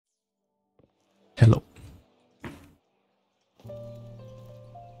Hello.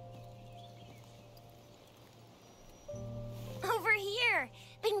 Over here.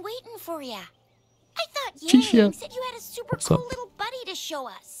 Been waiting for ya. I thought Shisha. Yang said you had a super What's cool up? little buddy to show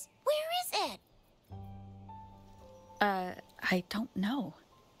us. Where is it? I don't know.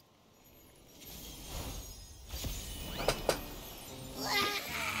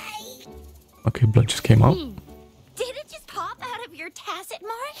 Okay, blood just came out. Did it just pop out of your tacit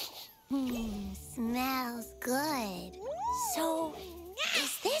mark? Smells good. So,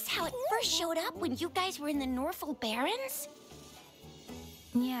 is this how it first showed up when you guys were in the Norfolk Barrens?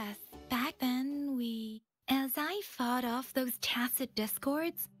 Yes, back then as I fought off those tacit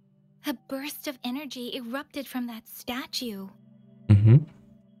discords, a burst of energy erupted from that statue. Mm-hmm.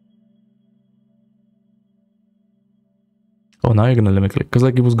 Oh, now you're gonna let me click. Because,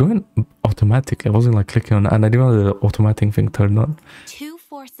 like, it was going automatic. I wasn't, like, clicking on... And I didn't know the automatic thing turned on. Two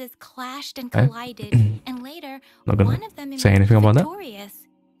forces clashed and Okay. collided, and later, Not gonna one of them say emerged anything about that. victorious,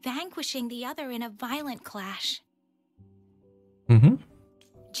 vanquishing the other in a violent clash. Mm-hmm.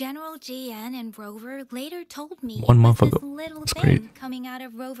 General GN and Rover later told me 1 it month was ago. this little That's thing great. coming out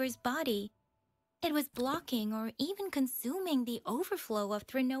of Rover's body. It was blocking or even consuming the overflow of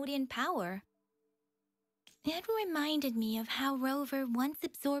Threnodian power. It reminded me of how Rover once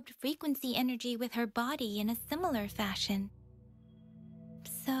absorbed frequency energy with her body in a similar fashion.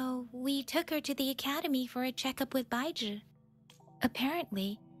 So we took her to the academy for a checkup with Baiji.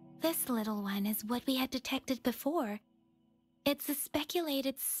 Apparently, this little one is what we had detected before. It's a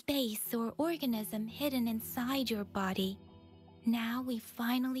speculated space or organism hidden inside your body. Now we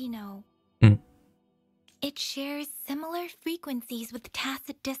finally know. Mm. It shares similar frequencies with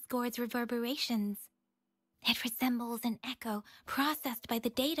tacit discord's reverberations. It resembles an echo processed by the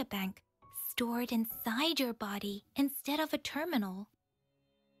data bank, stored inside your body instead of a terminal.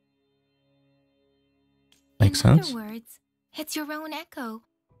 Makes In sense. other words, it's your own echo,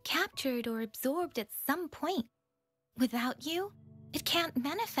 captured or absorbed at some point. Without you, it can't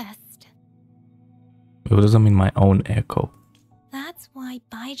manifest. What does that mean, my own echo? That's why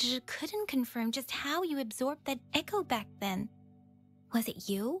Baiji couldn't confirm just how you absorbed that echo back then. Was it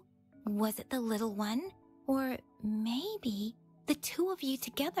you? Was it the little one? Or maybe the two of you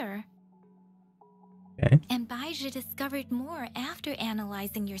together? Okay. And Baiji discovered more after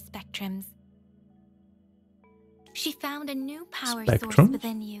analyzing your spectrums. She found a new power source Spectrum?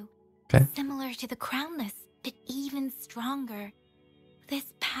 within you, Okay. similar to the crownless, but even stronger.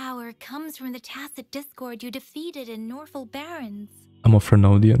 This power comes from the tacit discord you defeated in Norfolk Barrens. I'm a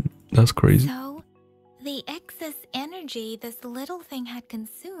Frenodian. That's crazy. So, the excess energy this little thing had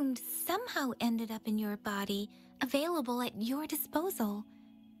consumed somehow ended up in your body, available at your disposal.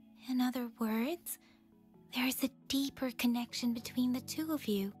 In other words, there's a deeper connection between the two of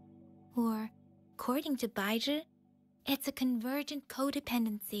you. Or, according to Baiji, it's a convergent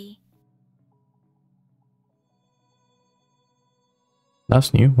codependency.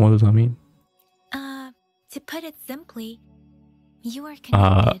 That's new. What does that mean? To put it simply, you are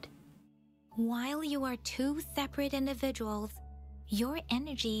connected. While you are two separate individuals, your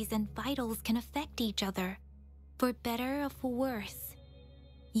energies and vitals can affect each other, for better or for worse.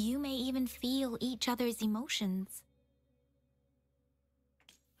 You may even feel each other's emotions.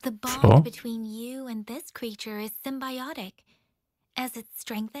 The bond Sure. between you and this creature is symbiotic. As it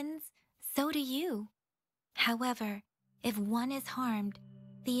strengthens, so do you. However, if one is harmed,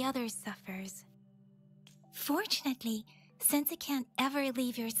 the other suffers. Fortunately, since it can't ever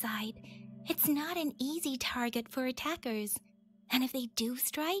leave your side, it's not an easy target for attackers. And if they do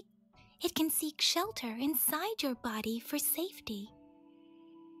strike, it can seek shelter inside your body for safety.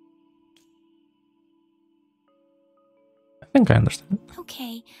 I think I understand.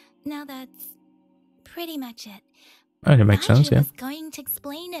 Okay, now that's pretty much it. It makes sense, Baiji yeah. was going to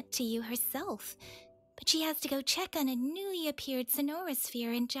explain it to you herself, but she has to go check on a newly appeared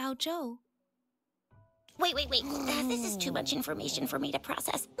sonorosphere in Zhaozhou. Wait. This is too much information for me to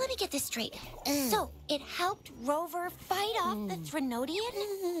process. Let me get this straight. So, it helped Rover fight off the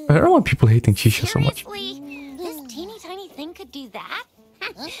Threnodian? I don't know why people hating Shisha so much. Seriously? This teeny tiny thing could do that?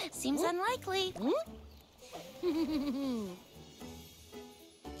 Seems unlikely.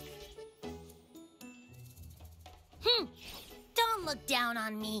 Don't look down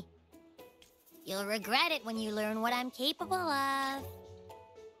on me. You'll regret it when you learn what I'm capable of.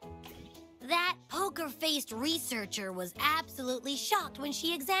 That poker-faced researcher was absolutely shocked when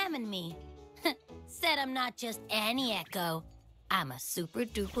she examined me. Said I'm not just any echo. I'm a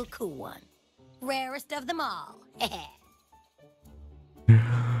super-duper cool one. Rarest of them all.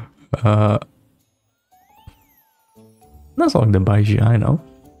 That's not like the Baiji I know.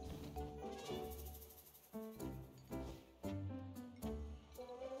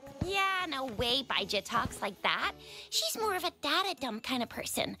 way Baija talks like that. She's more of a data dumb kind of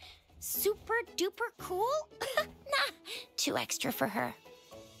person. Super duper cool? Nah, too extra for her.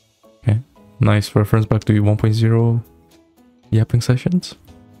 Okay, nice reference back to 1.0 yapping sessions.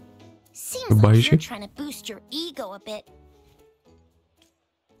 Seems like you're trying to boost your ego a bit.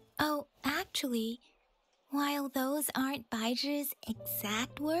 Oh, actually, while those aren't Baiji's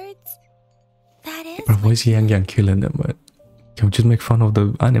exact words, that is. But why is Yang Yang killing them? But can we just make fun of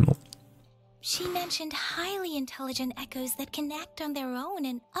the animal? She mentioned highly intelligent echoes that can act on their own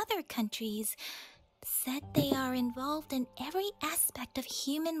in other countries. Said they are involved in every aspect of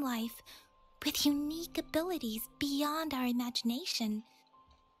human life with unique abilities beyond our imagination.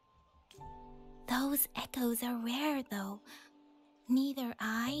 Those echoes are rare, though. Neither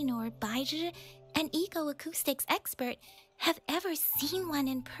I nor Baija, an eco-acoustics expert, have ever seen one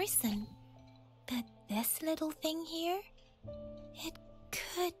in person. But this little thing here, it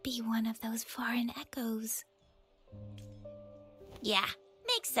could be one of those foreign echoes. Yeah,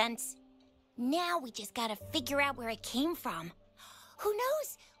 makes sense. Now we just gotta figure out where it came from. Who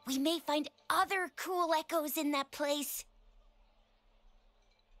knows? We may find other cool echoes in that place.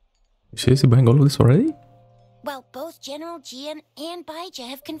 Seriously buying all of this already? Well, both General Jian and Baija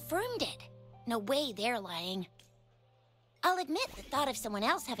have confirmed it. No way they're lying. I'll admit the thought of someone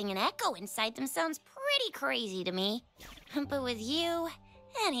else having an echo inside them sounds pretty crazy to me. But with you,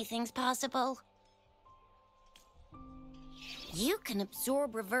 anything's possible. You can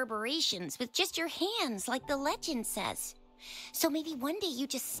absorb reverberations with just your hands, like the legend says. So maybe one day you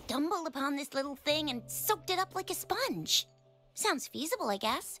just stumbled upon this little thing and soaked it up like a sponge. Sounds feasible, I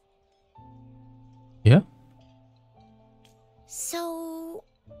guess. Yeah. So,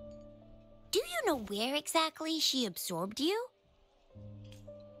 do you know where exactly she absorbed you?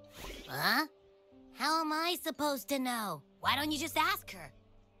 Huh? How am I supposed to know? Why don't you just ask her?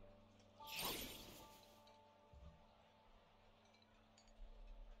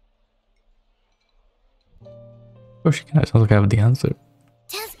 Oh, she can. It sounds like I have the answer.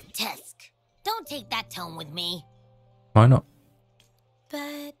 Tisk tisk. Don't take that tone with me. Why not?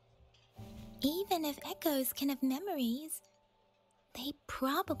 But even if echoes can have memories, they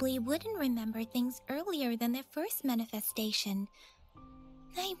probably wouldn't remember things earlier than their first manifestation.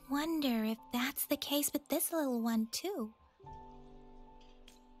 I wonder if that's the case with this little one, too.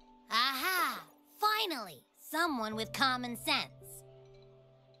 Aha! Finally! Someone with common sense.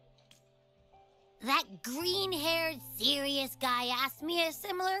 That green-haired, serious guy asked me a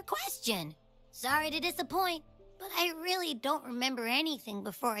similar question. Sorry to disappoint, but I really don't remember anything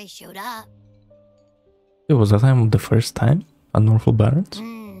before I showed up. It was that time the first time at Norfolk Barrens?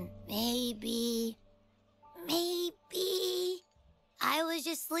 Maybe. I was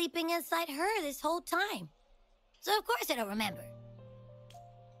just sleeping inside her this whole time. So of course I don't remember.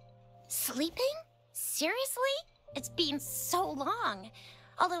 Sleeping? Seriously? It's been so long.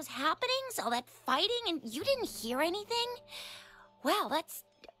 All those happenings, all that fighting, and you didn't hear anything? Wow, that's...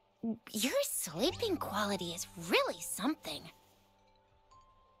 Your sleeping quality is really something.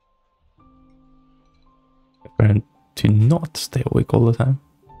 Trying to not stay awake all the time.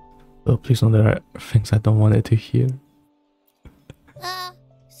 Oh, please know there are things I don't want it to hear.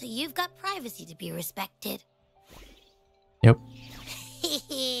 So you've got privacy to be respected. Yep.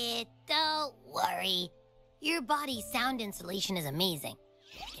 Don't worry. Your body's sound insulation is amazing.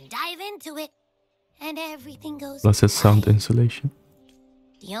 You can dive into it, and everything goes Plus it's sound quiet. insulation.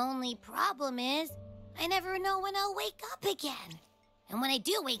 The only problem is, I never know when I'll wake up again. And when I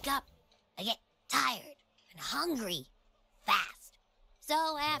do wake up, I get tired and hungry fast. So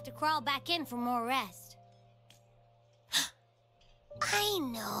I have to crawl back in for more rest. I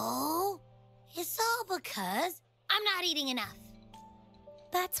know. It's all because I'm not eating enough.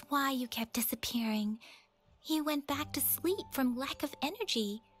 That's why you kept disappearing. You went back to sleep from lack of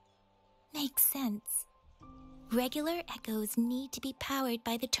energy. Makes sense. Regular echoes need to be powered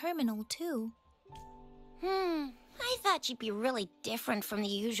by the terminal, too. I thought you'd be really different from the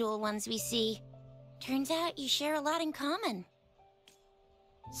usual ones we see. Turns out you share a lot in common.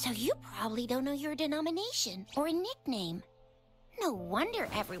 So you probably don't know your denomination or a nickname. No wonder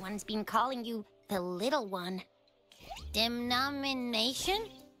everyone's been calling you the Little One. Denomination?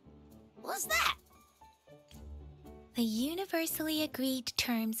 What's that? The universally agreed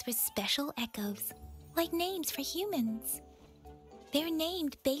terms for special echoes, like names for humans. They're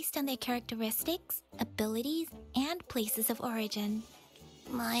named based on their characteristics, abilities, and places of origin.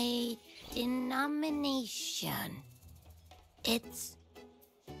 My denomination. It's...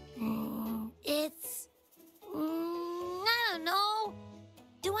 I don't know.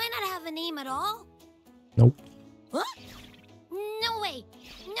 Do I not have a name at all? Nope. What? No way.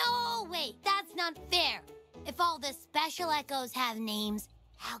 No, wait, that's not fair. If all the special echoes have names,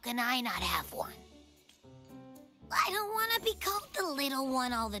 how can I not have one? I don't want to be called the little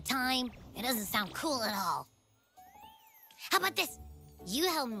one all the time. It doesn't sound cool at all. How about this? You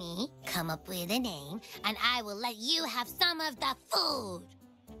help me come up with a name, and I will let you have some of the food.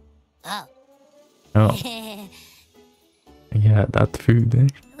 Oh. Oh. Yeah, that food, eh?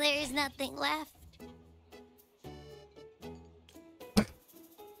 There's nothing left.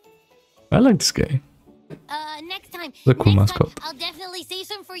 I like this guy. Next time. The cool next mascot. time, I'll definitely say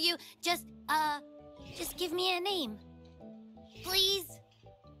some for you. Just give me a name. Please?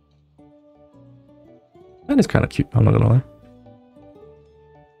 That is kind of cute, I'm not gonna lie.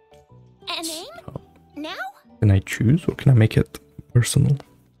 A name? Now? Can I choose or can I make it personal?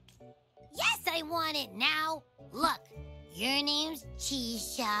 Yes, I want it now. Look, your name's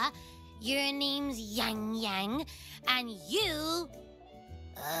Chisha, your name's Yang Yang, and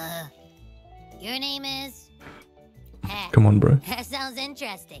your name is... Come on, bro. That sounds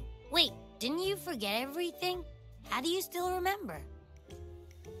interesting. Wait, didn't you forget everything? How do you still remember?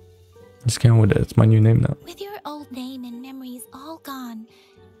 Just get on with it. It's my new name now. With your old name and memories all gone,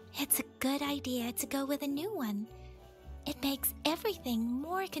 it's a good idea to go with a new one. It makes everything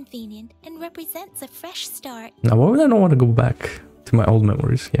more convenient and represents a fresh start. Now, why would I not want to go back to my old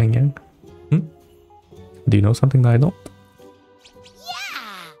memories, Yang Yang? Do you know something that I don't?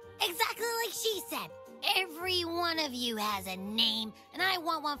 Yeah, exactly like she said. Every one of you has a name, and I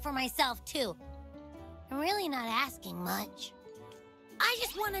want one for myself too. I'm really not asking much. I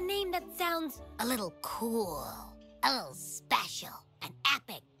just want a name that sounds a little cool, a little special, and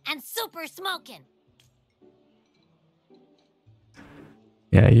epic, and super smoking.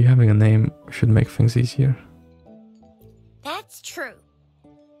 Yeah, you having a name should make things easier. That's true.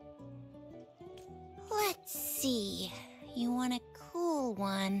 Let's see. You want a cool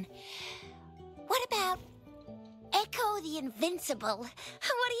one. What about Echo the Invincible?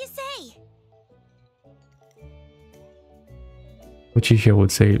 What do you say? Uchisha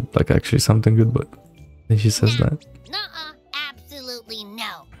would say, like, actually something good, but then she says that. Nuh-uh, absolutely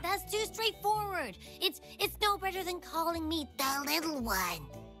no. That's too straightforward. It's no better than calling me the little one.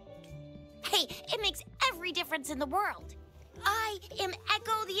 Hey, it makes every difference in the world. I am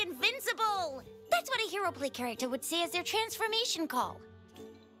Echo the Invincible. That's what a hero play character would say as their transformation call.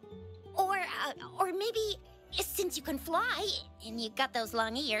 Or maybe, since you can fly and you got those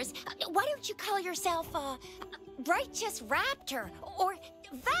long ears, why don't you call yourself Righteous Raptor or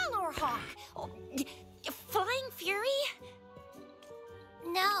Valor Hawk or Flying Fury?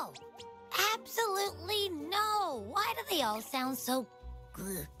 No, absolutely no. Why do they all sound so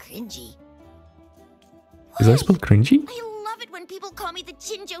cringy? Is that spelled cringy? I love it when people call me the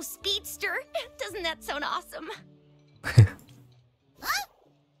Jinjo Speedster. Doesn't that sound awesome? Huh?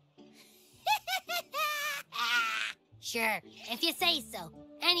 Sure, if you say so.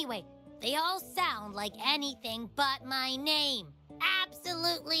 Anyway, they all sound like anything but my name.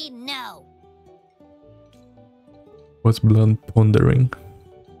 Absolutely no. What's blunt pondering?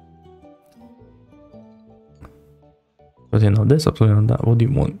 But you know, this, absolutely on that. What do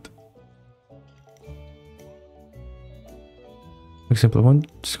you want? For example, I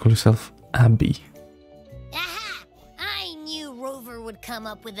want to call yourself Abby. Aha! I knew Rover would come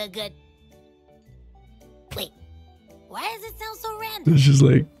up with a good... Wait, why does it sound so random? It's just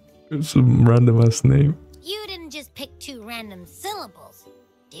like some random ass name. You didn't just pick two random syllables,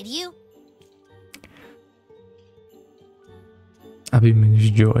 did you? Abby means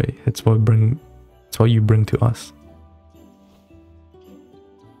joy. It's what you bring to us.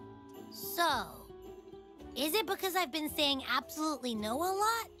 So, is it because I've been saying absolutely no a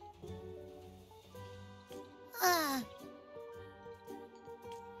lot?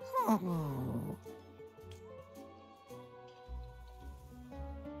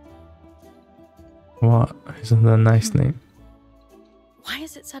 What? Isn't that a nice name? Why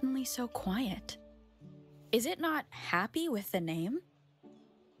is it suddenly so quiet? Is it not happy with the name?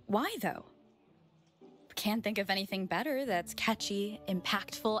 Why, though? Can't think of anything better that's catchy,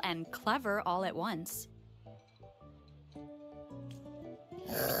 impactful, and clever all at once.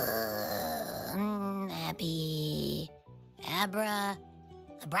 Abby...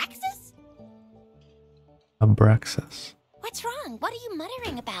 Abraxas? Abraxas. What's wrong? What are you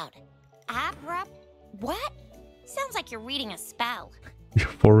muttering about? What? Sounds like you're reading a spell.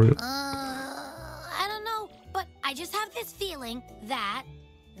 For real. I don't know, but I just have this feeling that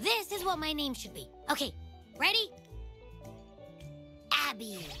this is what my name should be. Okay, ready?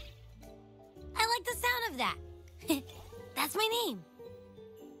 Abby. I like the sound of that. That's my name.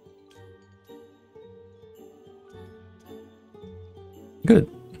 good.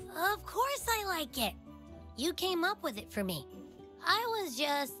 Of course I like it. You came up with it for me. I was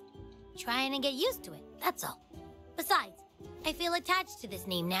just trying to get used to it, that's all. Besides, I feel attached to this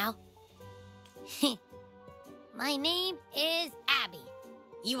name now. My name is Abby.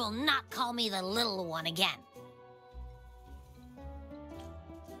 You will not call me the little one again.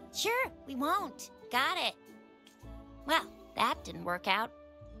 Sure, we won't. Got it. Well, that didn't work out.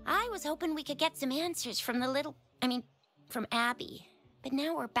 I was hoping we could get some answers from from Abby. But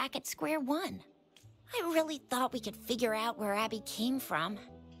now we're back at square one. I really thought we could figure out where Abby came from.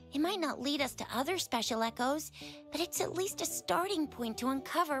 It might not lead us to other special echoes, but it's at least a starting point to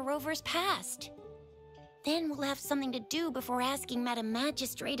uncover Rover's past. Then we'll have something to do before asking Madam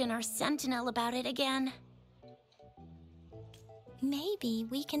Magistrate and our Sentinel about it again. Maybe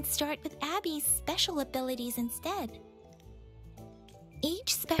we can start with Abby's special abilities instead.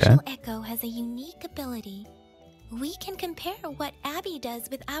 Each special echo has a unique ability. We can compare what Abby does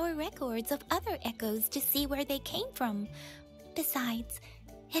with our records of other echoes to see where they came from. Besides,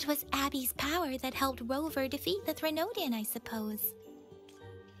 it was Abby's power that helped Rover defeat the Threnodian, I suppose.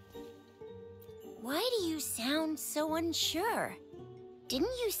 Why do you sound so unsure? Didn't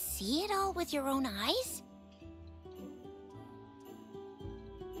you see it all with your own eyes?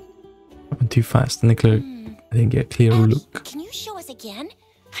 Happened too fast. I didn't get a clear Abby, look. can you show us again?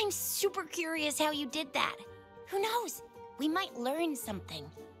 I'm super curious how you did that. Who knows? We might learn something.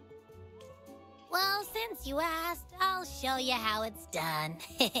 Well, since you asked, I'll show you how it's done.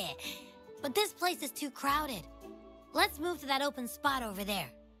 But this place is too crowded. Let's move to that open spot over there.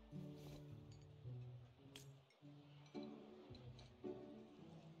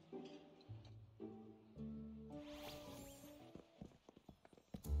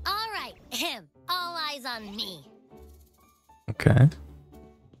 All right, all eyes on me. Okay.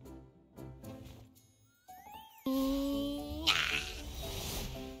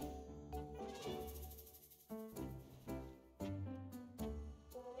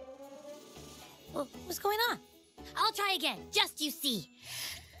 What's going on? I'll try again, just you see.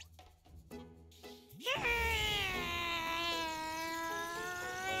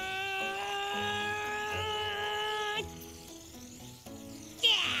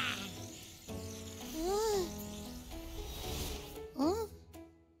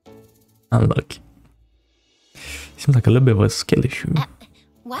 Unlucky. Seems like a little bit of a skill issue.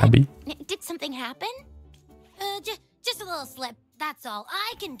 What? Abby? Did something happen? Just a little slip, that's all.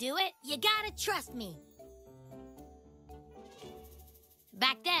 I can do it. You gotta trust me.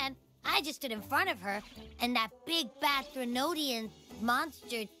 Back then, I just stood in front of her, and that big bad Threnodian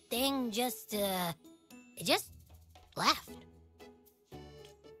monster thing it just left.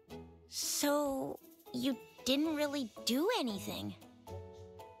 So, you didn't really do anything?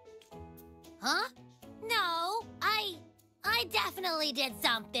 Huh? No, I definitely did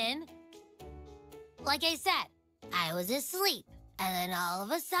something. Like I said, I was asleep, and then all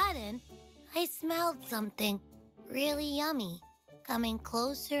of a sudden, I smelled something really yummy coming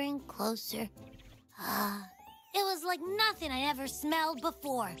closer and closer. It was like nothing I ever smelled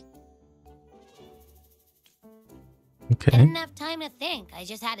before. Okay. I didn't have time to think. I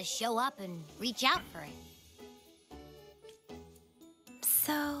just had to show up and reach out for it.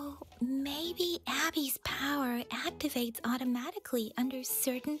 So, maybe Abby's power activates automatically under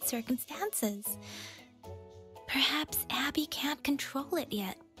certain circumstances. Perhaps Abby can't control it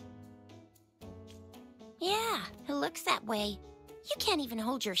yet. Yeah, it looks that way. You can't even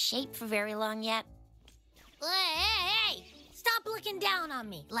hold your shape for very long yet. Hey! Stop looking down on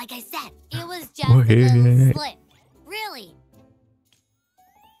me. Like I said, it was just a little slip. Really.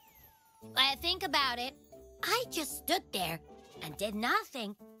 I think about it. I just stood there and did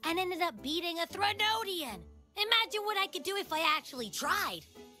nothing and ended up beating a Threnodian. Imagine what I could do if I actually tried.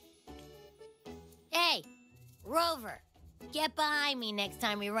 Hey, Rover, get behind me next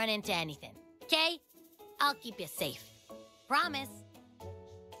time we run into anything, okay? I'll keep you safe. Promise.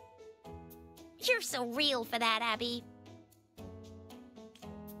 You're so real for that, Abby.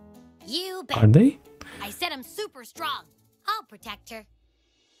 You bet. Are they? I said I'm super strong. I'll protect her.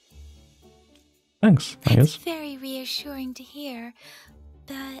 Thanks, I It's guess. very reassuring to hear,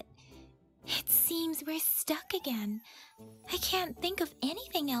 but it seems we're stuck again. I can't think of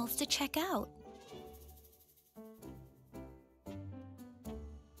anything else to check out.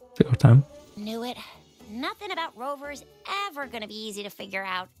 Take our time. Knew it. Nothing about Rover's ever gonna be easy to figure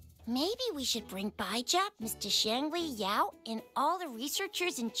out. Maybe we should bring Baija, Mr. Changli, Yao, and all the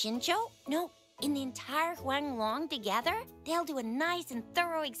researchers in Jinzhou? No, in the entire Huanglong together? They'll do a nice and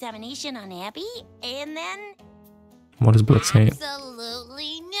thorough examination on Abby, and then... What does Blood say?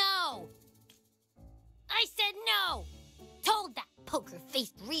 Absolutely no. I said no. Told that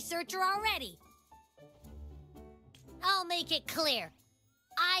poker-faced researcher already. I'll make it clear.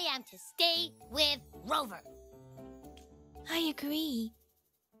 I am to stay with Rover. I agree.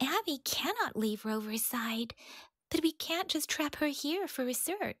 Abby cannot leave Rover's side, but we can't just trap her here for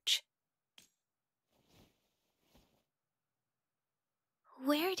research.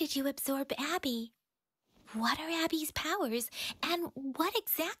 Where did you absorb Abby? What are Abby's powers, and what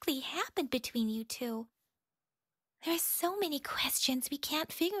exactly happened between you two? There are so many questions we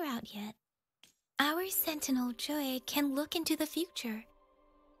can't figure out yet. Our Sentinel Joy can look into the future.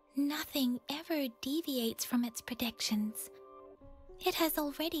 Nothing ever deviates from its predictions. It has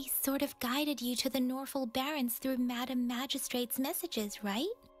already sort of guided you to the Norfolk Barrens through Madam Magistrate's messages, right?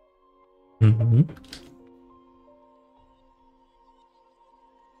 Mm-hmm.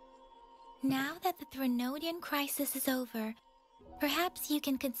 Now that the Threnodian crisis is over, perhaps you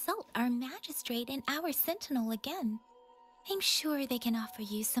can consult our Magistrate and our Sentinel again. I'm sure they can offer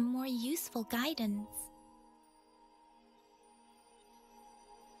you some more useful guidance.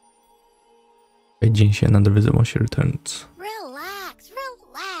 Jinhsi, another visit when she returns. Relax,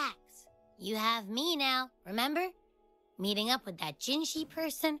 relax. You have me now, remember? Meeting up with that Jinhsi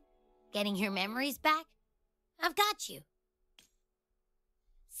person, getting your memories back. I've got you.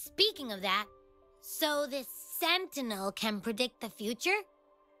 Speaking of that, so this Sentinel can predict the future?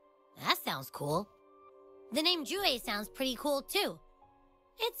 That sounds cool. The name Jue sounds pretty cool too.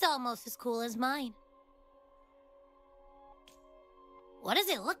 It's almost as cool as mine. What does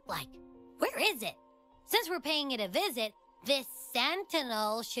it look like? Where is it? Since we're paying it a visit, this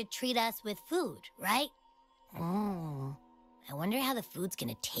Sentinel should treat us with food, right? I wonder how the food's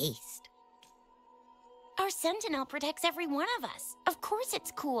gonna taste. Our Sentinel protects every one of us. Of course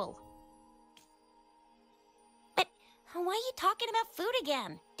it's cool. But why are you talking about food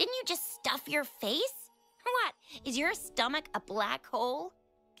again? Didn't you just stuff your face? What? Is your stomach a black hole?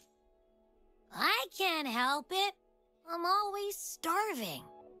 I can't help it. I'm always starving.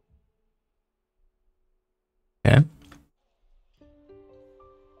 Yeah.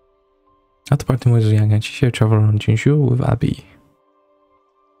 At the party with Yang and she travel around Jinhsi with Abby.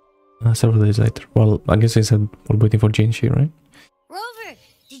 Several days later. Well, I guess they said we're waiting for Jinhsi, right? Rover,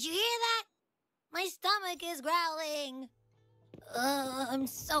 did you hear that? My stomach is growling. I'm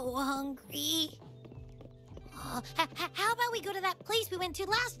so hungry. How about we go to that place we went to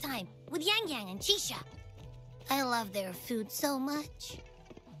last time with Yang Yang and Chisha? I love their food so much.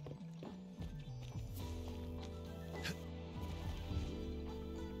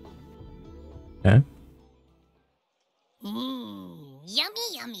 Yeah. Yummy,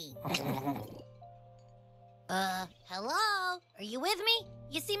 yummy. Hello? Are you with me?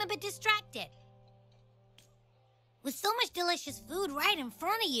 You seem a bit distracted. With so much delicious food right in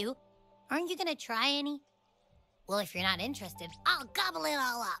front of you, aren't you gonna try any? Well, if you're not interested, I'll gobble it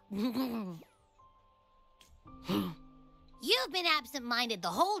all up. You've been absent-minded the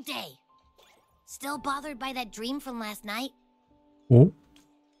whole day. Still bothered by that dream from last night? Oh.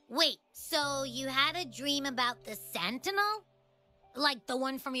 Wait, so you had a dream about the Sentinel? Like the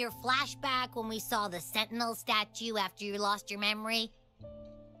one from your flashback when we saw the Sentinel statue after you lost your memory?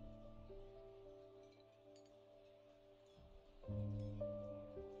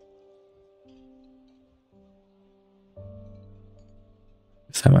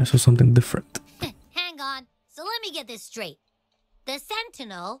 This time I saw something different. Hang on, so let me get this straight. The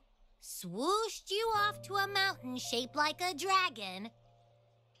Sentinel swooshed you off to a mountain shaped like a dragon.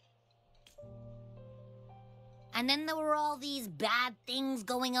 And then there were all these bad things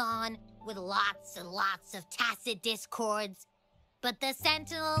going on with lots and lots of tacit discords. But the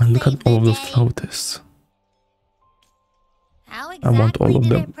Sentinel And look saved at all the of the day. floaters. How I want all exactly of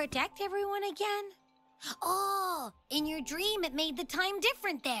did them. it protect everyone again? Oh, in your dream it made the time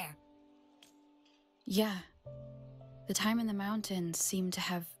different there. Yeah. The time in the mountains seemed to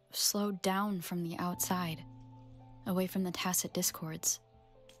have slowed down from the outside, away from the tacit discords.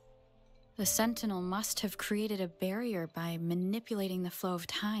 The Sentinel must have created a barrier by manipulating the flow of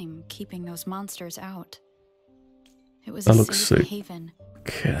time, keeping those monsters out. It was That a looks safe sick. haven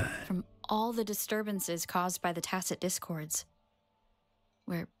Okay. from all the disturbances caused by the tacit discords,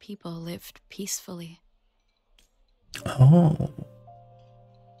 where people lived peacefully. Oh.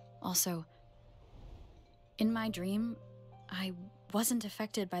 Also, in my dream, I wasn't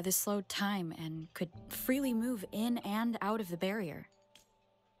affected by the slowed time and could freely move in and out of the barrier.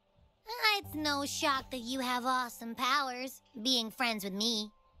 It's no shock that you have awesome powers, being friends with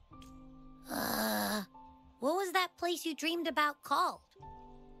me. What was that place you dreamed about called?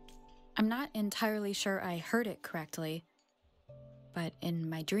 I'm not entirely sure I heard it correctly, but in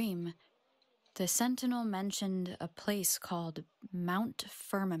my dream, The sentinel mentioned a place called Mount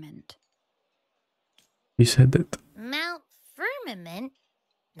Firmament. He said it. Mount Firmament?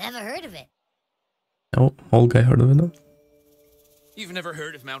 Never heard of it. Oh, old guy heard of it though. You've never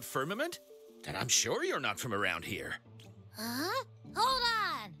heard of Mount Firmament? Then I'm sure you're not from around here. Huh? Hold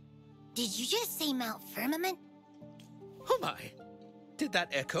on! Did you just say Mount Firmament? Oh my! Did that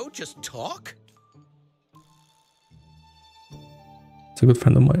echo just talk? It's a good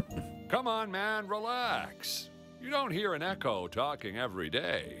friend of mine. Come on, man, relax. You don't hear an echo talking every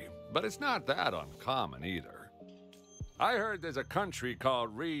day, but it's not that uncommon either. I heard there's a country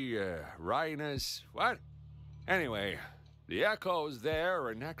called Rhinus. What? Anyway, the echoes there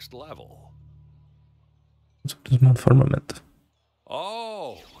are next level. So does Mount Firmament.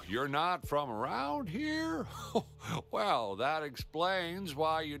 Oh, you're not from around here? Well, that explains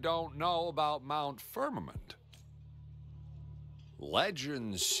why you don't know about Mount Firmament.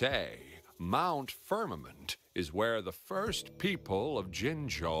 Legends say Mount Firmament is where the first people of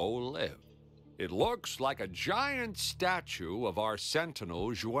Jinzhou lived. It looks like a giant statue of our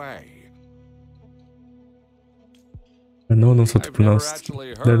sentinel Jue. No one knows how to I've never pronounce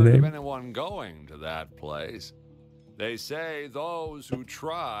actually their heard of name. anyone going to that place. They say those who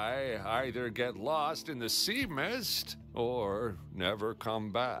try either get lost in the sea mist or never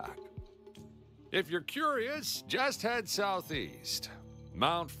come back. If you're curious, just head southeast.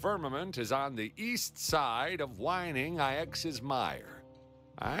 Mount Firmament is on the east side of whining Ix's Mire,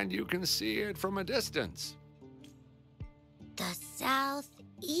 and you can see it from a distance. The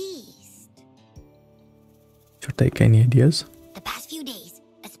southeast. Should take any ideas? The past few days,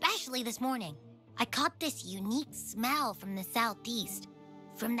 especially this morning, I caught this unique smell from the southeast.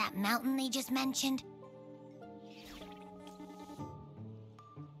 From that mountain they just mentioned.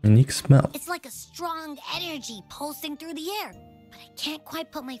 Unique smell. It's like a strong energy pulsing through the air, but I can't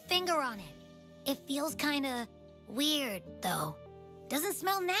quite put my finger on it. It feels kinda weird, though. Doesn't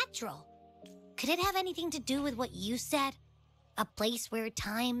smell natural. Could it have anything to do with what you said? A place where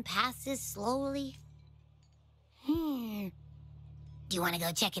time passes slowly? Do you want to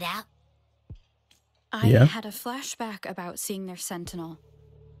go check it out? I Yeah. had a flashback about seeing their sentinel.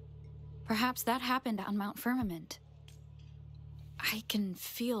 Perhaps that happened on Mount Firmament. I can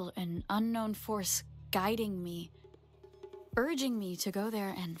feel an unknown force guiding me, urging me to go there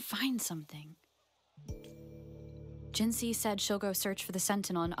and find something. Jinhsi said she'll go search for the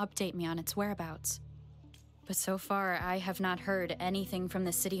sentinel and update me on its whereabouts. But so far, I have not heard anything from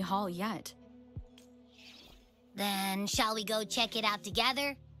the city hall yet. Then shall we go check it out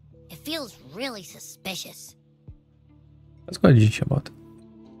together? It feels really suspicious. Let's go to Jinhsi about it.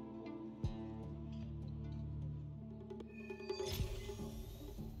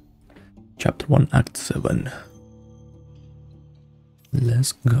 Chapter 1, Act 7.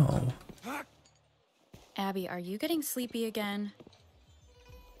 Let's go. Abby, are you getting sleepy again?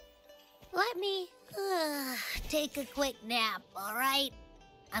 Let me take a quick nap, all right?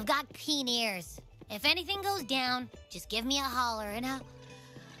 I've got keen ears. If anything goes down, just give me a holler and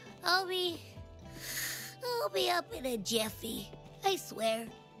I'll be up in a jiffy. I swear.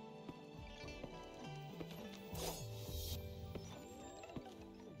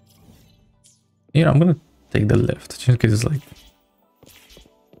 Yeah, I'm gonna take the lift just in case it's like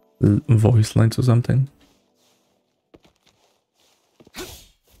voice lines or something.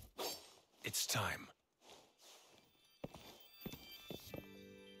 It's time.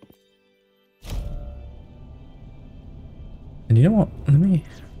 And you know what? Let me.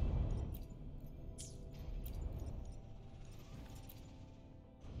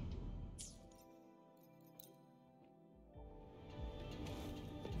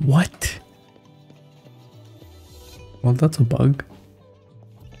 What? Well, that's a bug.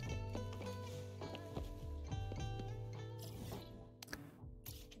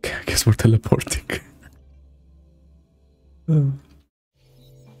 I guess we're teleporting. Oh.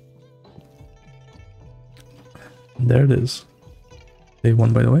 There it is. Day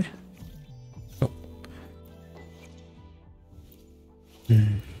 1, by the way. Oh.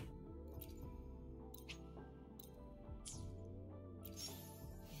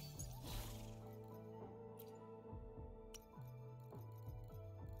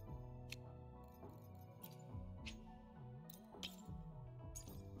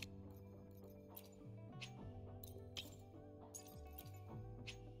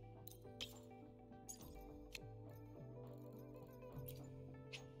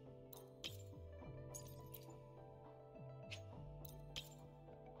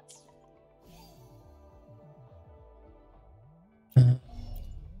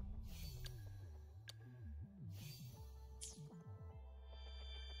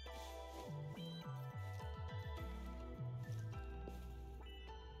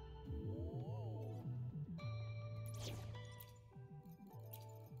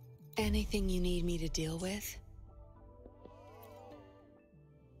 Anything you need me to deal with?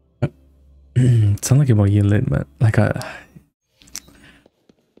 It sounds like about Yinlin, man. Like I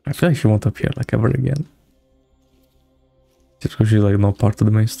feel like she won't appear like ever again. Just because she's like not part of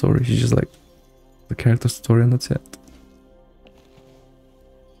the main story. She's just like the character story and that's it.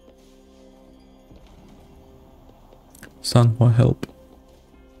 Son, what help?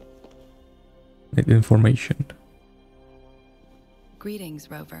 Need information. Greetings,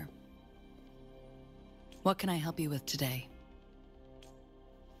 Rover. What can I help you with today?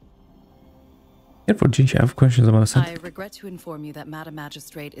 Yeah, for Jinhsi, I have questions about the I sentence. regret to inform you that Madam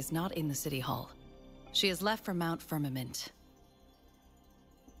Magistrate is not in the City Hall. She has left for Mount Firmament.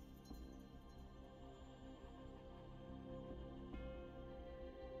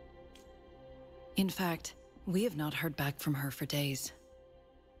 In fact, we have not heard back from her for days.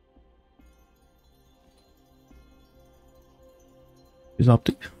 She's up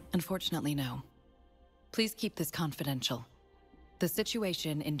to. Unfortunately, no. Please keep this confidential. The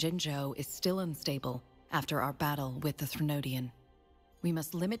situation in Jinzhou is still unstable after our battle with the Threnodian. We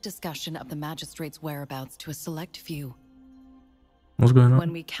must limit discussion of the Magistrate's whereabouts to a select few. What's going on?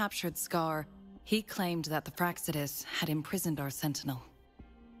 When we captured Scar, he claimed that the Fraxidus had imprisoned our Sentinel.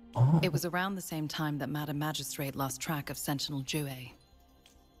 Oh. It was around the same time that Madam Magistrate lost track of Sentinel Jue.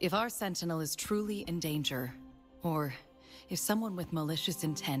 If our Sentinel is truly in danger, or if someone with malicious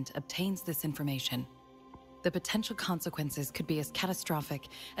intent obtains this information, the potential consequences could be as catastrophic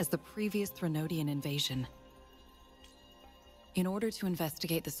as the previous Threnodian invasion. In order to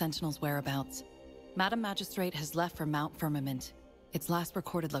investigate the Sentinel's whereabouts, Madam Magistrate has left for Mount Firmament, its last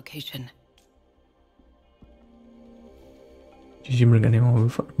recorded location. Did you bring anyone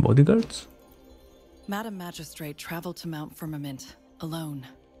with her? Bodyguards? Madam Magistrate traveled to Mount Firmament alone.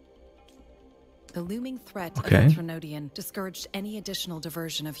 The looming threat of the Threnodian discouraged any additional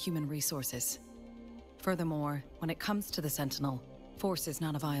diversion of human resources. Furthermore, when it comes to the Sentinel, force is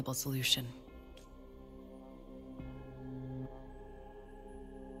not a viable solution.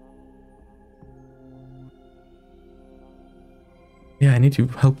 Yeah, I need to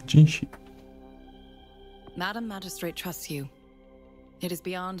help Jinhsi. Madam Magistrate trusts you. It is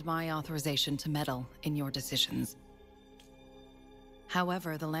beyond my authorization to meddle in your decisions.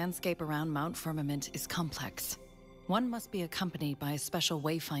 However, the landscape around Mount Firmament is complex. One must be accompanied by a special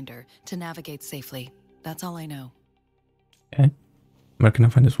wayfinder to navigate safely. That's all I know. Okay. Where can I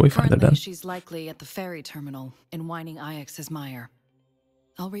find this wayfinder Currently, then? she's likely at the ferry terminal in Whining Ix's mire.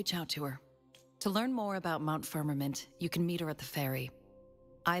 I'll reach out to her. To learn more about Mount Firmament, you can meet her at the ferry.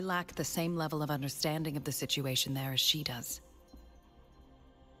 I lack the same level of understanding of the situation there as she does.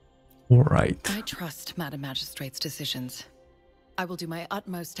 Alright. I trust Madam Magistrate's decisions. I will do my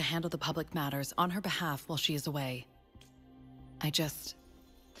utmost to handle the public matters on her behalf while she is away.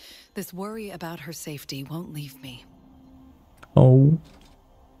 This worry about her safety won't leave me. Oh.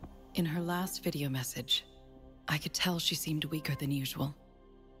 In her last video message, I could tell she seemed weaker than usual,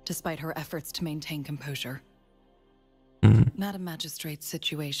 despite her efforts to maintain composure. Madam Magistrate's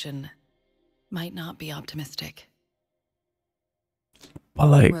situation might not be optimistic. But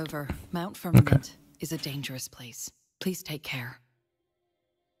like... Rover, Mount Firmament is a dangerous place. Please take care.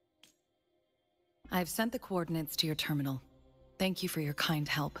 I have sent the coordinates to your terminal. Thank you for your kind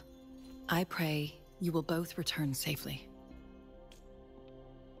help. I pray you will both return safely.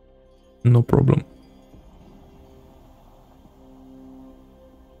 No problem.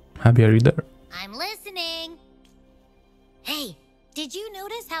 Abby, are you there? I'm listening. Hey, did you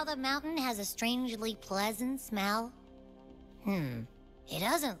notice how the mountain has a strangely pleasant smell? It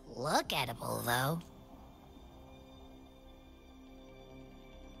doesn't look edible, though.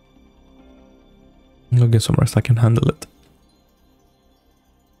 I'll get some rest, I can handle it.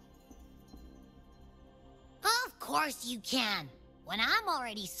 Of course you can. When I'm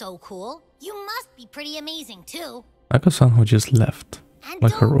already so cool, you must be pretty amazing, too. Like a Sanho just left. And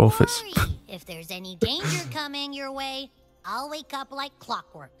Like don't her office. worry. If there's any danger coming your way, I'll wake up like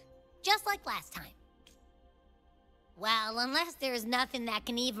clockwork. Just like last time. Well, unless there's nothing that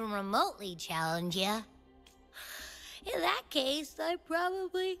can even remotely challenge you. In that case, I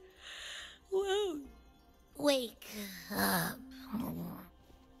probably won't wake up.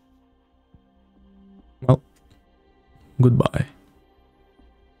 Well, goodbye.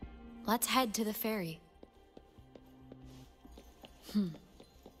 Let's head to the ferry.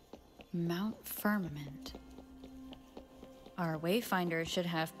 Mount Firmament. Our wayfinder should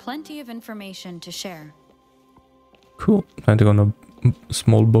have plenty of information to share. Cool. Time to go on a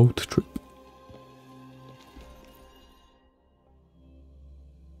small boat trip.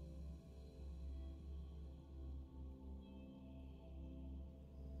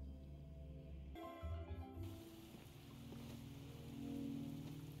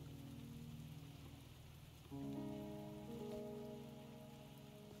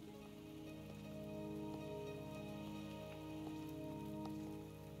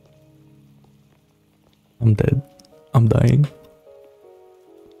 I'm dead. I'm dying.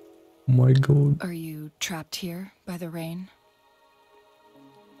 Oh my god. Are you trapped here by the rain?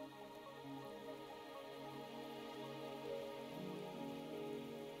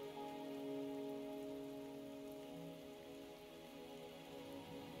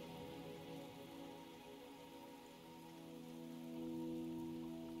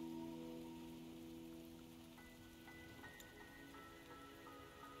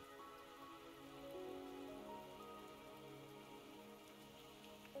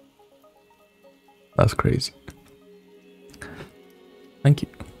 That's crazy. Thank you.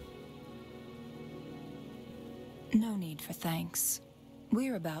 No need for thanks.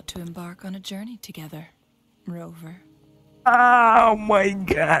 We're about to embark on a journey together, Rover. Oh my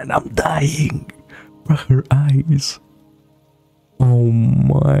god, I'm dying. Her eyes. Oh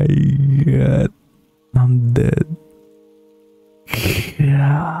my god. I'm dead.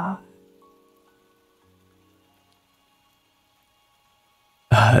 Yeah.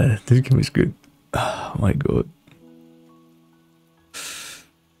 This game is good. Oh my god.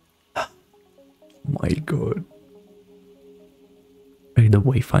 My god. Hey, the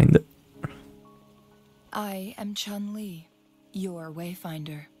Wayfinder. I am Changli, your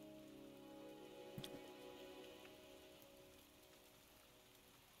wayfinder.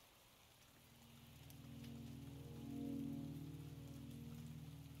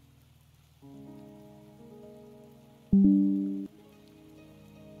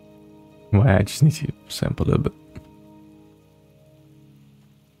 Well, I just need to sample a little bit.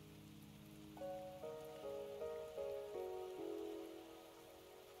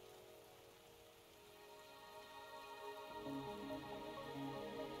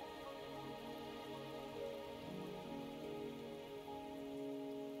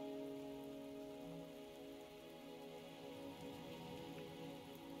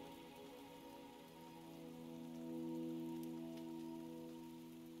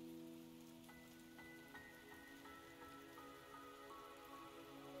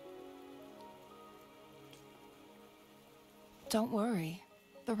 Don't worry,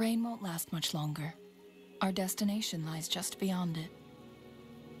 the rain won't last much longer. Our destination lies just beyond it.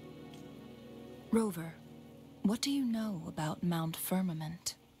 Rover, what do you know about Mount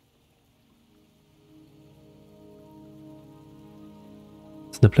Firmament?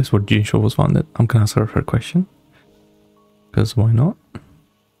 It's the place where Jinhsi was founded. I'm gonna answer her question. Because why not?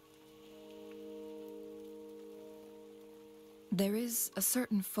 There is a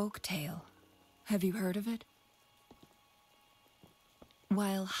certain folk tale. Have you heard of it?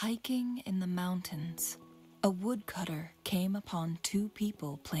 While hiking in the mountains, a woodcutter came upon two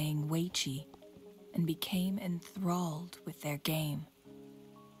people playing weiqi and became enthralled with their game.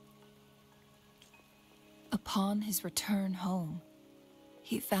 Upon his return home,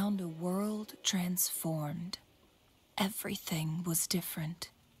 he found a world transformed. Everything was different,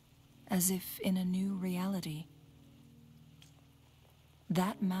 as if in a new reality.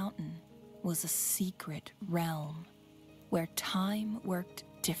 That mountain was a secret realm where time worked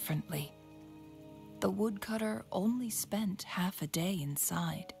differently. The woodcutter only spent half a day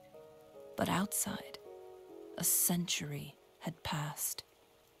inside, but outside, a century had passed.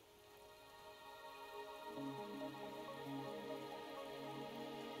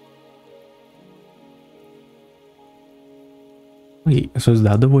 Wait, so is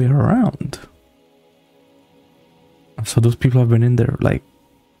that the way around? So those people have been in there like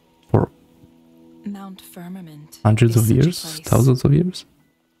for Mount Firmament hundreds is of such a years, place. thousands of years?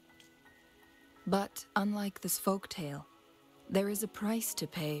 But unlike this folktale, there is a price to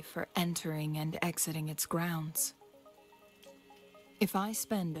pay for entering and exiting its grounds. If I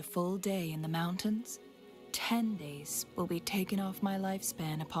spend a full day in the mountains, 10 days will be taken off my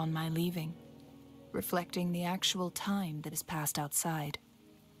lifespan upon my leaving, reflecting the actual time that is passed outside.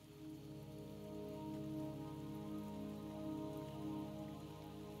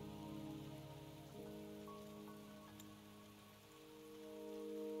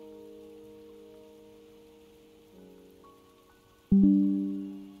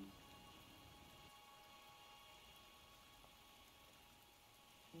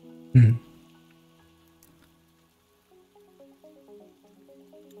 Hmm.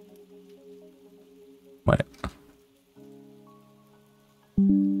 Right.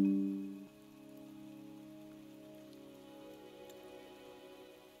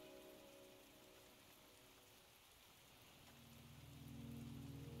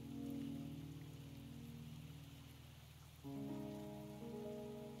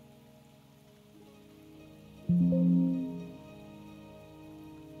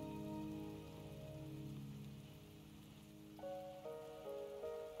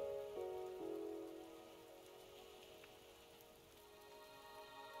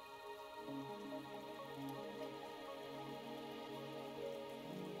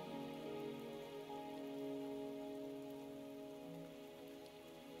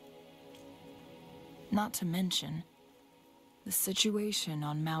 Not to mention, the situation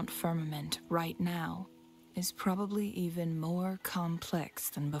on Mount Firmament right now is probably even more complex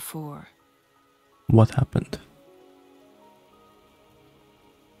than before. What happened?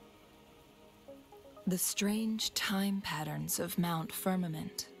 The strange time patterns of Mount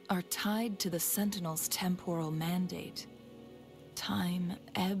Firmament are tied to the Sentinel's temporal mandate. Time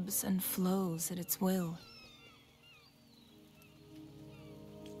ebbs and flows at its will.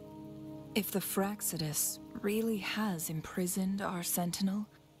 If the Fractsidus really has imprisoned our Sentinel,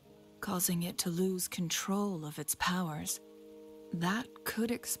 causing it to lose control of its powers, that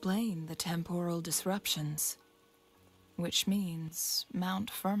could explain the temporal disruptions. Which means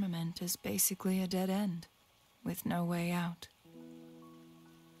Mount Firmament is basically a dead end, with no way out.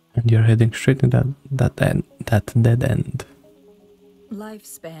 And you're heading straight into that dead end.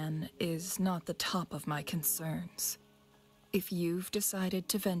 Lifespan is not the top of my concerns. If you've decided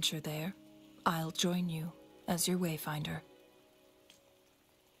to venture there, I'll join you as your wayfinder.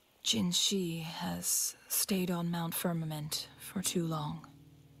 Jinhsi has stayed on Mount Firmament for too long.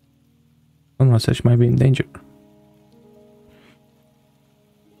 Someone said she might be in danger.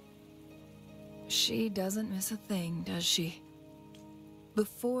 She doesn't miss a thing, does she?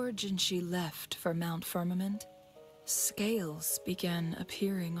 Before Jinhsi left for Mount Firmament, scales began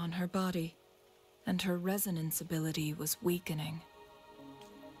appearing on her body, and her resonance ability was weakening.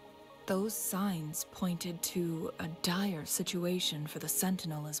 Those signs pointed to a dire situation for the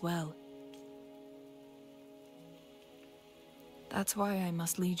Sentinel as well. That's why I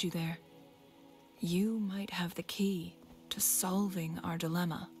must lead you there. You might have the key to solving our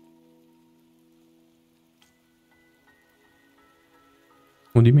dilemma.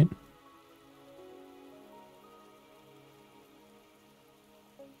 What do you mean?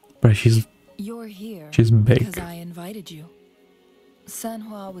 But You're here she's big. because I invited you.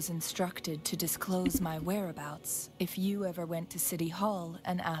 Sanhua was instructed to disclose my whereabouts if you ever went to City Hall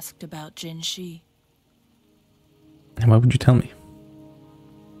and asked about Jinhsi. And why would you tell me?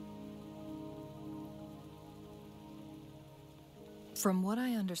 From what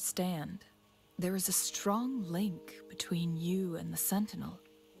I understand, there is a strong link between you and the Sentinel.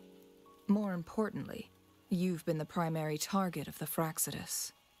 More importantly, you've been the primary target of the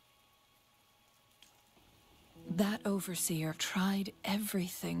Fractsidus. That overseer tried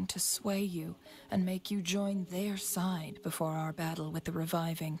everything to sway you and make you join their side before our battle with the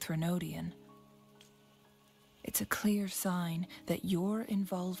reviving Threnodian. It's a clear sign that your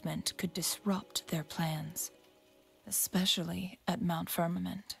involvement could disrupt their plans, especially at Mount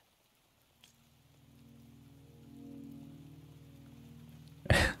Firmament.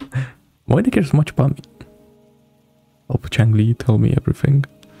 Why do you care so much about me? Oh, Changli told me everything.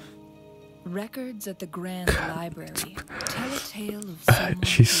 Records at the Grand Library tell a tale of someone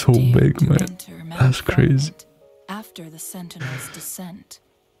She's so who dared big, to man. enter Mount That's crazy. Firmament after the Sentinel's descent,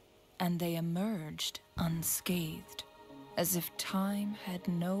 and they emerged unscathed, as if time had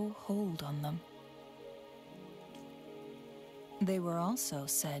no hold on them. They were also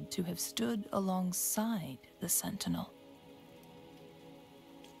said to have stood alongside the Sentinel.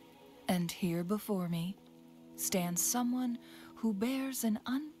 And here before me stands someone who bears an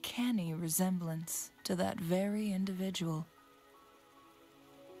uncanny resemblance to that very individual.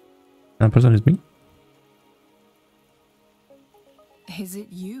 That person is me? Is it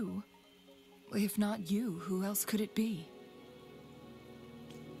you? If not you, who else could it be?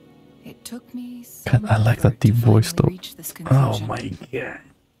 It took me God, I like that deep voice though. Oh my god.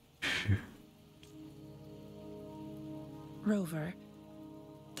 Rover,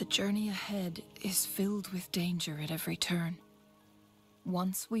 the journey ahead is filled with danger at every turn.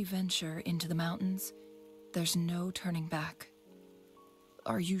 Once we venture into the mountains, there's no turning back.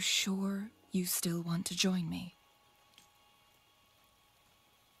 Are you sure you still want to join me?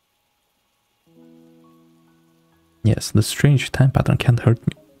 Yes, the strange time pattern can't hurt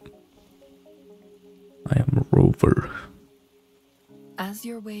me. I am a rover. As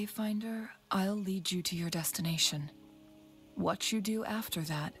your wayfinder, I'll lead you to your destination. What you do after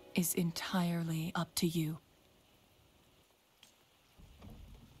that is entirely up to you.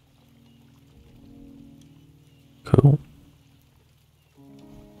 Cool.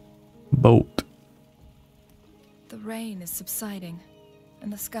 Boat. The rain is subsiding,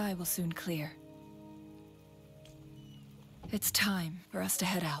 and the sky will soon clear. It's time for us to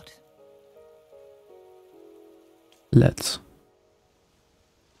head out. Let's.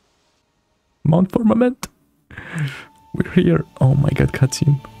 Mount Firmament. We're here. Oh my god,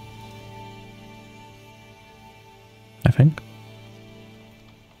 cutscene. I think.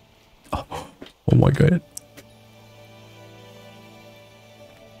 Oh my god.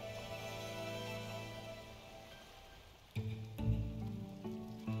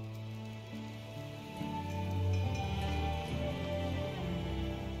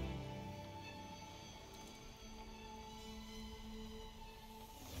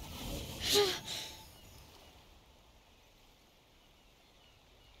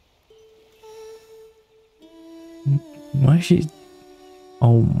 Why is she...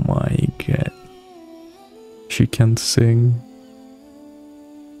 Oh my god. She can't sing.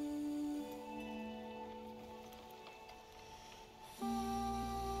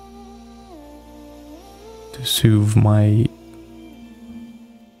 To soothe my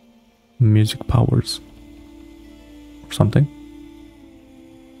music powers. Or something.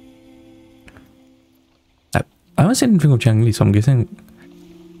 I haven't seen anything of Changli, so I'm guessing...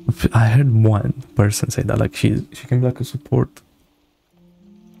 I heard one person say that, like, she can be like a support.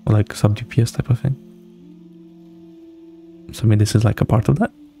 Or like sub DPS type of thing. So maybe this is like a part of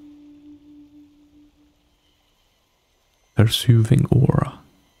that. Her soothing aura.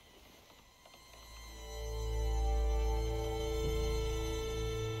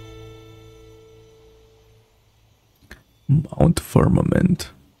 Mount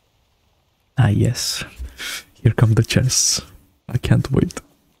Firmament. Ah yes. Here come the chests. I can't wait.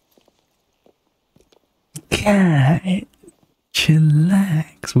 God,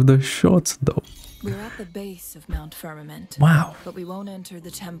 chillax with the shots though. We're at the base of Mount Firmament. Wow. But we won't enter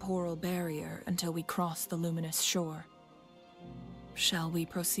the temporal barrier until we cross the luminous shore. Shall we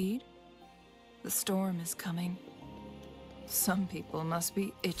proceed? The storm is coming. Some people must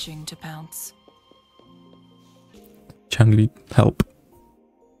be itching to pounce. Changli, help.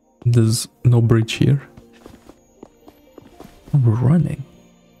 There's no bridge here. Oh, we're running.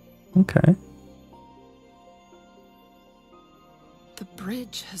 Okay. The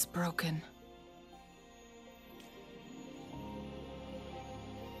bridge has broken.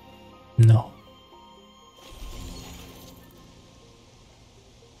 No.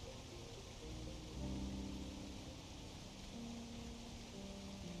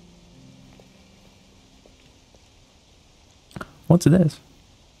 What's this?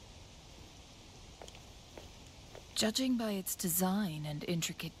 Judging by its design and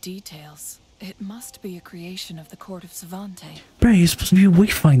intricate details, it must be a creation of the court of Savante. Bro, you're supposed to be a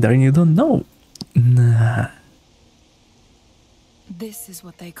wayfinder and you don't know. Nah. This is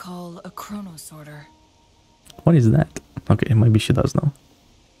what they call a chronosorter. What is that? Okay, maybe she does know.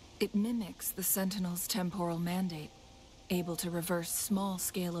 It mimics the Sentinel's temporal mandate, able to reverse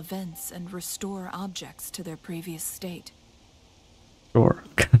small-scale events and restore objects to their previous state. Sure.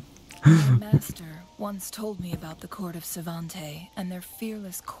 My master once told me about the court of Savante and their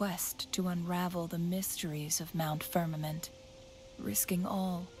fearless quest to unravel the mysteries of Mount Firmament, risking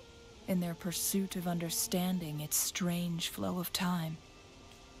all in their pursuit of understanding its strange flow of time.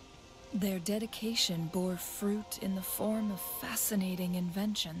 Their dedication bore fruit in the form of fascinating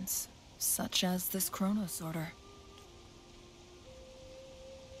inventions, such as this chronosorter.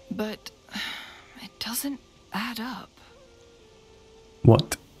 But it doesn't add up.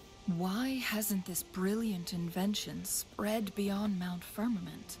 What? Why hasn't this brilliant invention spread beyond Mount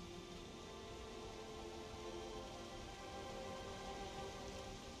Firmament?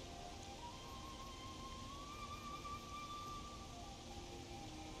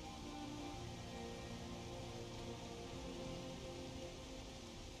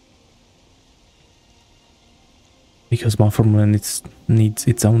 Because Mount Firmament needs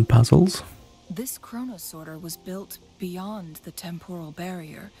its own puzzles? This chronosorter was built beyond the temporal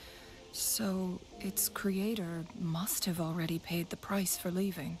barrier, so its creator must have already paid the price for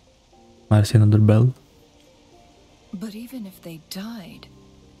leaving. I see another bell. But even if they died,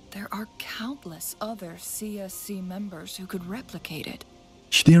 there are countless other CSC members who could replicate it.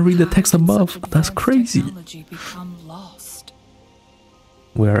 She didn't read the text above. That's crazy. Technology become lost.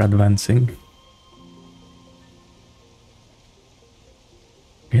 We're advancing.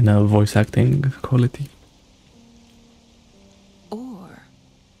 In a voice acting quality. Or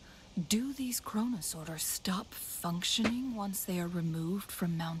do these chronosorters stop functioning once they are removed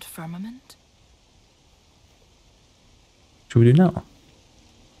from Mount Firmament? Should we do now?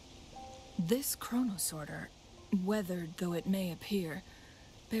 This chronosorter, weathered though it may appear,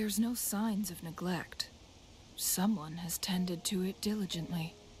 bears no signs of neglect. Someone has tended to it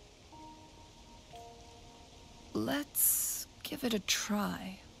diligently. Let's give it a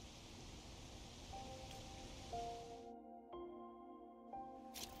try.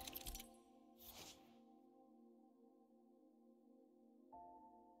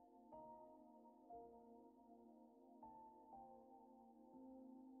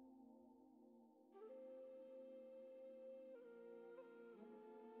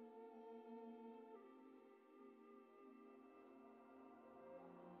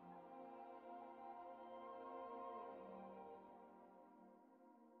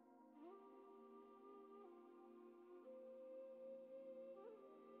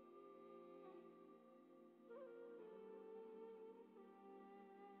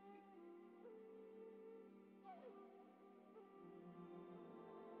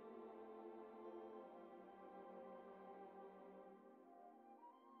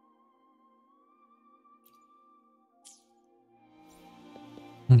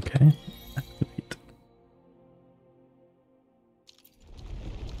 Okay. Activate.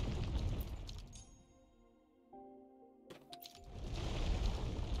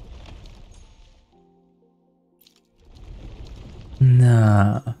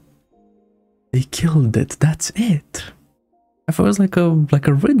 Nah. They killed it. That's it. I thought it was like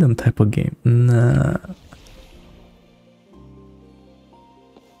a rhythm type of game. Nah.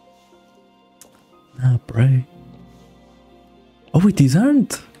 Nah, pray. Oh wait, these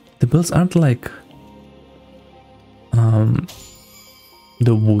aren't, the builds aren't like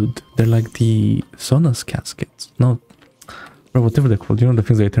the wood. They're like the Sonus caskets. No, or whatever they're called. You know, the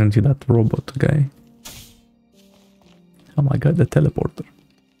things they turn into that robot guy. Oh my god, the teleporter.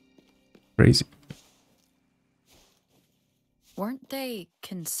 Crazy. Weren't they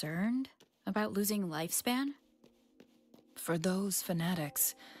concerned about losing lifespan? For those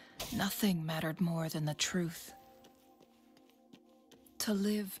fanatics, nothing mattered more than the truth. To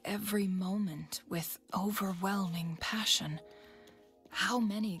live every moment with overwhelming passion. How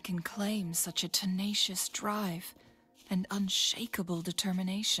many can claim such a tenacious drive and unshakable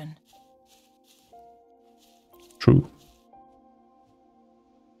determination? True.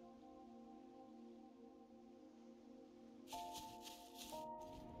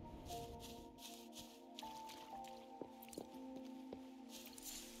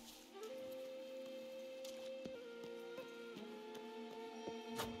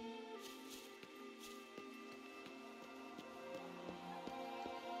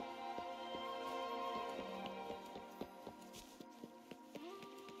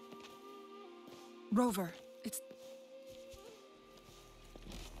 Rover, it's...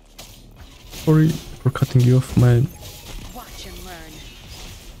 Sorry for cutting you off, man. Watch and learn.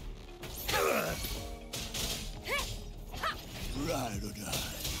 Ride or die.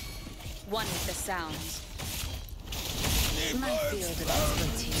 One with the sounds. My field of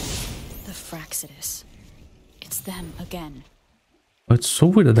expertise. The Fraxidus. It's them again. Oh, it's so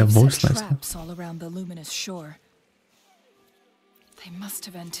weird that their voice lines. Traps all around the luminous shore. They must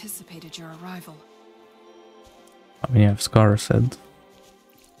have anticipated your arrival. I mean, yeah, Scar said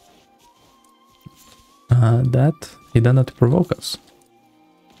that he done that to provoke us,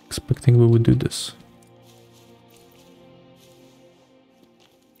 expecting we would do this.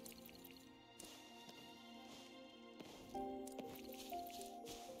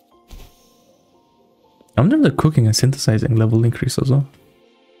 I wonder if the cooking and synthesizing level increase as well.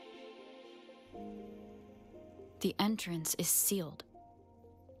 The entrance is sealed.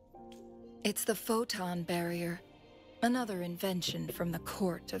 It's the photon barrier, another invention from the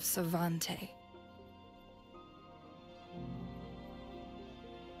court of Savante.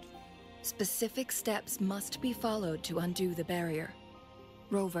 Specific steps must be followed to undo the barrier.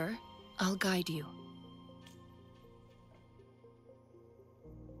 Rover, I'll guide you.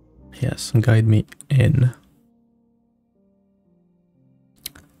 Yes, guide me in.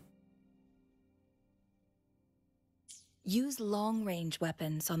 Use long-range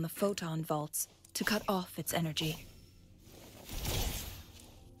weapons on the photon vaults to cut off its energy.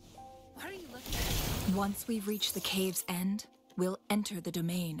 What are you looking at? Once we reach the cave's end, we'll enter the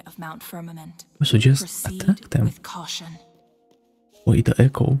domain of Mount Firmament. So just Proceed attack them. with caution. Wait, the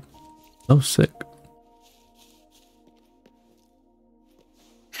echo. That was sick.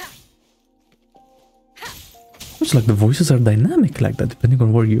 It's like the voices are dynamic like that depending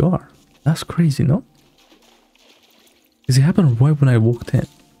on where you are. That's crazy, no? Because it happened right when I walked in.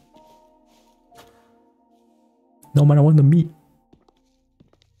 No man, I want the meat.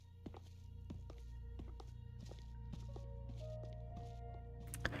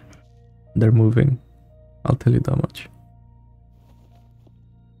 They're moving. I'll tell you that much.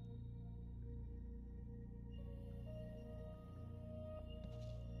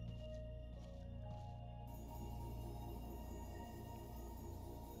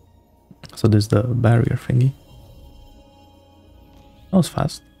 So there's the barrier thingy. That was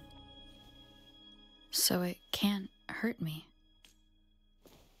fast. So it can't hurt me.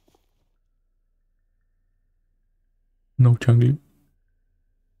 No, Changli.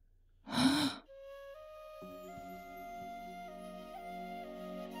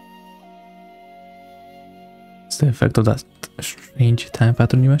 It's the effect of that strange time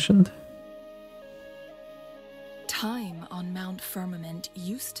pattern you mentioned. Time on Mount Firmament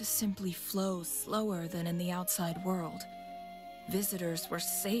used to simply flow slower than in the outside world. Visitors were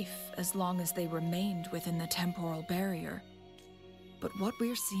safe as long as they remained within the temporal barrier. But what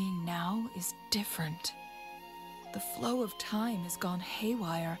we're seeing now is different. The flow of time has gone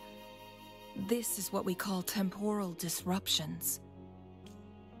haywire. This is what we call temporal disruptions.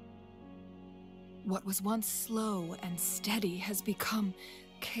 What was once slow and steady has become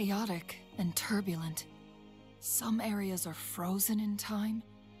chaotic and turbulent. Some areas are frozen in time,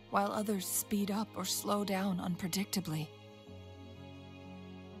 while others speed up or slow down unpredictably.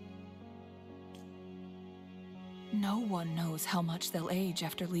 No one knows how much they'll age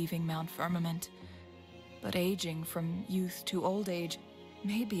after leaving Mount Firmament, but aging from youth to old age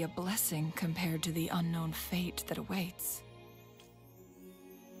may be a blessing compared to the unknown fate that awaits.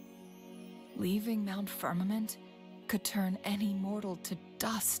 Leaving Mount Firmament could turn any mortal to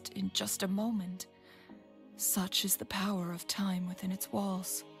dust in just a moment. Such is the power of time within its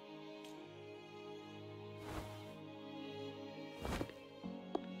walls.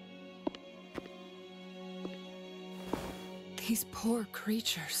 These poor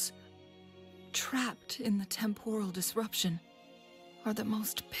creatures, trapped in the temporal disruption, are the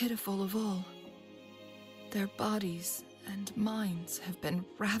most pitiful of all. Their bodies and minds have been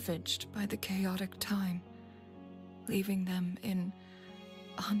ravaged by the chaotic time, leaving them in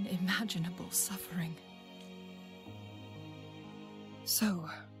unimaginable suffering. So,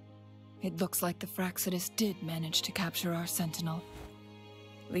 it looks like the Fraxidus did manage to capture our Sentinel,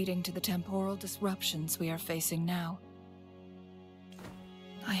 leading to the temporal disruptions we are facing now.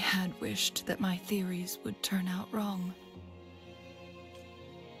 I had wished that my theories would turn out wrong.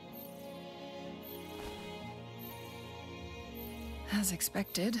 As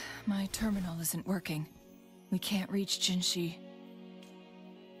expected, my terminal isn't working. We can't reach Jinhsi.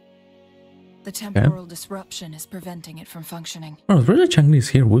 The temporal disruption is preventing it from functioning. Oh, really? Changli is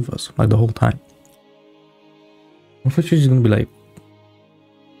here with us, like the whole time. I thought she's gonna be like,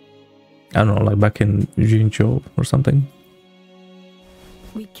 I don't know, like back in Jinhsi or something.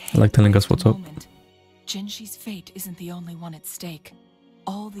 Like telling us what's up. Jinhsi's fate isn't the only one at stake.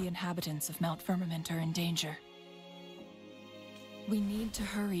 All the inhabitants of Mount Firmament are in danger. We need to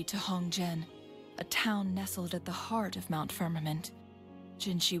hurry to Hongzhen, a town nestled at the heart of Mount Firmament.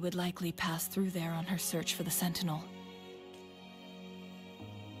 Jinhsi would likely pass through there on her search for the Sentinel.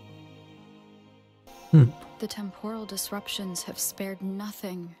 The temporal disruptions have spared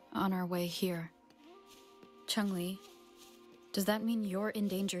nothing on our way here. Changli, does that mean you're in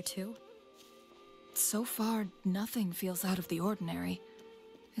danger too? So far, nothing feels out of the ordinary.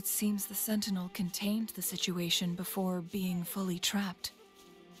 It seems the Sentinel contained the situation before being fully trapped.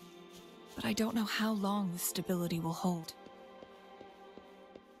 But I don't know how long this stability will hold.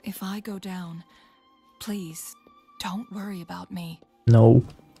 If I go down, please, don't worry about me. No.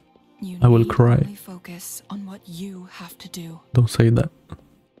 I will cry. Only focus on what you have to do. Don't say that.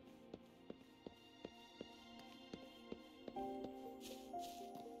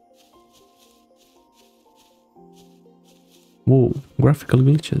 Whoa, graphical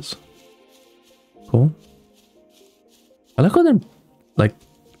glitches. Cool. I like how they're like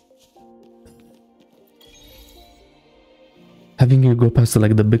having you go past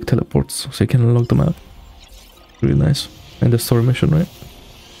like the big teleports so you can unlock the map. Really nice. And the story mission, right?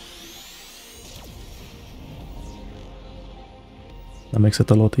 That makes it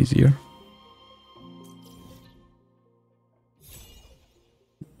a lot easier.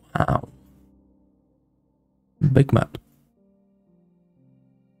 Wow. Big map.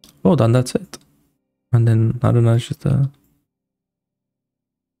 Oh, then that's it. And then, I don't know, it's just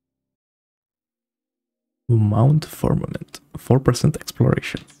Mount Firmament. 4%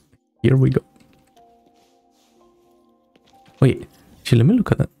 exploration. Here we go. Wait, actually, let me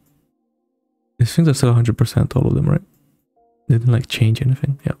look at that. These things are still 100%, all of them, right? They didn't like change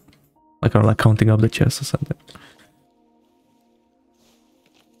anything. Yeah. Like I'm like counting up the chests or something.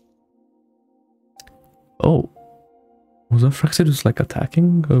 Oh. Was that Fraxidus like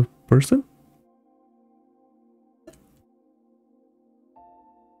attacking a person?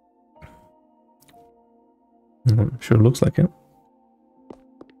 Sure looks like it.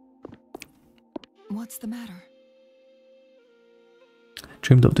 What's the matter? I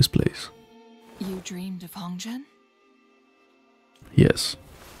dreamed of this place. You dreamed of Hongzhen? Yes.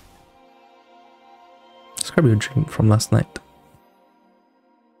 Describe your dream from last night.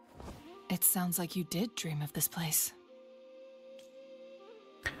 It sounds like you did dream of this place.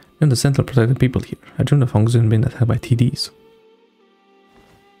 I'm the Sentinel protecting people here. I dreamed of Hongzhen being attacked by TDs.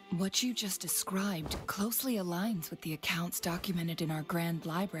 What you just described closely aligns with the accounts documented in our Grand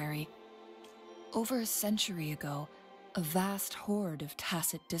Library. Over a century ago, a vast horde of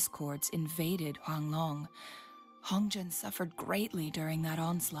tacit discords invaded Huanglong. Hongzhen suffered greatly during that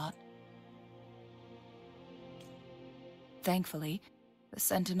onslaught. Thankfully, the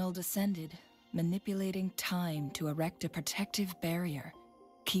Sentinel descended, manipulating time to erect a protective barrier,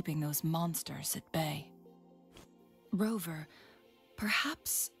 keeping those monsters at bay. Rover,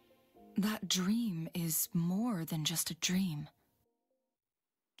 perhaps that dream is more than just a dream.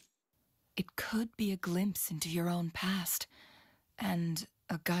 It could be a glimpse into your own past and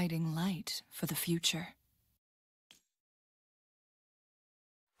a guiding light for the future.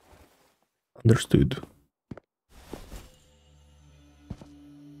 Understood.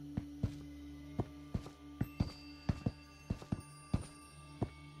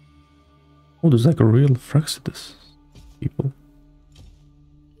 Oh, there's like a real Fraxidus people.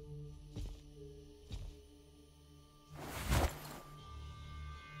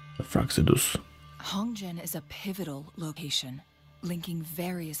 The Fraxidus. Hongzhen is a pivotal location, linking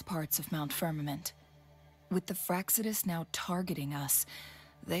various parts of Mount Firmament. With the Fraxidus now targeting us,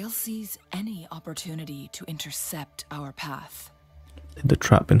 they'll seize any opportunity to intercept our path. The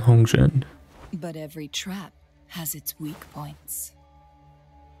trap in Hongzhen. But every trap has its weak points.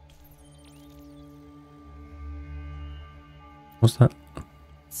 What's that?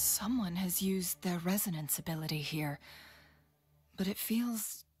 Someone has used their resonance ability here, but it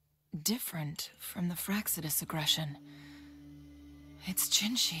feels different from the Fraxidus aggression. It's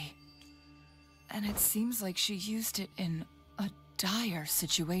Jinhsi, and it seems like she used it in a dire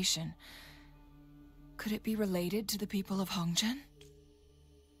situation. Could it be related to the people of Hongzhen?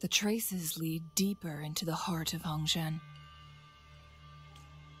 The traces lead deeper into the heart of Hongzhen.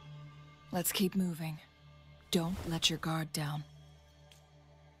 Let's keep moving. Don't let your guard down.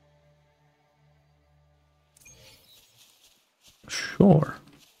 Sure.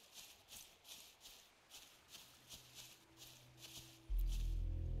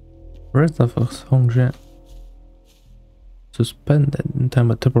 Rest of us Hongzhen suspended in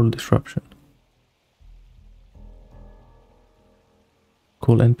time of temporal disruption.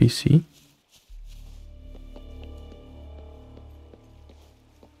 Call NPC.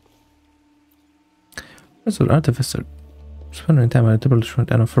 As an artificer, suspended in time at a temporal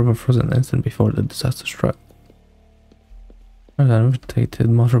disruption and a forever frozen instant before the disaster struck. I meditated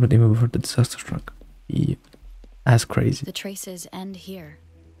most rapid even before the disaster struck. Yeah. That's crazy. The traces end here.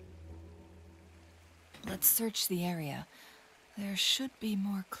 Let's search the area. There should be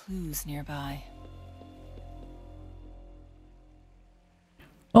more clues nearby.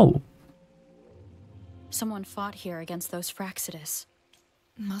 Oh. Someone fought here against those Fraxidus.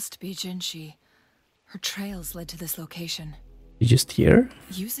 Must be Jinhsi. Her trails led to this location. You just here?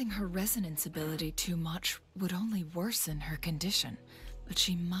 Using her resonance ability too much would only worsen her condition, but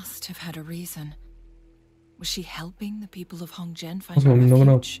she must have had a reason. Was she helping the people of Hongzhen find Also, I'm not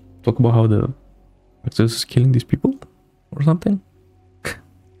gonna refuge? talk about how the Fraxidus is killing these people or something.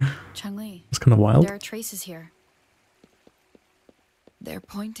 Changli, It's kind of wild. there are traces here. They're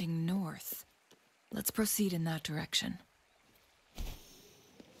pointing north. Let's proceed in that direction.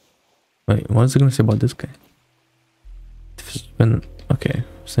 Wait, what is it gonna say about this guy? It's been okay,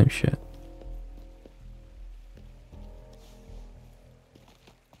 same shit.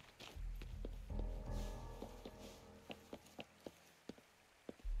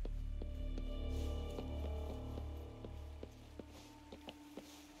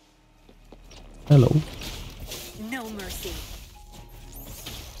 Hello. No mercy.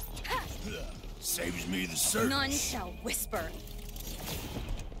 Saves me the search. None shall whisper.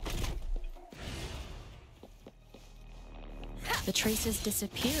 The traces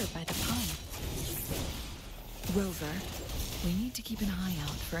disappear by the pond. Rover, we need to keep an eye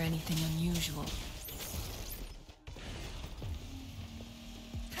out for anything unusual.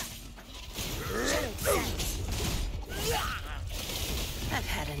 I've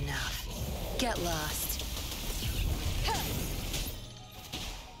had enough. Get lost.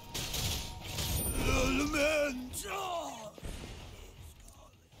 Lament.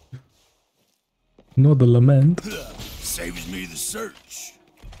 Not the lament. Saves me the search.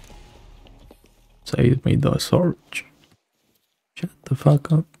 Save me the search. Shut the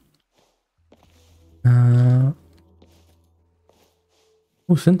fuck up. Oh,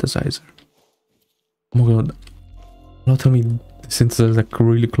 synthesizer. Oh my god. Don't tell me the synthesizer is like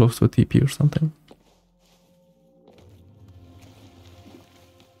really close to a TP or something.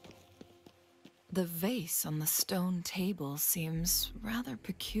 The vase on the stone table seems rather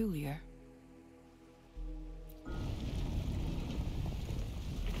peculiar.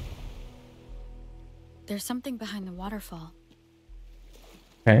 There's something behind the waterfall.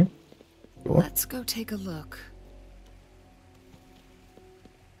 Okay. Sure. Let's go take a look.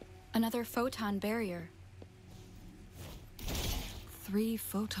 Another photon barrier. 3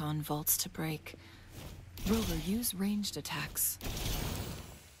 photon vaults to break. Rover, use ranged attacks.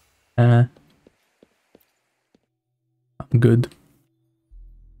 I'm good.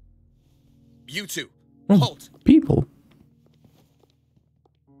 You two, Oh, halt! people.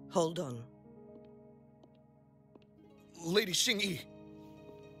 Hold on. Lady Xingyi,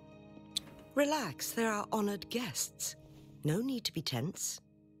 Relax, they're our honored guests. No need to be tense.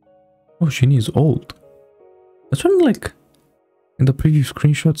 Oh, Shinny is old. That's when, like, in the previous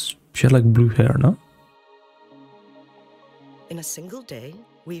screenshots, she had like blue hair, no? In a single day,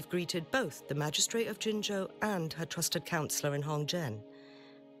 we've greeted both the Magistrate of Jinzhou and her trusted counselor in Hongzhen.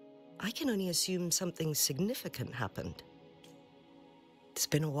 I can only assume something significant happened. It's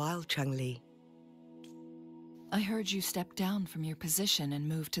been a while, Changli. I heard you stepped down from your position and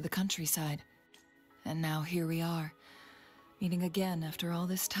moved to the countryside. And now here we are, meeting again after all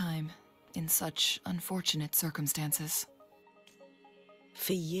this time, in such unfortunate circumstances.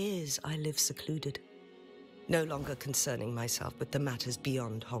 For years, I lived secluded, no longer concerning myself with the matters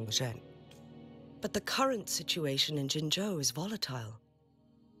beyond Hongzhen. But the current situation in Jinzhou is volatile.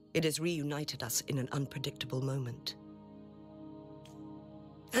 It has reunited us in an unpredictable moment.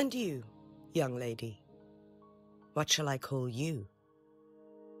 And you, young lady, what shall I call you?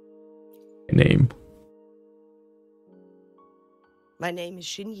 Name. My name is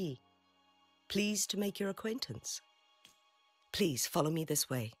Xinyi. Pleased to make your acquaintance. Please follow me this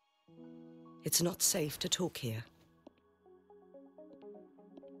way. It's not safe to talk here.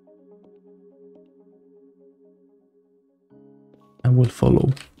 I will follow.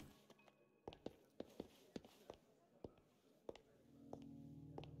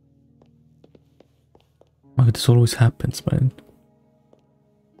 Oh, this always happens, man.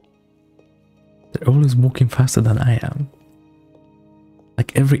 They're always walking faster than I am.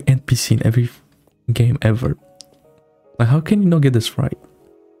 Like every NPC in every game ever. Like, how can you not get this right?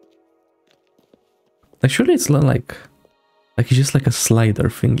 Like, surely it's not like it's just like a slider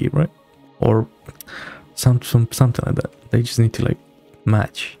thingy, right? Or something like that. They just need to like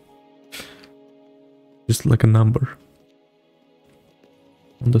match. Just like a number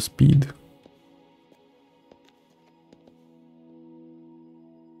on the speed.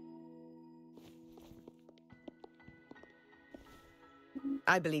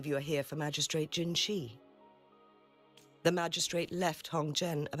 I believe you are here for Magistrate Jinhsi. The magistrate left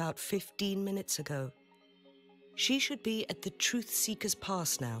Hongzhen about 15 minutes ago. She should be at the Truth Seeker's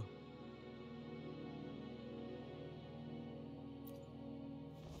Pass now.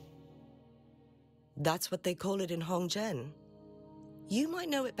 That's what they call it in Hongzhen. You might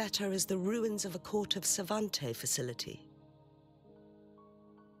know it better as the ruins of a Court of Savante facility.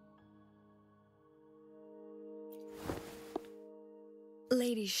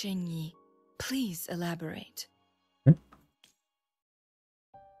 Lady Xinyi, please elaborate.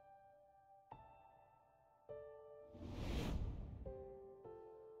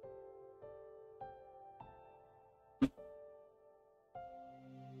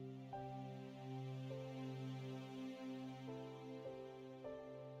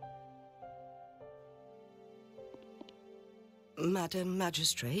 Madam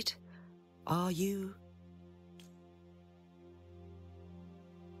Magistrate, are you...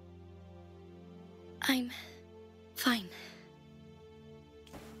 I'm fine.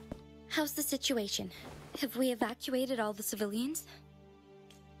 How's the situation? Have we evacuated all the civilians?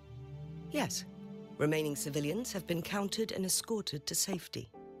 Yes. Remaining civilians have been counted and escorted to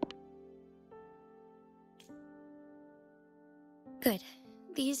safety. Good.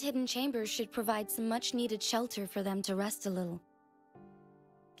 These hidden chambers should provide some much-needed shelter for them to rest a little.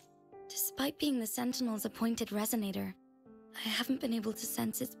 Despite being the Sentinel's appointed resonator, I haven't been able to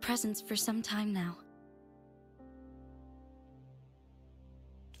sense its presence for some time now.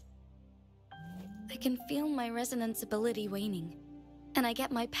 I can feel my resonance ability waning, and I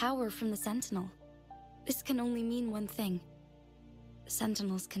get my power from the Sentinel. This can only mean one thing. The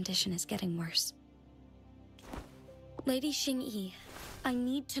Sentinel's condition is getting worse. Lady Xingyi, I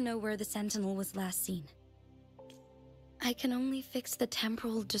need to know where the Sentinel was last seen. I can only fix the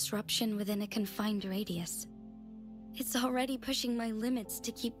temporal disruption within a confined radius. It's already pushing my limits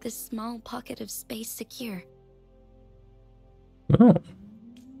to keep this small pocket of space secure. Oh.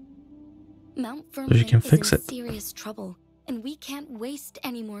 Mount So you Firmament can is fix in it. serious trouble, and we can't waste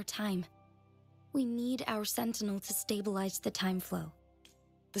any more time. We need our Sentinel to stabilize the time flow.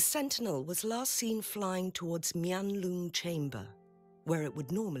 The Sentinel was last seen flying towards Mianlung Chamber, where it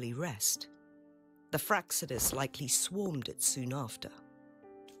would normally rest. The Fraxidus likely swarmed it soon after.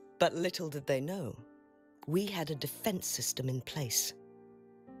 But little did they know, we had a defense system in place,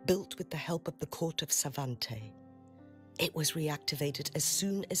 built with the help of the Court of Savante. It was reactivated as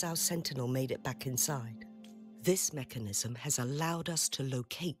soon as our Sentinel made it back inside. This mechanism has allowed us to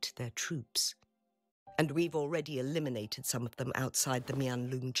locate their troops, and we've already eliminated some of them outside the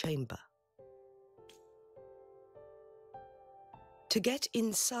Mianlung Chamber. To get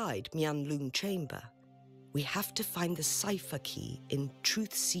inside Mianlung Chamber, we have to find the cipher key in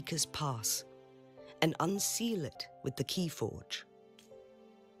Truth Seeker's Pass. and unseal it with the key forge.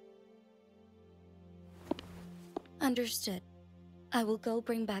 Understood. I will go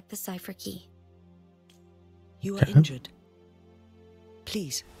bring back the cipher key. You are injured.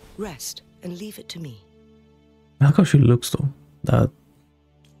 Please, rest and leave it to me. Look how she looks though. That,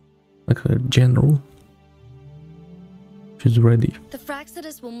 like a general. She's ready. The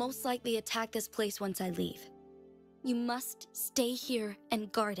Fraxidus will most likely attack this place once I leave. You must stay here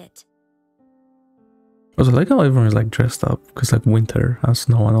and guard it. Also, I like how everyone is like dressed up, because like winter and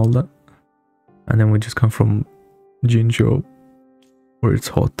snow and all that. And then we just come from Jinzhou, where it's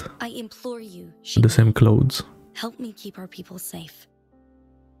hot. I implore you, With the same clothes. help me keep our people safe.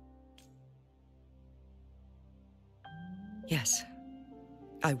 Yes,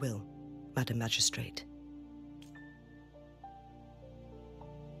 I will, Madam Magistrate.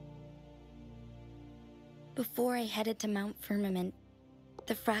 Before I headed to Mount Firmament,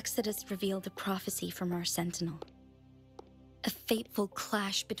 the Fraxidus revealed a prophecy from our Sentinel. A fateful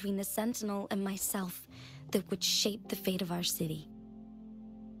clash between the Sentinel and myself that would shape the fate of our city.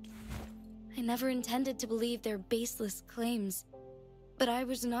 I never intended to believe their baseless claims, but I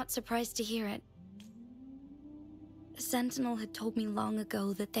was not surprised to hear it. The Sentinel had told me long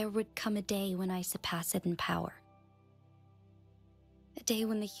ago that there would come a day when I surpass it in power. A day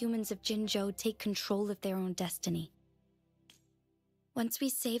when the humans of Jinzhou take control of their own destiny. Once we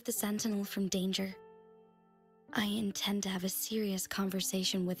save the Sentinel from danger, I intend to have a serious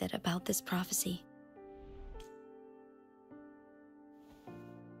conversation with it about this prophecy.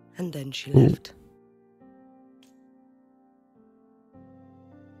 And then she left.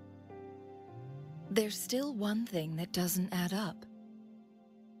 There's still one thing that doesn't add up.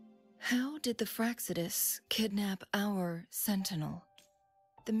 How did the Fraxidus kidnap our Sentinel?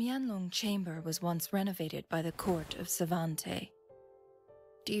 The Mianlong Chamber was once renovated by the court of Savante.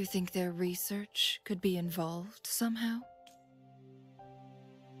 Do you think their research could be involved somehow?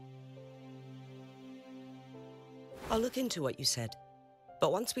 I'll look into what you said.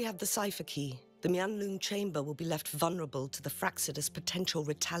 But once we have the cipher key, the Mianlong Chamber will be left vulnerable to the Fraxidus' potential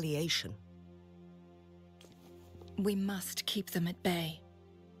retaliation. We must keep them at bay.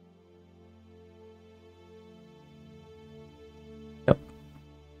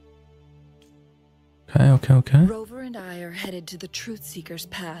 Okay. Rover and I are headed to the Truth Seeker's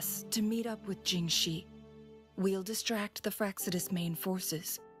Pass to meet up with Jinhsi. We'll distract the Fraxidus' main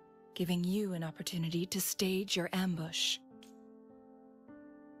forces, giving you an opportunity to stage your ambush.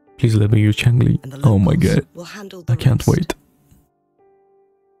 Please let me use Changli. Oh my god. I can't wait.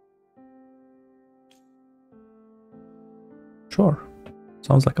 Sure.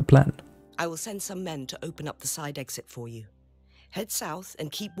 Sounds like a plan. I will send some men to open up the side exit for you. Head south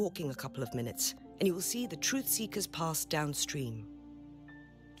and keep walking a couple of minutes, and you will see the Truth Seeker's Pass downstream.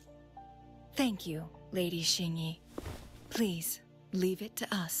 Thank you, Lady Xingyi. Please, leave it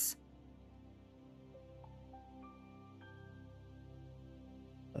to us.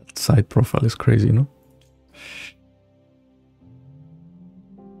 That side profile is crazy, no?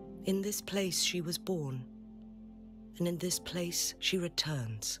 In this place she was born, and in this place she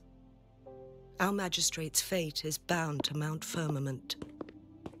returns. Our magistrate's fate is bound to Mount Firmament.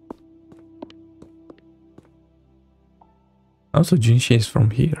 Also, Jinhsi is from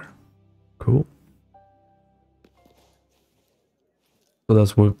here. Cool. So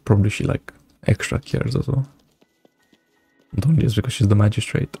that's why probably she like extra cares as well. Not only just because she's the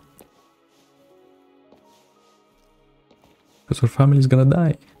magistrate. Because her family is gonna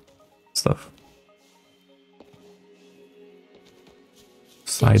die. Stuff.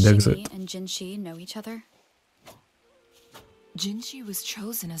 Side Did exit. Xingyi and Jinhsi know each other? Jinhsi was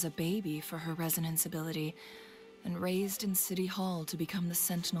chosen as a baby for her resonance ability and raised in City Hall to become the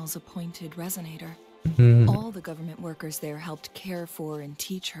Sentinel's appointed resonator. All the government workers there helped care for and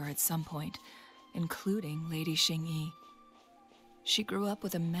teach her at some point, including Lady Xingyi. She grew up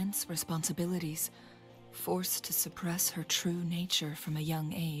with immense responsibilities, forced to suppress her true nature from a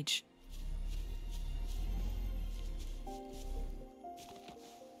young age.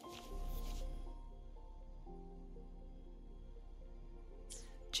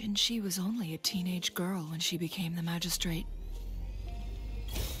 Jinhsi was only a teenage girl when she became the magistrate.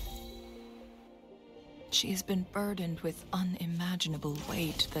 She has been burdened with unimaginable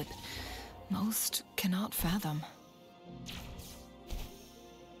weight that most cannot fathom.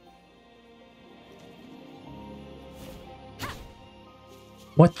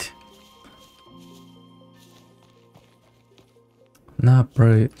 What? Not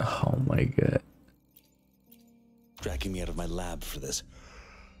right. Oh my god. Dragging me out of my lab for this.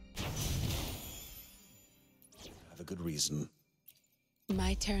 Have a good reason.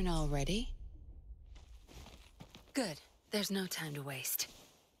 My turn already? Good. There's no time to waste.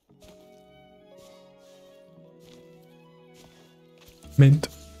 Mint.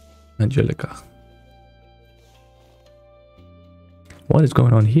 Angelica. What is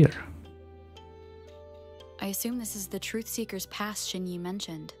going on here? I assume this is the Truth Seeker's Pass Xinyi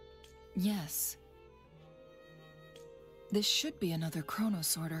mentioned. Yes. This should be another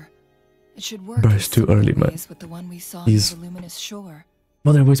chronosorter. It should work. But it's too early, man. With the one we saw These near the luminous shore.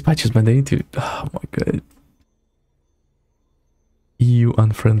 mother voice patches, man. They need to. Oh my god. EU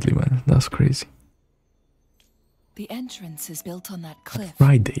unfriendly, man. That's crazy. The entrance is built on that cliff.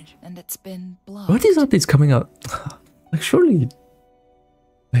 Friday. And it's been blocked. What are these updates coming out? Like, surely.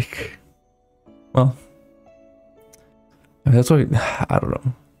 Like. Well. I mean, that's why. I don't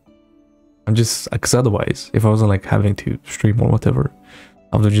know. I'm just. Because otherwise, if I wasn't like having to stream or whatever,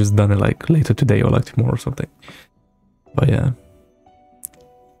 I would have just done it like later today or like tomorrow or something. But yeah.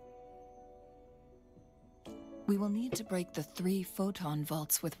 We will need to break the 3 photon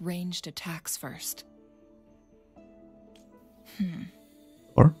vaults with ranged attacks first.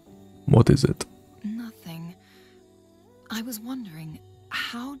 Or? What is it? Nothing. I was wondering,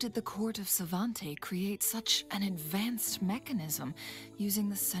 how did the Court of Savante create such an advanced mechanism using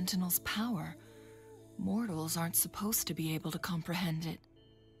the Sentinel's power? Mortals aren't supposed to be able to comprehend it.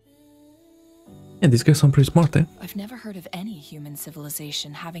 Yeah, these guys sound pretty smart, eh? I've never heard of any human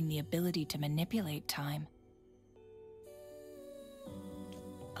civilization having the ability to manipulate time.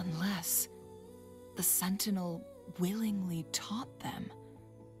 Unless the Sentinel willingly taught them.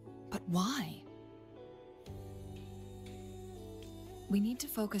 But why? We need to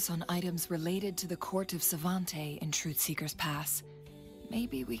focus on items related to the Court of Savante in Truthseeker's Pass.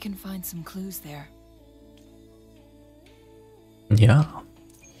 Maybe we can find some clues there. Yeah.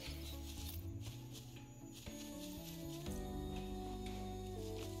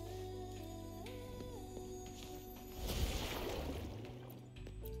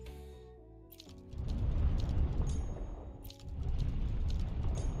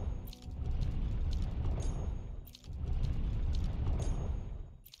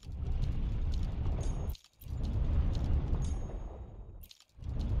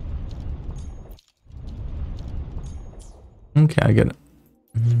 Okay, I get it.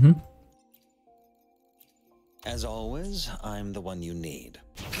 As always, I'm the one you need.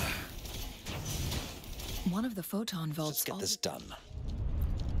 One of the photon vaults. Let's get this done.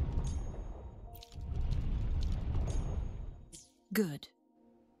 Good.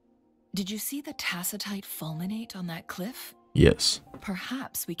 Did you see the tacitite fulminate on that cliff? Yes.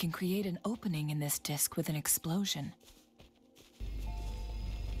 Perhaps we can create an opening in this disk with an explosion.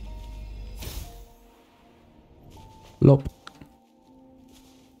 Lop.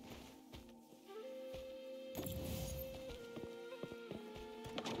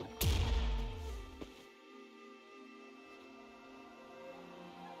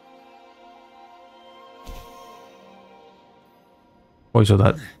 Oh, so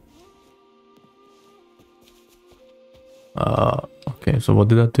that. Okay, so what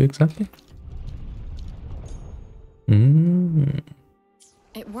did that do exactly?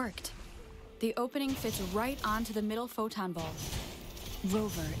 It worked. The opening fits right onto the middle photon vault.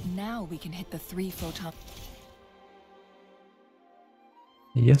 Rover, now we can hit the 3 photon.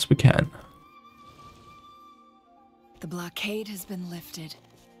 Yes, we can. The blockade has been lifted.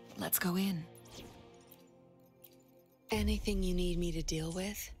 Let's go in. Anything you need me to deal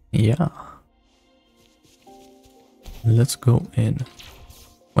with? Yeah. Let's go in.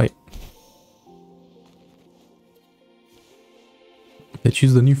 Wait. Let's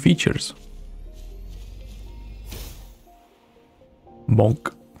use the new features.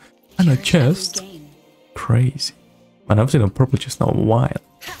 Bonk. And a chest. Crazy. Man, I've seen a purple chest now in a while.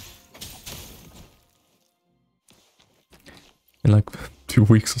 In like 2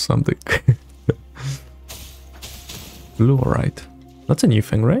 weeks or something. Blue, alright. That's a new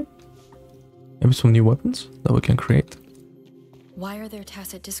thing, right? Maybe some new weapons that we can create. Why are there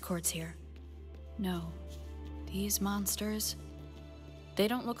tacit discords here? No. These monsters... They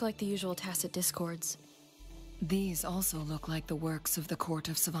don't look like the usual tacit discords. These also look like the works of the Court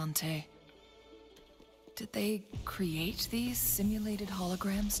of Savante. Did they create these simulated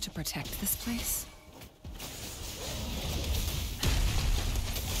holograms to protect this place?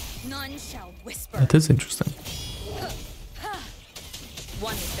 None shall whisper. That is interesting.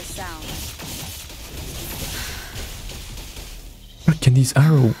 One is the sound. Where can these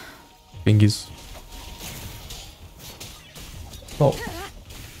arrow thingies? Oh,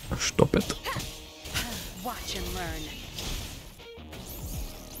 stop it. Watch and learn.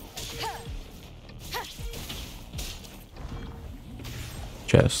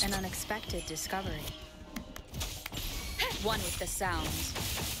 Chest. An unexpected discovery. One with the sounds.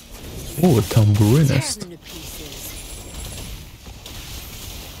 Oh, a tambourinist. Tear them to pieces.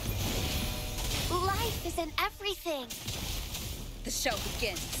 Life is in everything. The show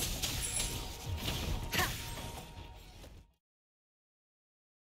begins.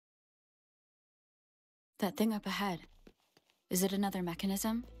 That thing up ahead. Is it another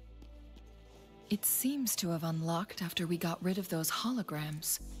mechanism? It seems to have unlocked after we got rid of those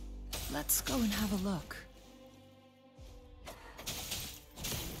holograms. Let's go and have a look.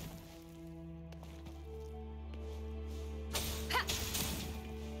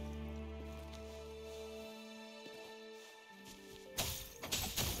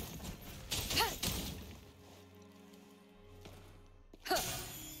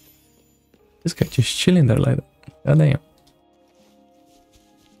 This guy just chilling there like that. God damn.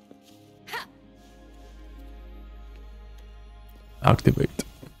 Activate.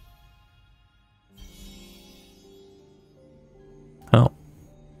 Oh.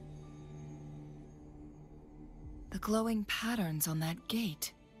 The glowing patterns on that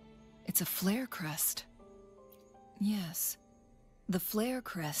gate. It's a flare crest. Yes. The flare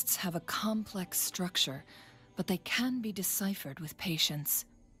crests have a complex structure, but they can be deciphered with patience.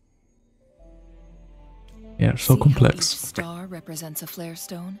 Yeah, so See complex. How each star represents a flare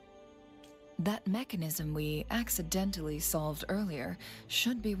stone? That mechanism we accidentally solved earlier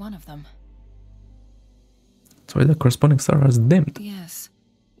should be one of them. So the corresponding star has dimmed. Yes.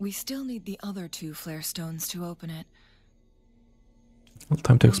 We still need the other two flare stones to open it. Well,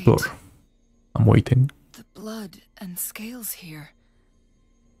 time to explore. I'm waiting. The blood and scales here.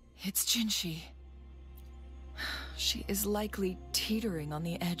 It's Jinhsi. She is likely teetering on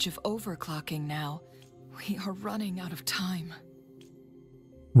the edge of overclocking now. We are running out of time.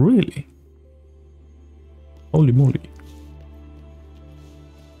 Really? Holy moly.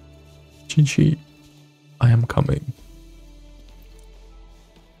 Jinhsi, I am coming.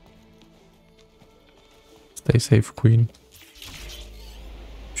 Stay safe, queen.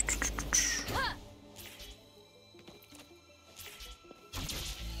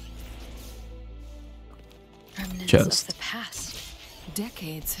 Remnants Just. of the past.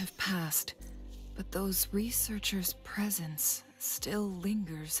 Decades have passed, but those researchers' presence still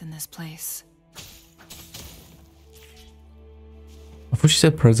lingers in this place. I thought she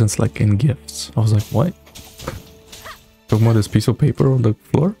said presents like in gifts. I was like, what? Talking about this piece of paper on the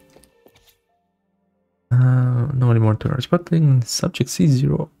floor? No anymore to urge. But in subject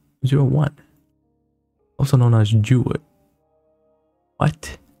C001, also known as Jewel.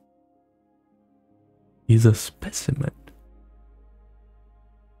 What? He's a specimen.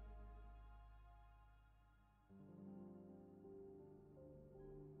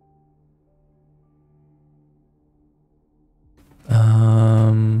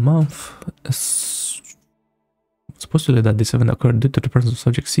 Month is supposedly that this event occurred due to the presence of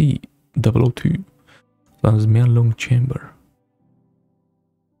subject C002, that is Mianlong chamber.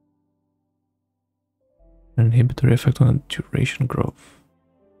 An inhibitory effect on the duration growth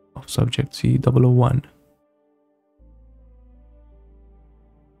of subject C001.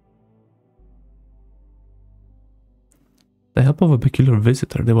 The help of a peculiar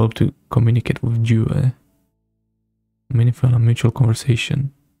visitor, they were able to communicate with Jue. Meaningful and mutual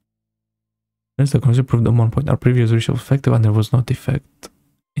conversation. As the concept proved at one point our previous research was effective and there was no defect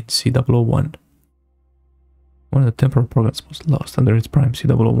in C001. One of the temporal programs was lost under its prime.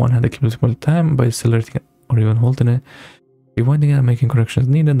 C001 had accumulated time by accelerating it or even halting it, rewinding it and making corrections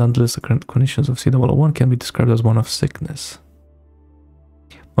needed. Nonetheless, the current conditions of C001 can be described as one of sickness.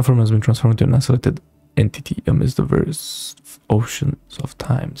 One form has been transformed into an isolated entity amidst the various oceans of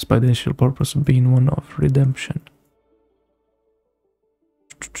time, despite the initial purpose being one of redemption.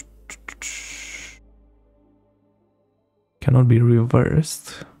 Cannot be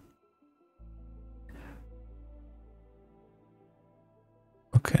reversed.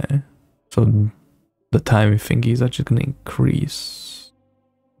 Okay, so the timing thingy is actually gonna increase.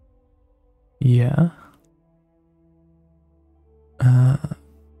 Yeah.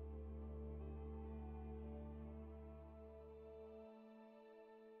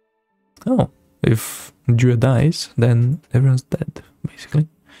 Oh, if Jua dies, then everyone's dead, basically.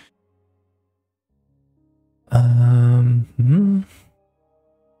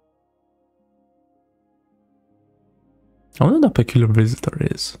 I wonder what that peculiar visitor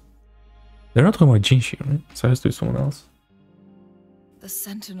is. They're not talking about Jinhsi, right? So it has to be someone else. The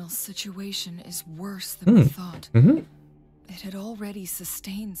Sentinel situation is worse than we thought. It had already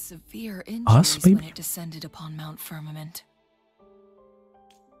sustained severe injuries when it descended upon Mount Firmament.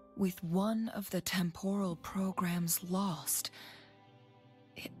 With one of the temporal programs lost,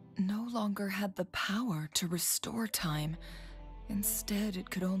 it no longer had the power to restore time. Instead, it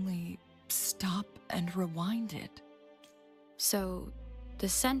could only stop and rewind it. So, the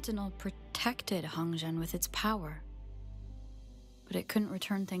Sentinel protected Hongzhen with its power. But it couldn't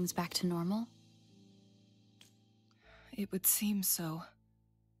return things back to normal? It would seem so.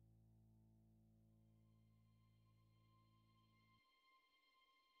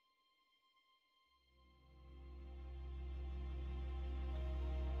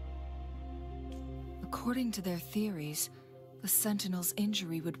 According to their theories, the Sentinel's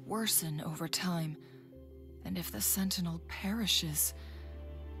injury would worsen over time. And if the Sentinel perishes,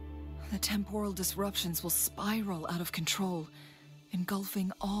 the temporal disruptions will spiral out of control,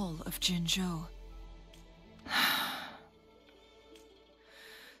 engulfing all of Jinzhou.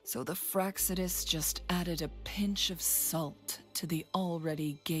 So the Fraxidus just added a pinch of salt to the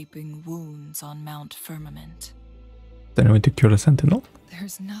already gaping wounds on Mount Firmament. Then we to cure the Sentinel?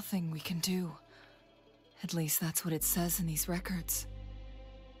 There's nothing we can do. At least that's what it says in these records.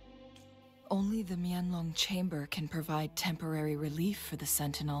 Only the Mianlong Chamber can provide temporary relief for the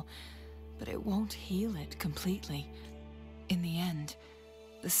Sentinel, but it won't heal it completely. In the end,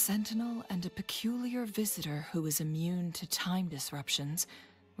 the Sentinel and a peculiar visitor who is immune to time disruptions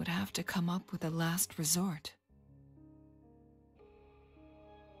would have to come up with a last resort.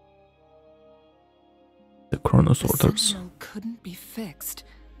 The Chronos The Orders. Sentinel couldn't be fixed,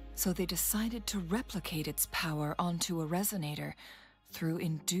 so they decided to replicate its power onto a resonator through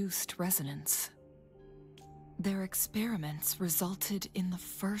induced resonance. Their experiments resulted in the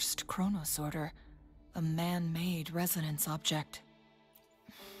first Chronos Order, a man-made resonance object.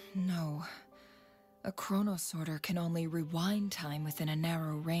 No. A Chronos Order can only rewind time within a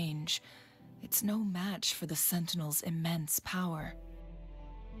narrow range. It's no match for the Sentinel's immense power.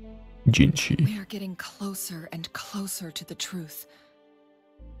 Jinhsi. We are getting closer and closer to the truth.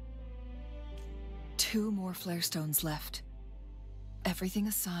 2 more flare stones left. Everything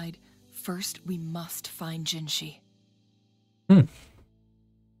aside, first we must find Jinhsi.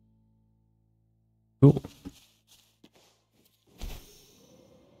 Cool.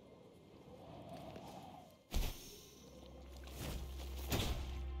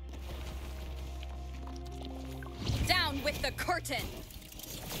 Down with the curtain!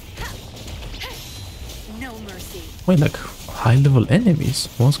 No mercy. Wait, like high-level enemies?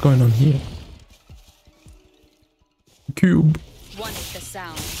 What's going on here? Cube. One with the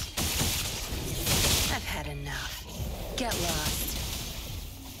sound. I've had enough. Get lost.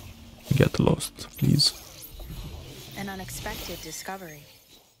 Get lost, please. An unexpected discovery.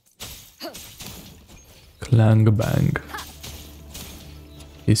 Clang Bang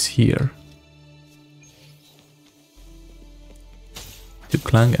is here. To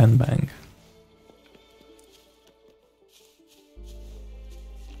clang and bang.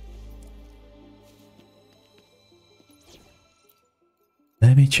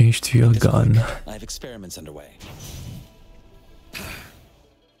 Let me change to your gun. I have experiments underway.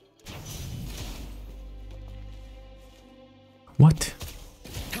 What?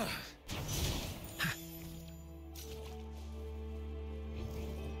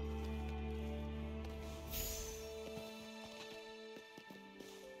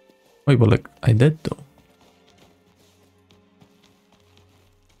 Wait, but like, I did though.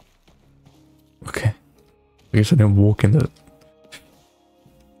 Okay. I guess I didn't walk in the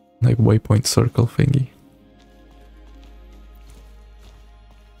like waypoint circle thingy.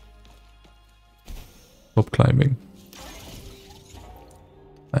 Stop climbing.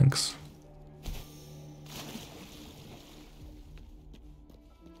 Thanks.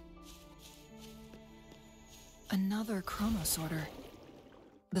 Another Chronos Order.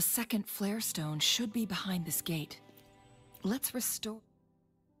 The second flare stone should be behind this gate. Let's restore...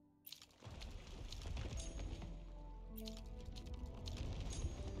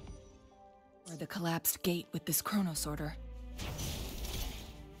 the collapsed gate with this Chronos Order.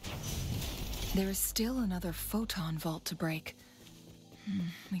 There is still another photon vault to break.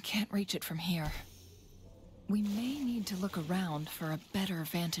 We can't reach it from here. We may need to look around for a better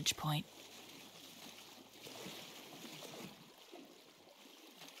vantage point.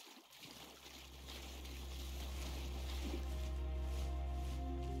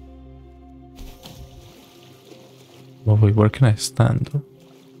 Well, wait, where can I stand?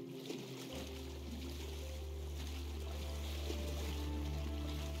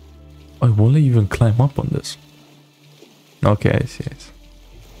 Oh, will I even climb up on this? Okay, I see it.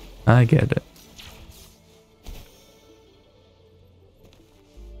 I get it.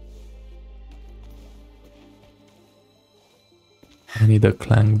 I need a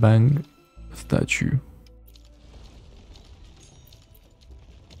clang bang statue.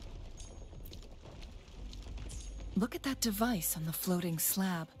 Look at that device on the floating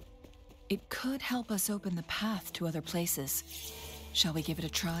slab. It could help us open the path to other places. Shall we give it a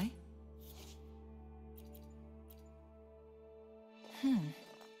try?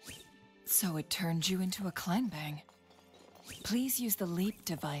 So it turned you into a clangbang. Please use the leap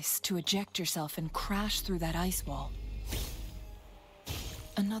device to eject yourself and crash through that ice wall.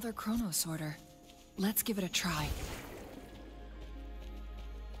 Another chronosorter. Let's give it a try.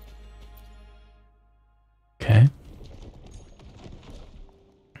 Okay.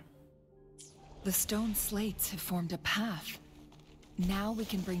 The stone slates have formed a path. Now we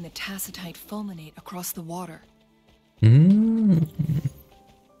can bring the tacitite fulminate across the water. You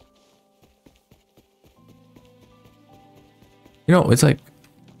know, it's like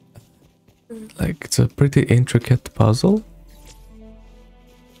it's a pretty intricate puzzle.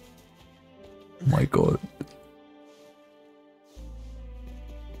 Oh my god.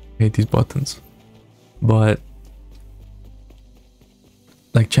 I hate these buttons. But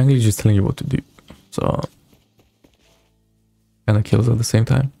like Changli is just telling you what to do. So kinda kills at the same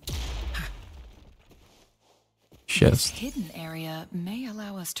time. This hidden area may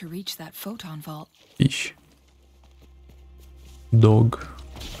allow us to reach that photon vault. Ish. Dog.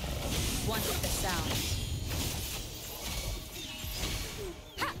 One with the sound.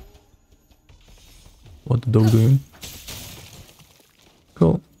 What the dog doing?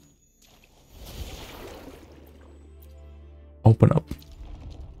 Cool. Open up.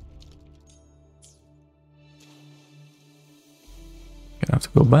 Gonna have to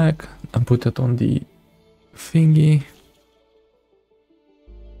go back and put it on the thingy.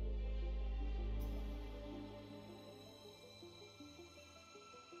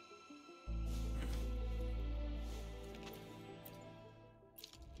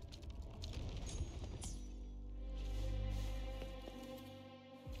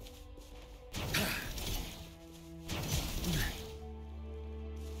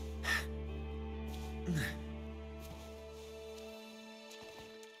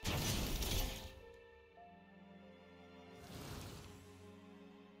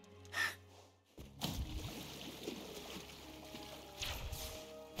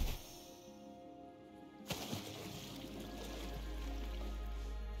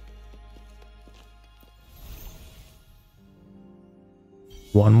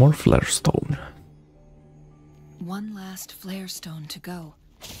 One more flare stone. One last flare stone to go.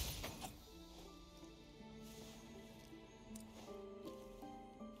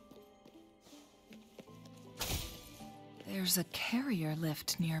 There's a carrier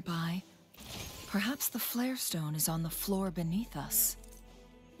lift nearby. Perhaps the flare stone is on the floor beneath us.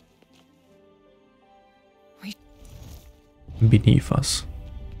 Beneath us.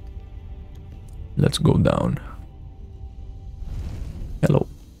 Let's go down. Hello.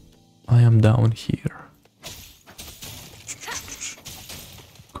 I am down here.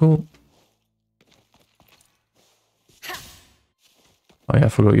 Cool. Oh yeah, I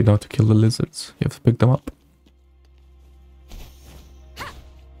forgot you don't have to kill the lizards. You have to pick them up.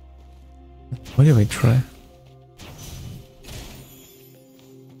 Why do we try?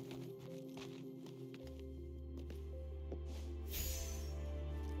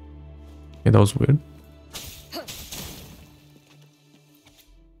 Yeah, that was weird.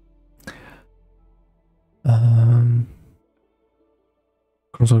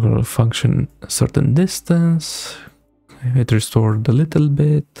 Console will function a certain distance. It restored a little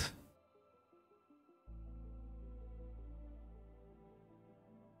bit.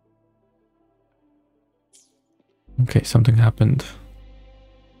 Okay, something happened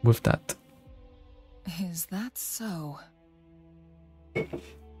with that. Is that so?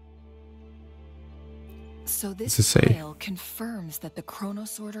 So this file confirms that the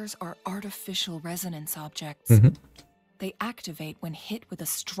chronosorters are artificial resonance objects. They activate when hit with a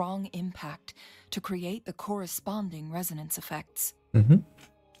strong impact to create the corresponding resonance effects.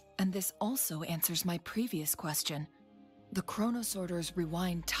 And this also answers my previous question. The chronosorters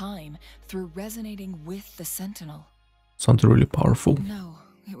rewind time through resonating with the sentinel. Sounds really powerful. No,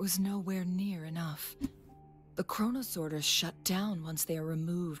 it was nowhere near enough. The chronosorters shut down once they are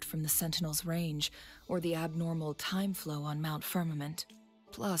removed from the sentinel's range or the abnormal time flow on Mount Firmament.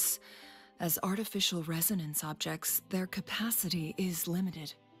 Plus, as artificial resonance objects, their capacity is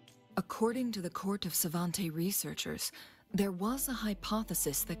limited. According to the Court of Savante researchers, there was a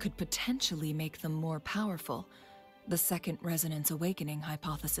hypothesis that could potentially make them more powerful, the second resonance awakening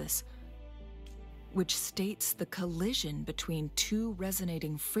hypothesis, which states the collision between two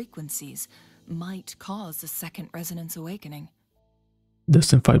resonating frequencies might cause a second resonance awakening.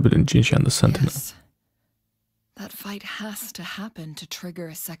 Distant fight between Jinhsi and the Sentinel. Yes. That fight has to happen to trigger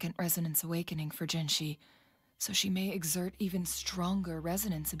a second resonance awakening for Jinhsi, so she may exert even stronger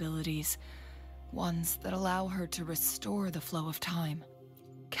resonance abilities, ones that allow her to restore the flow of time.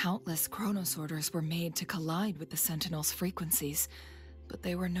 Countless chronosorters were made to collide with the Sentinel's frequencies, but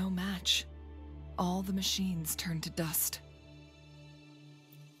they were no match. All the machines turned to dust.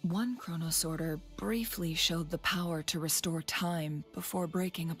 One chronosorter briefly showed the power to restore time before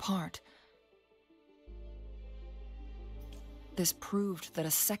breaking apart. This proved that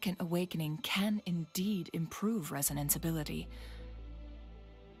a second awakening can indeed improve resonance ability.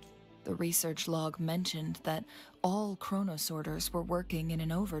 The research log mentioned that all chronosorters were working in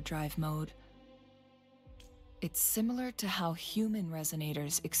an overdrive mode. It's similar to how human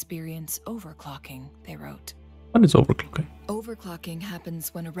resonators experience overclocking, they wrote. What is overclocking? Overclocking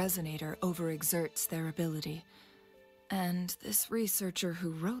happens when a resonator overexerts their ability. And this researcher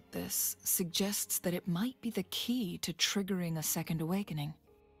who wrote this suggests that it might be the key to triggering a second awakening.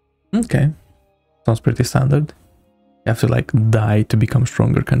 Okay. Sounds pretty standard. You have to like die to become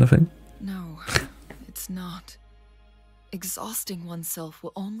stronger kind of thing. No, it's not. Exhausting oneself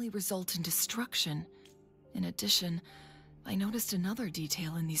will only result in destruction. In addition, I noticed another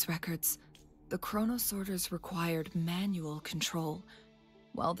detail in these records. The chronosorters required manual control,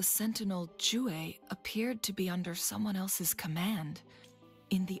 while the Sentinel Jue appeared to be under someone else's command.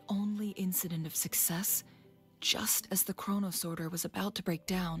 In the only incident of success, just as the chronosorter was about to break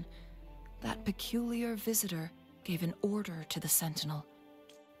down, that peculiar visitor gave an order to the Sentinel,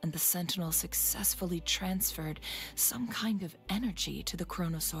 and the Sentinel successfully transferred some kind of energy to the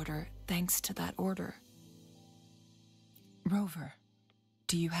chronosorter thanks to that order. Rover,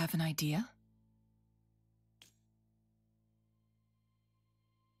 do you have an idea?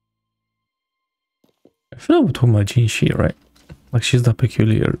 I feel like we're talking about Jinhsi, right? Like she's that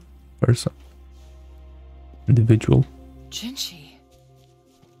peculiar person. Individual. Jinhsi.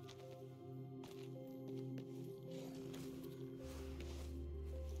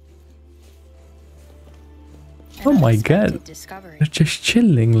 Oh my god. Discovery. They're just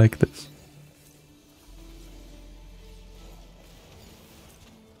chilling like this.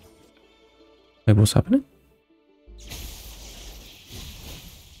 Wait, what's happening?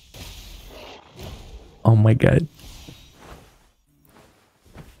 Oh my god.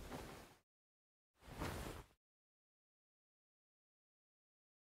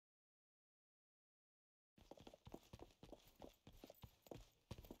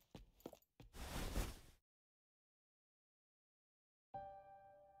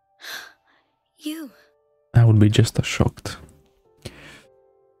 You. I would be just as shocked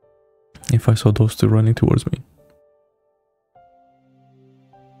if I saw those two running towards me.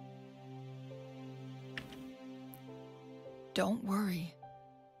 Don't worry.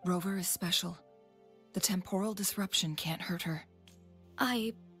 Rover is special. The temporal disruption can't hurt her.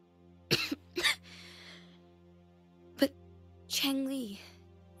 But, Changli,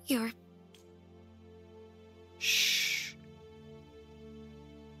 you're... Shh.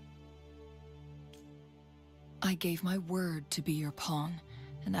 I gave my word to be your pawn,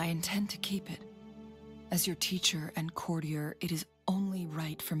 and I intend to keep it. As your teacher and courtier, it is only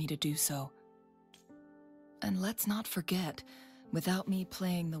right for me to do so. And let's not forget, without me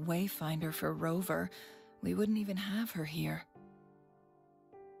playing the Wayfinder for Rover, we wouldn't even have her here.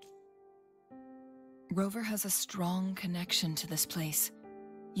 Rover has a strong connection to this place.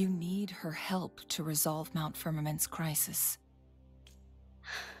 You need her help to resolve Mount Firmament's crisis.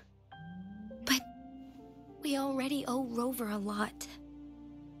 But we already owe Rover a lot.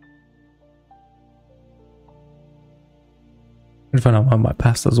 I find out my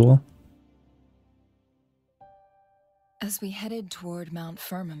past as well. As we headed toward Mount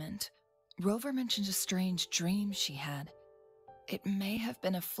Firmament, Rover mentioned a strange dream she had. It may have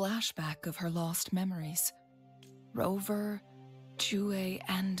been a flashback of her lost memories. Rover, Jue,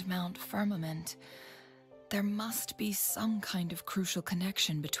 and Mount Firmament. There must be some kind of crucial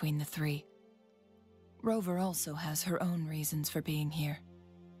connection between the three. Rover also has her own reasons for being here.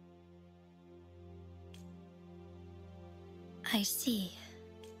 I see.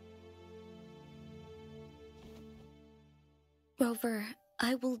 Rover,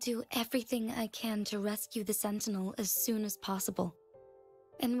 I will do everything I can to rescue the Sentinel as soon as possible.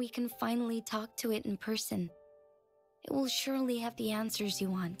 And we can finally talk to it in person. It will surely have the answers you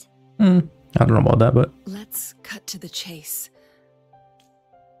want. I don't know about that, but... Let's cut to the chase.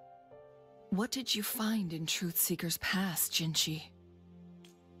 What did you find in Truthseeker's past, Jinhsi?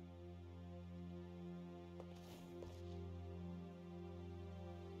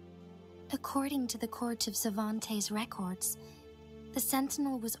 According to the Court of Savante's records, the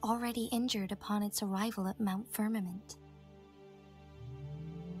Sentinel was already injured upon its arrival at Mount Firmament.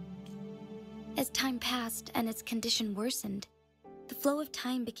 As time passed and its condition worsened, the flow of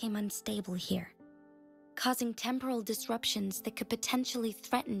time became unstable here, causing temporal disruptions that could potentially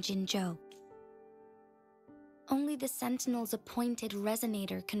threaten Jinzhou. Only the Sentinel's appointed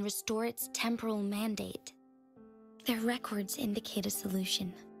resonator can restore its temporal mandate. Their records indicate a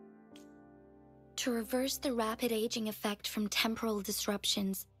solution. To reverse the rapid aging effect from temporal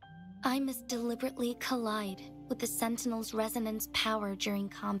disruptions, I must deliberately collide with the Sentinel's resonance power during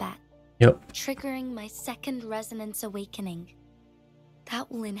combat, triggering my second resonance awakening.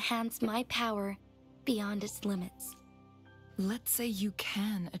 That will enhance my power beyond its limits. Let's say you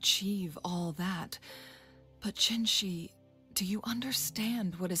can achieve all that, but Jinhsi, do you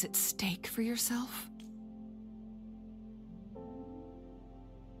understand what is at stake for yourself?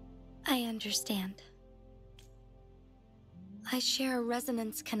 I understand. I share a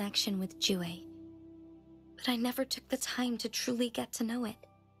resonance connection with Jue, but I never took the time to truly get to know it.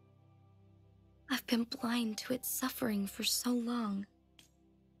 I've been blind to its suffering for so long.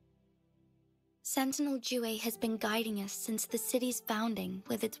 Sentinel Jue has been guiding us since the city's founding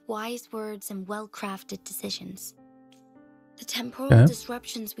with its wise words and well-crafted decisions. The temporal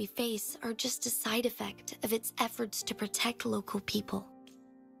disruptions we face are just a side effect of its efforts to protect local people.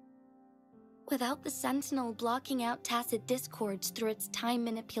 Without the Sentinel blocking out tacit discords through its time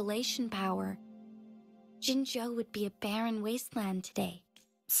manipulation power, Jinzhou would be a barren wasteland today.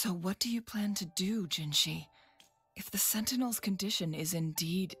 So what do you plan to do, Jinhsi? If the Sentinel's condition is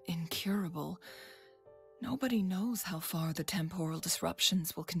indeed incurable, nobody knows how far the temporal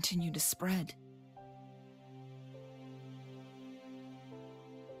disruptions will continue to spread.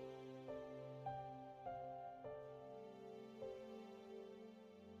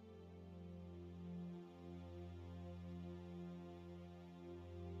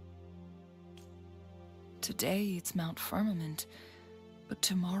 Today it's Mount Firmament, but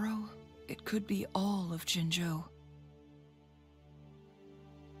tomorrow it could be all of Jinzhou.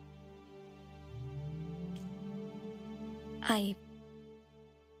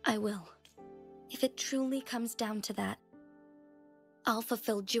 I will. If it truly comes down to that, I'll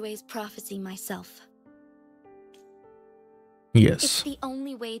fulfill Jue's prophecy myself. Yes. It's the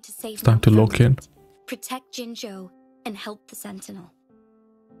only way to save It's time Mount to lock in. Firmament, protect Jinzhou, and help the Sentinel.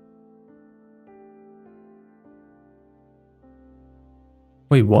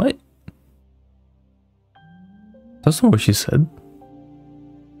 Wait, what? That's not what she said.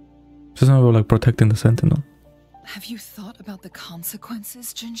 She's not about like protecting the Sentinel. Have you thought about the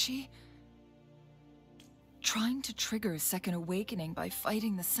consequences, Jinhsi? Trying to trigger a second awakening by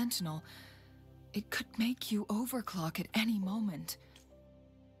fighting the Sentinel, it could make you overclock at any moment.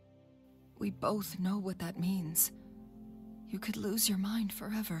 We both know what that means. You could lose your mind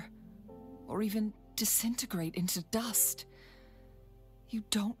forever, or even disintegrate into dust. You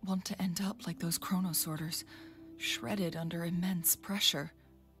don't want to end up like those chronosorters, shredded under immense pressure.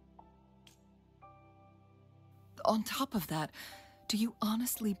 On top of that, do you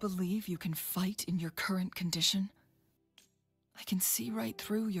honestly believe you can fight in your current condition? I can see right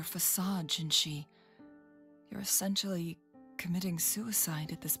through your facade, Jinhsi. You're essentially committing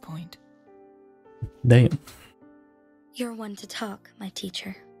suicide at this point. Damn. You're one to talk, my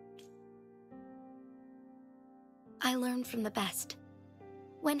teacher. I learn from the best.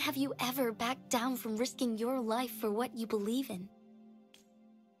 When have you ever backed down from risking your life for what you believe in?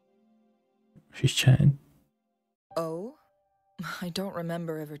 She's chatting. Oh? I don't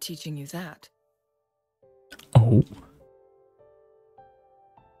remember ever teaching you that. Oh.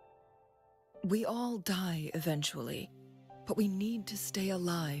 We all die eventually, but we need to stay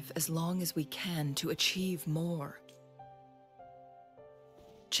alive as long as we can to achieve more.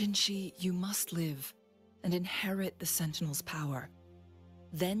 Jinhsi, you must live and inherit the Sentinel's power.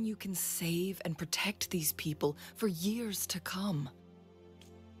 Then you can save and protect these people for years to come.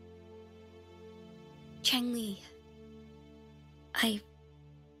 Changli,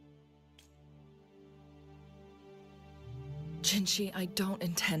 Jinhsi, I don't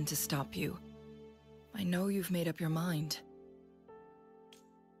intend to stop you. I know you've made up your mind.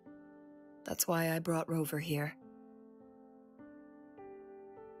 That's why I brought Rover here.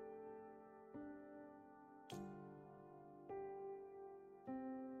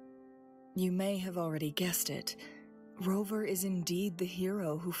 You may have already guessed it. Rover is indeed the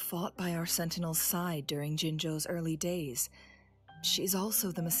hero who fought by our Sentinel's side during Jinzhou's early days. She's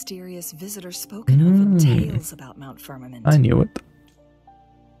also the mysterious visitor spoken of in tales about Mount Firmament. I knew it.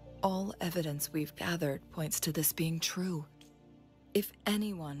 All evidence we've gathered points to this being true. If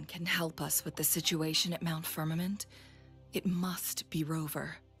anyone can help us with the situation at Mount Firmament, it must be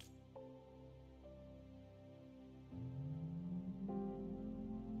Rover.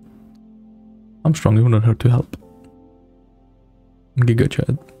 I'm strong, you wanted her to help. Giga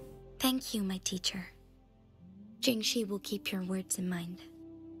Chad. Thank you, my teacher. Jinhsi will keep your words in mind.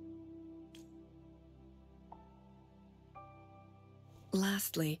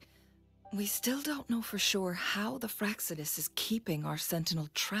 Lastly, we still don't know for sure how the Fraxidus is keeping our sentinel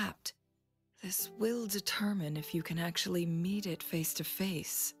trapped. This will determine if you can actually meet it face to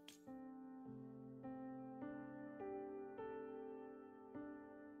face.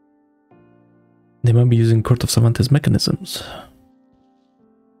 They might be using Court of Savante's mechanisms.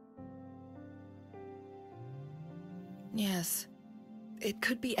 Yes, it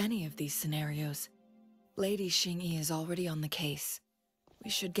could be any of these scenarios. Lady Xingyi is already on the case. We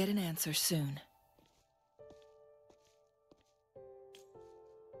should get an answer soon.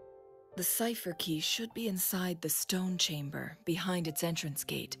 The cipher key should be inside the stone chamber, behind its entrance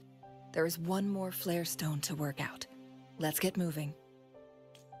gate. There is one more flare stone to work out. Let's get moving.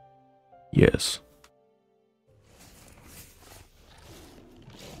 Yes.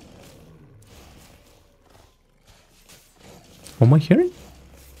 What am I hearing?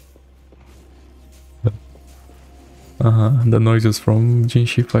 The noises from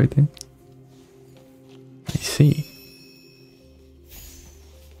Jinhsi fighting. I see.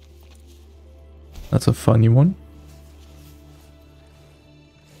 That's a funny one.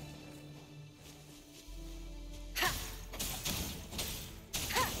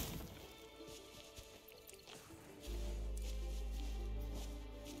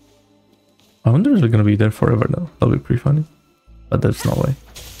 I wonder if they're gonna be there forever now. That'll be pretty funny. But there's no way.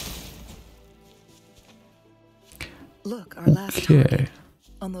 Look, our last target.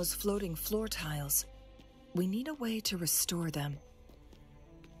 On those floating floor tiles. We need a way to restore them.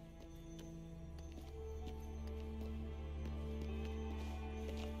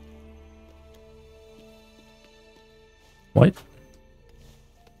 What?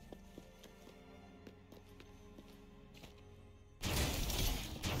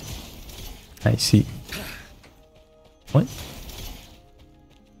 I see. What?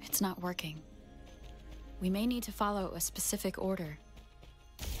 It's not working. We may need to follow a specific order.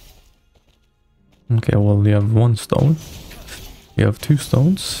 Okay, well, you have 1 stone, you have 2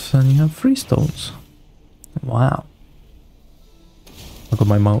 stones, and you have 3 stones. Wow. Look at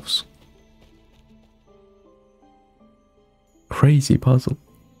my mouse. Crazy puzzle.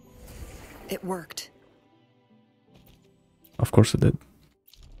 It worked. Of course it did.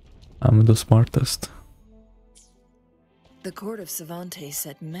 I'm the smartest. The Court of Savante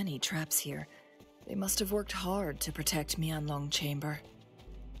set many traps here. They must have worked hard to protect Mianlong Chamber.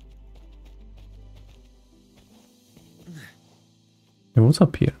 Hey, what's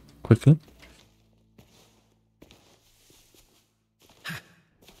up here? Quickly.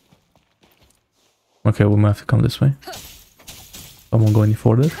 Okay, we might have to come this way. I won't go any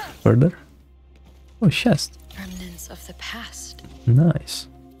further. Oh, chest. Remnants of the past. Nice.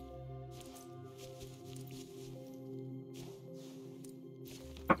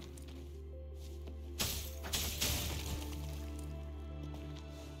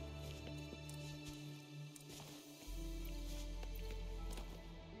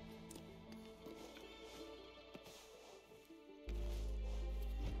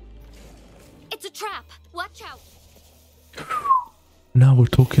 It's a trap. Watch out. Now we're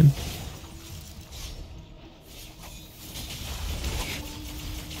talking.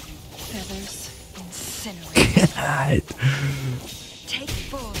 Feathers incinerate. Take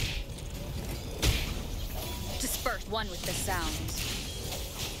 4. Disperse one with the sounds.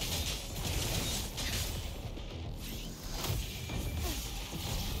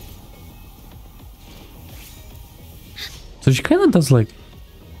 So she kind of does like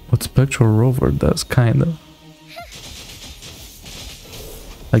what Spectral Rover does, kind of.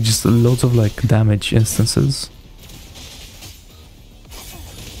 Like just loads of like damage instances.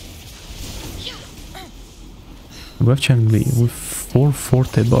 We have Changli with 4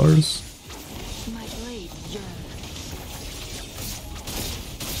 forte bars. My blade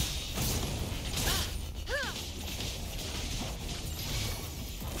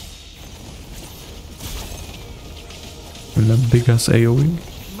And that big ass AoE.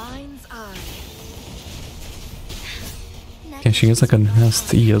 Mind's eye. And she gets like an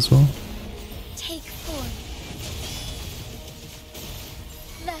enhanced E as well. Take 4.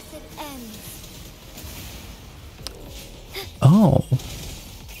 Thus it ends. Oh,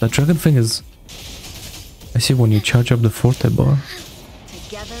 that dragon thing is. I see when you charge up the forte bar.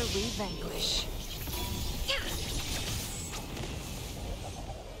 Together we vanquish.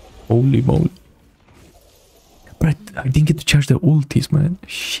 Holy moly. But I didn't get to charge the ultis, man.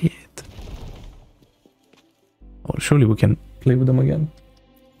 Shit. Oh, surely we can play with them again.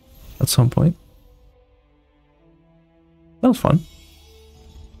 At some point. That was fun.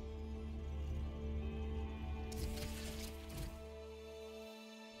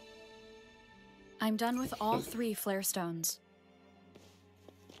 I'm done with all 3 flare stones.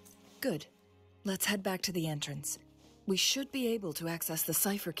 Good. Let's head back to the entrance. We should be able to access the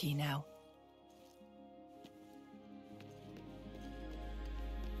cipher key now.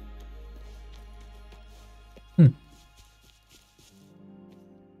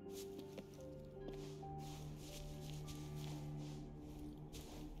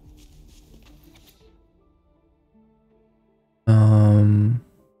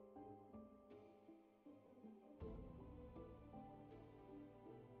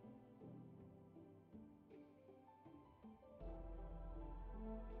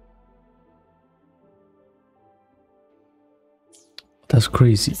 That's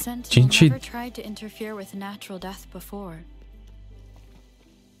crazy. The Sentinel Jinhsi, never tried to interfere with natural death before.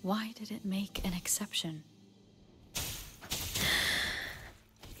 Why did it make an exception?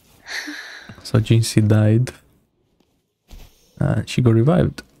 so Jinhsi died. And she got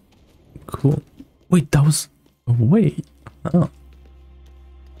revived. Cool. Wait, that was a way. Oh.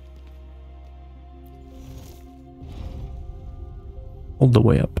 All the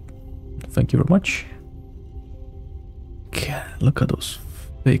way up. Thank you very much. God, look at those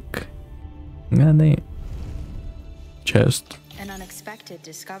thick. Chest. An unexpected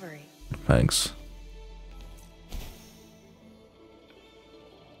discovery. Thanks.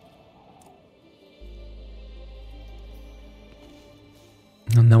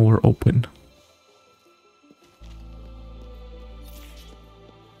 And now we're open.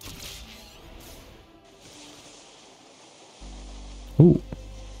 Ooh.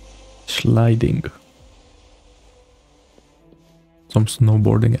 Sliding. Some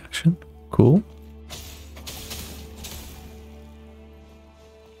snowboarding action. Cool.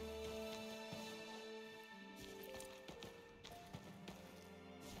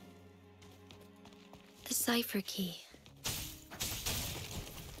 The cipher key.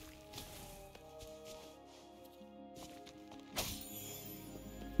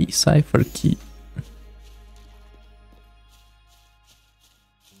 Cipher key.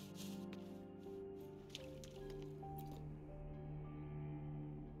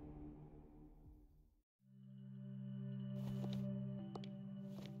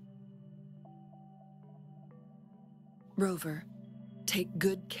 Rover, take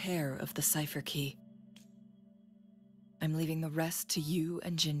good care of the cipher key. I'm leaving the rest to you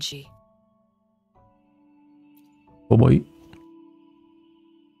and Jinhsi. Oh boy.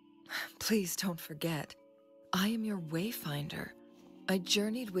 Please don't forget, I am your wayfinder. I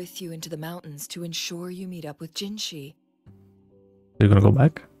journeyed with you into the mountains to ensure you meet up with Jinhsi. You're gonna go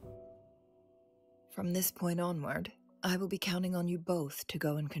back? From this point onward, I will be counting on you both to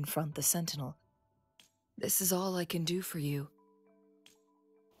go and confront the Sentinel. This is all I can do for you.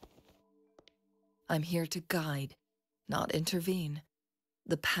 I'm here to guide, not intervene.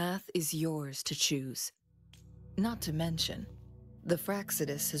 The path is yours to choose. Not to mention, the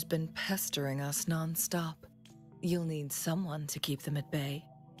Fraxidus has been pestering us non-stop. You'll need someone to keep them at bay.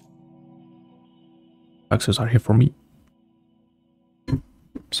 Axes are here for me.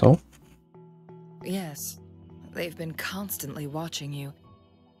 So? Yes, they've been constantly watching you,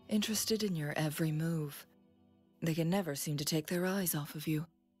 interested in your every move. They can never seem to take their eyes off of you.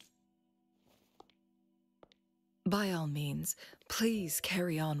 By all means, please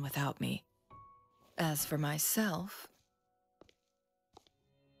carry on without me. As for myself,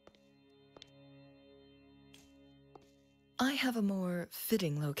 I have a more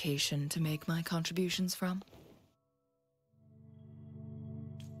fitting location to make my contributions from.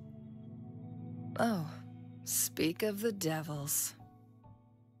 Oh, speak of the devils.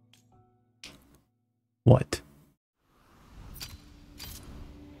 What?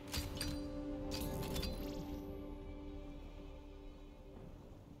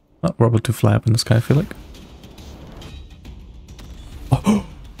 Oh, we're able to fly up in the sky, I feel like. Oh,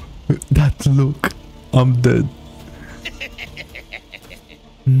 that look. I'm dead.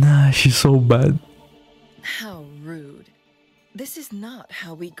 Nah, she's so bad. How rude. This is not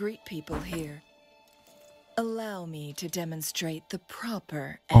how we greet people here. Allow me to demonstrate the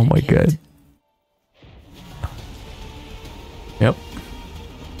proper etiquette. Oh my god. Yep.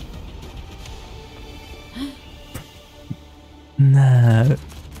 Nah.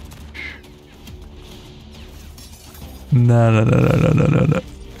 No.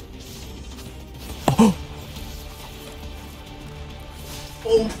 Oh!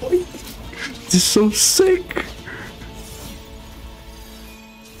 Oh my! This is so sick!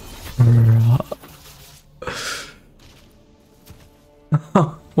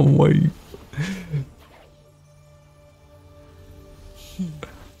 Oh my!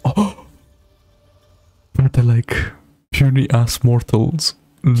 us mortals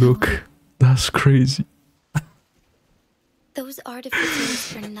look. That's crazy. Those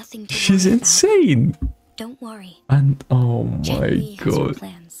artificers are nothing to She's worry insane. About. Don't worry. And oh my Changli has her god.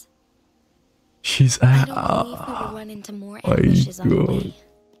 plans. She's I don't know if we will run into more my ambushes on the god. way.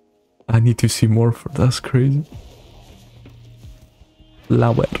 I need to see more for that's crazy.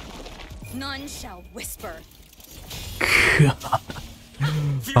 Lower. None shall whisper.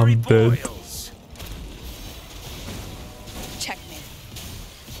 I'm dead. Checkmate.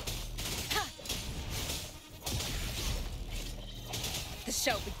 Ha! The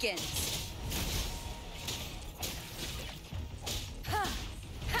show begins. Ha!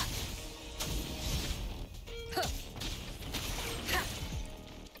 Ha! Ha! Ha!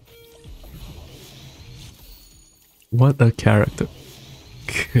 What a character.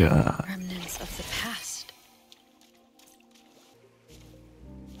 God. Remnants of the past.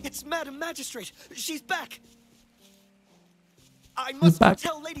 It's Madam Magistrate. She's back. I must go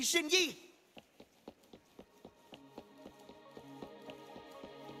tell Lady Jinhsi.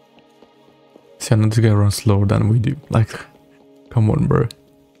 See, I know this guy runs slower than we do. Like, come on, bro.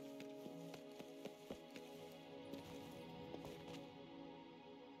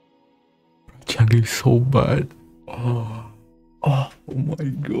 Changli is so bad. Oh my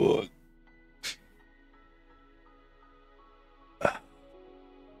god.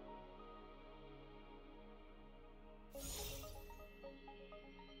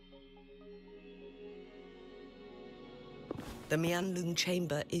 The Mianlung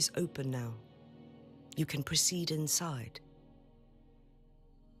chamber is open now. You can proceed inside.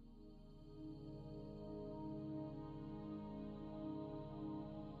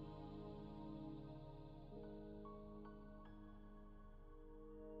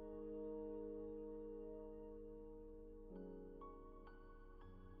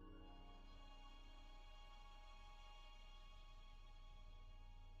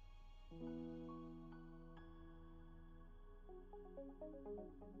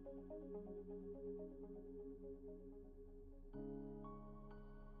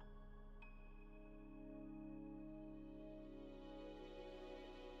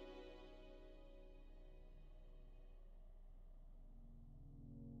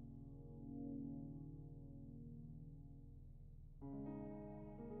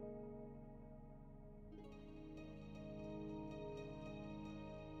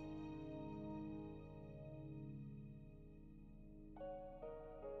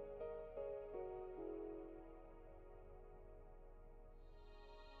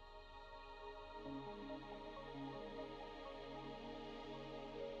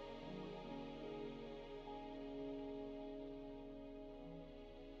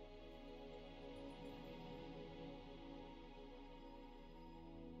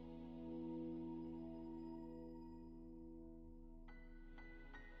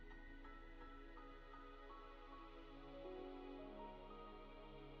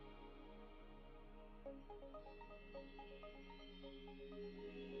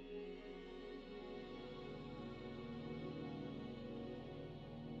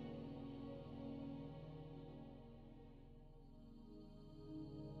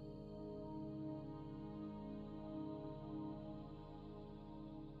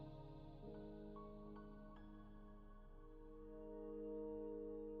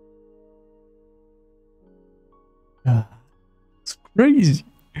 It's crazy.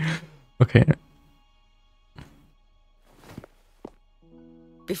 Okay.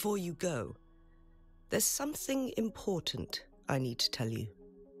 Before you go, there's something important I need to tell you.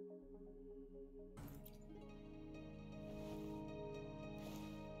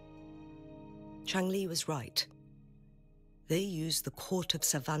 Changli was right. They used the Court of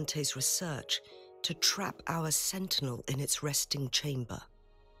Cervantes' research to trap our sentinel in its resting chamber.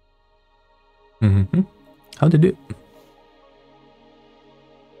 Mm-hmm. How did it?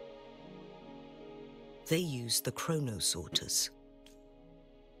 They used the chronosorters.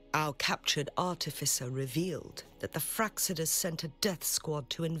 Our captured artificer revealed that the Fraxidus sent a death squad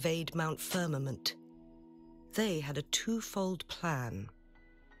to invade Mount Firmament. They had a twofold plan.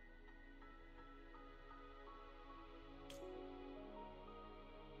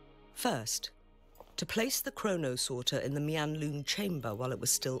 First, to place the chronosorter in the Mianlung chamber while it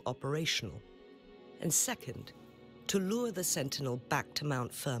was still operational. And second, to lure the Sentinel back to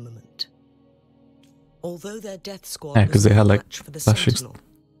Mount Firmament. Although their death squad because they had like flashes.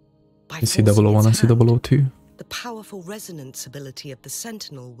 You see 001 and C002. The powerful resonance ability of the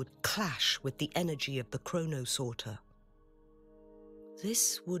Sentinel would clash with the energy of the chronosorter.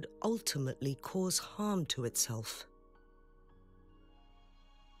 This would ultimately cause harm to itself.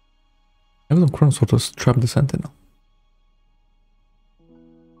 Even though chronosorters trap the Sentinel.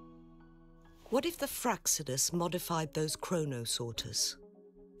 the Fraxidus modified those chronosorters.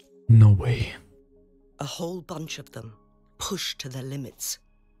 No way. A whole bunch of them, pushed to their limits,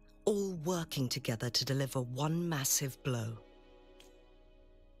 all working together to deliver one massive blow.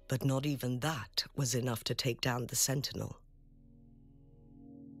 But not even that was enough to take down the Sentinel.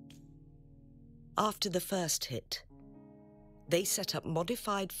 After the first hit, they set up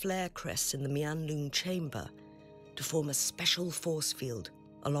modified flare crests in the Mianlung chamber to form a special force field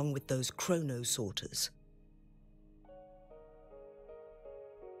along with those chronosorters.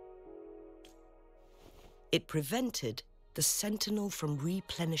 It prevented the Sentinel from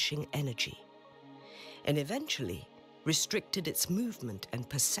replenishing energy, and eventually restricted its movement and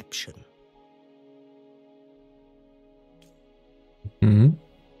perception. Hmm?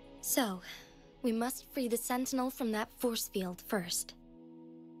 So, we must free the Sentinel from that force field first.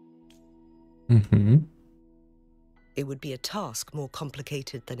 Mm-hmm. It would be a task more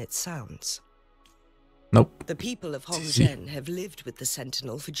complicated than it sounds. Nope. The people of It's easy. Hongzhen have lived with the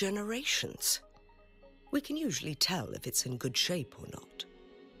Sentinel for generations. We can usually tell if it's in good shape or not.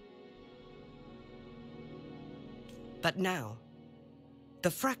 But now, the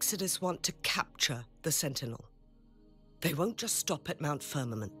Fraxidus want to capture the Sentinel. They won't just stop at Mount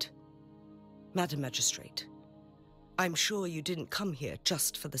Firmament. Madam Magistrate, I'm sure you didn't come here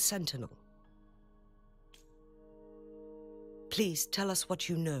just for the Sentinel. Please tell us what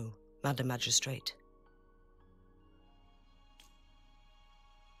you know, Madam Magistrate.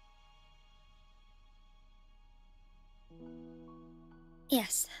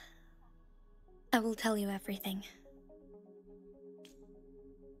 Yes. I will tell you everything.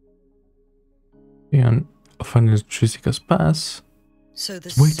 Igen, a final Trisica's pass. So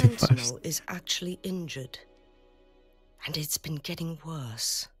the Way too Sentinel fast. is actually injured. And it's been getting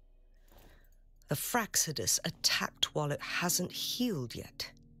worse. The Fraxidus attacked while it hasn't healed yet.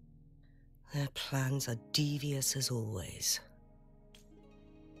 Their plans are devious as always.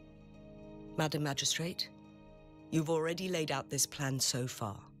 Madam Magistrate, you've already laid out this plan so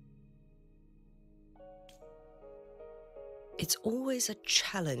far. It's always a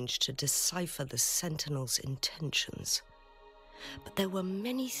challenge to decipher the Sentinel's intentions. But there were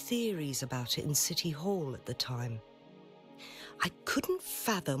many theories about it in City Hall at the time. I couldn't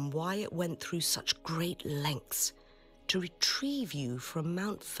fathom why it went through such great lengths to retrieve you from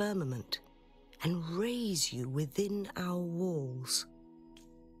Mount Firmament and raise you within our walls.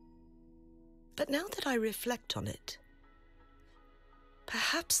 But now that I reflect on it,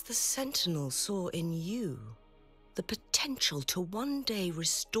 perhaps the Sentinel saw in you the potential to one day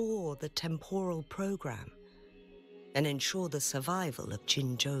restore the temporal program and ensure the survival of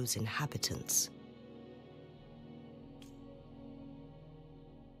Jinzhou's inhabitants.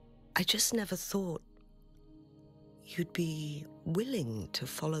 I just never thought you'd be willing to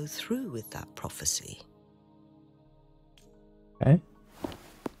follow through with that prophecy. Okay.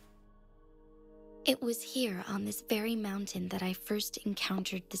 It was here on this very mountain that I first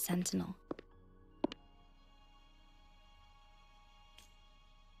encountered the Sentinel.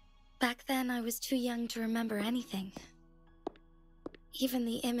 Back then, I was too young to remember anything. Even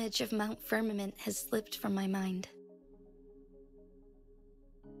the image of Mount Firmament has slipped from my mind.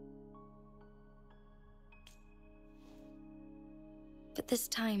 But this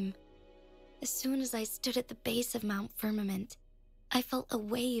time, as soon as I stood at the base of Mount Firmament, I felt a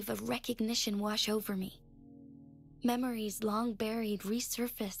wave of recognition wash over me. Memories long buried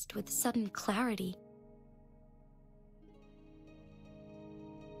resurfaced with sudden clarity.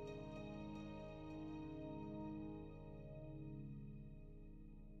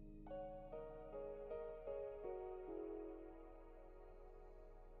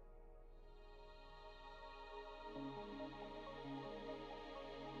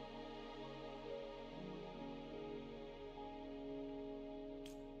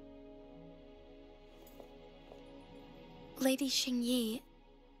 Lady Xingyi,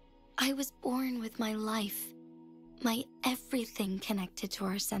 I was born with my life, my everything connected to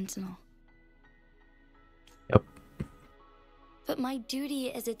our Sentinel. Yep. But my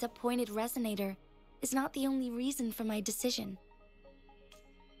duty as its appointed resonator is not the only reason for my decision.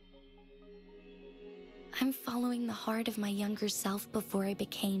 I'm following the heart of my younger self before I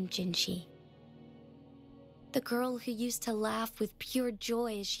became Jinhsi. The girl who used to laugh with pure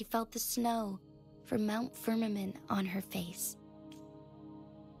joy as she felt the snow from Mount Firmament on her face.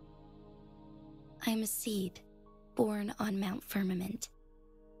 I am a seed born on Mount Firmament,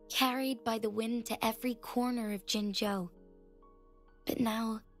 carried by the wind to every corner of Jinzhou. But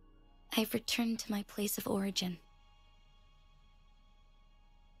now, I've returned to my place of origin.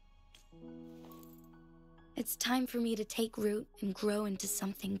 It's time for me to take root and grow into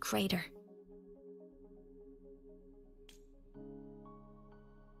something greater.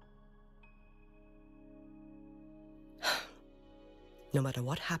 No matter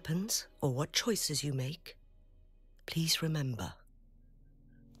what happens or what choices you make, please remember,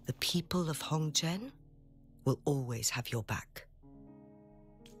 the people of Hongzhen will always have your back.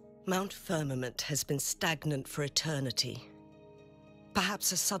 Mount Firmament has been stagnant for eternity.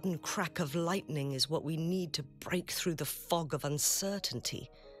 Perhaps a sudden crack of lightning is what we need to break through the fog of uncertainty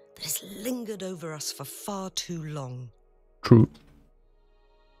that has lingered over us for far too long. True.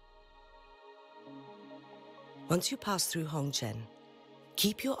 Once you pass through Hongzhen,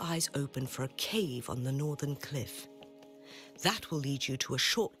 keep your eyes open for a cave on the northern cliff. That will lead you to a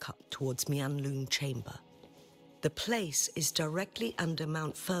shortcut towards Mianlun Chamber. The place is directly under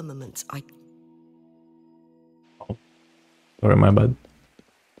Mount Firmament's Sorry, my bad.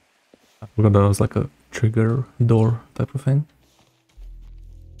 I forgot that was like a trigger door type of thing.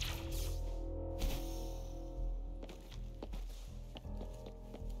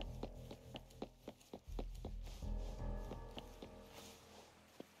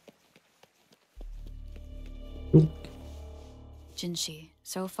 Jinhsi,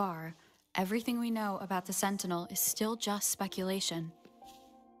 so far, everything we know about the Sentinel is still just speculation.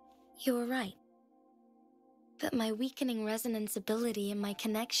 You were right. But my weakening resonance ability and my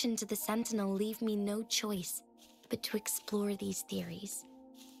connection to the Sentinel leave me no choice but to explore these theories.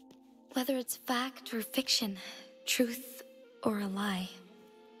 Whether it's fact or fiction, truth or a lie,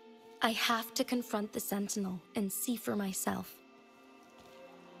 I have to confront the Sentinel and see for myself.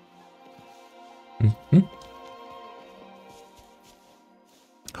 Mm-hmm.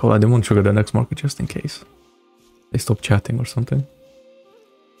 Oh, I didn't want to trigger the next market just in case they stop chatting or something.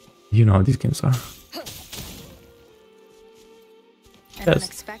 You know how these games are. An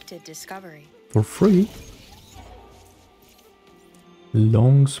unexpected discovery. For free.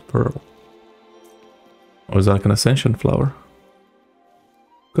 Long's Pearl. Or is that like an ascension flower?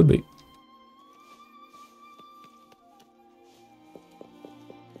 Could be.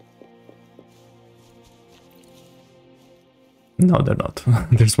 No, they're not.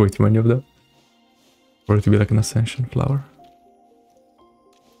 There's way too many of them for it to be like an ascension flower.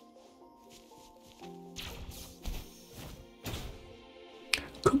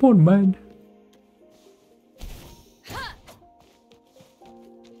 Come on, man.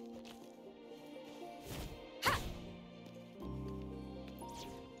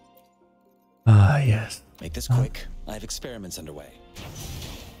 Ah, yes. Make this quick. I have experiments underway.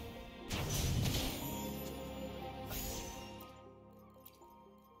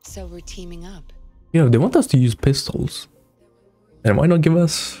 So we're teaming up. Yeah, they want us to use pistols. And why not give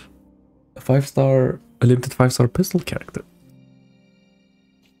us a limited 5-star pistol character?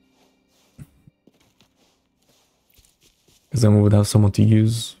 Because then we would have someone to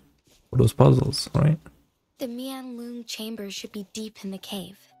use for those puzzles, right? The Mianlun Chamber should be deep in the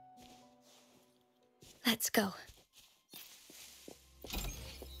cave. Let's go.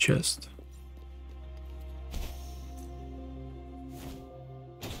 Chest.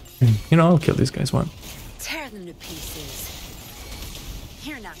 You know, I'll kill these guys one. Tear them to pieces.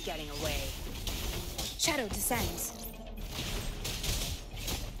 You're not getting away. Shadow descends.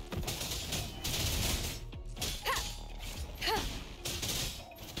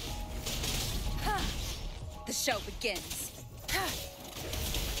 The show begins.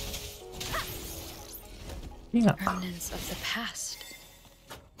 Yeah. Remnants of the past.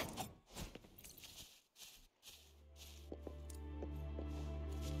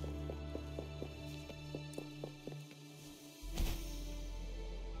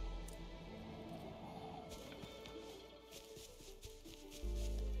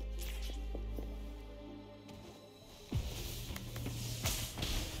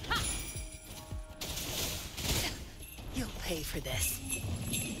 You'll pay for this.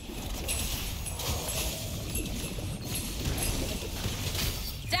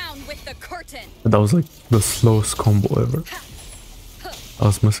 Down with the curtain. That was like the slowest combo ever. I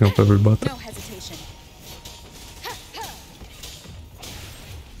was messing up every button. No hesitation.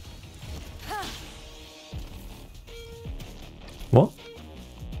 What?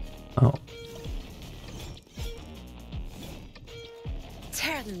 Oh.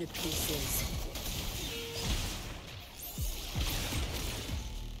 Tear them to pieces.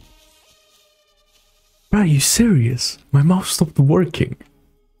 Bro, are you serious? My mouse stopped working.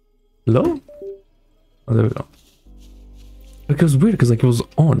 Hello? Oh, there we go. Like, it was weird because like it was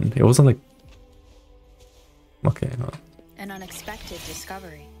on. It wasn't like... Okay, no. An unexpected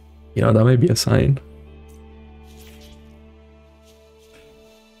discovery. You know, that may be a sign.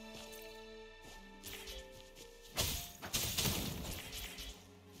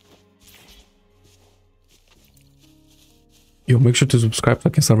 Yo, make sure to subscribe so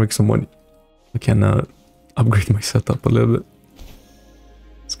I can start making some money. I can upgrade my setup a little bit.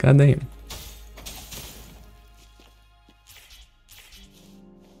 Goddamn.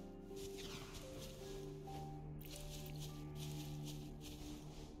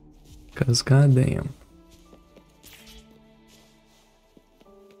 Cause goddamn.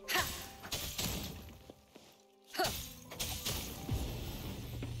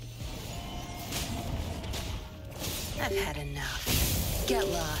 I've had enough. Get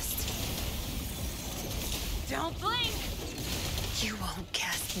lost. Don't blink! You won't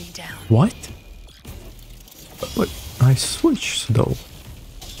cast me down. What? But I switched though.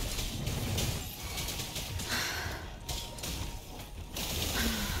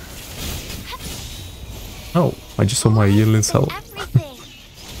 Oh, I just saw my yearling cell.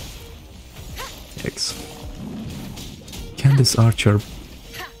 Yikes. Can this archer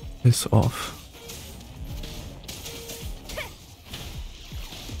piss off?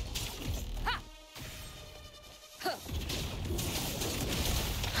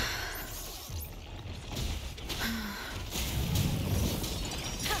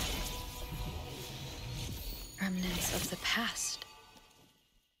 Remnants of the past.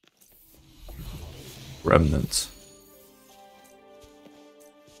 Remnants.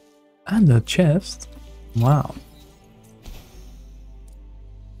 And a chest. Wow.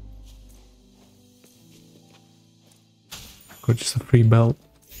 Got just a free belt.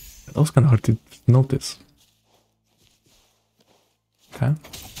 That was kind of hard to notice. Okay.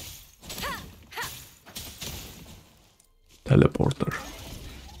 Teleporter.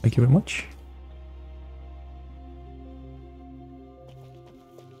 Thank you very much.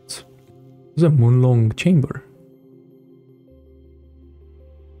 It's a moon-long chamber.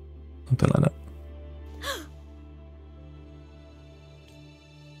 Something like that.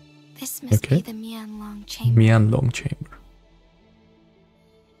 This must be the Mianlong chamber. Mianlong chamber.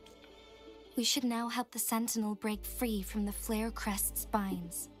 We should now help the Sentinel break free from the Flare Crest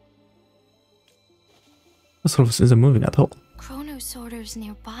spines. The surface isn't moving at all. Chrono sorters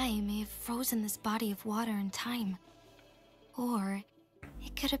nearby may have frozen this body of water in time. Or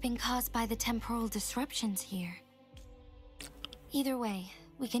it could have been caused by the temporal disruptions here. Either way,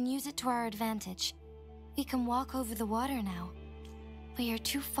 we can use it to our advantage. We can walk over the water now. We are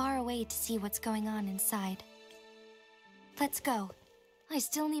too far away to see what's going on inside. Let's go. I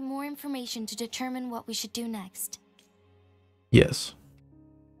still need more information to determine what we should do next. Yes.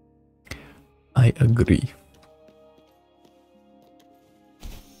 I agree.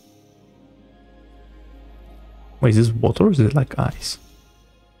 Wait, is this water or is it like ice?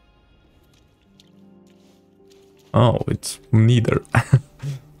 Oh, it's neither.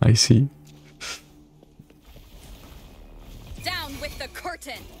 I see. Down with the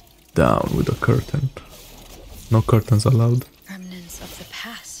curtain. Down with the curtain. No curtains allowed. Remnants of the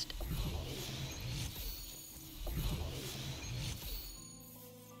past.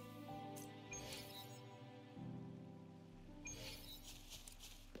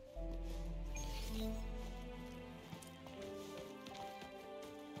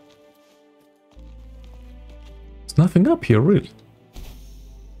 There's nothing up here, really.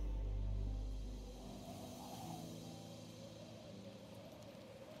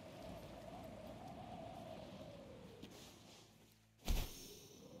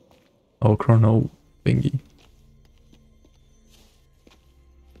 Oh, chrono thingy.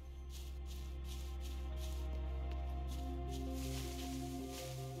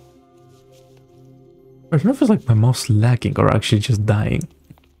 I don't know if it's like my mouse lagging or actually just dying.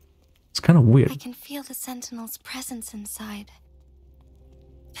 It's kind of weird. I can feel the Sentinel's presence inside,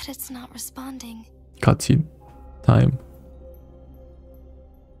 but it's not responding. Cutscene time.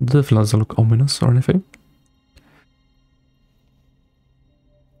 Definitely doesn't look ominous or anything.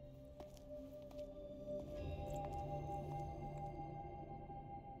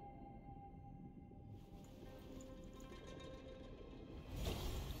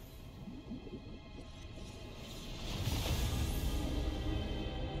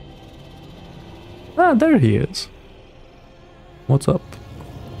 Ah, there he is. What's up?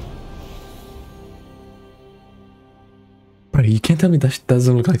 Bro, you can't tell me that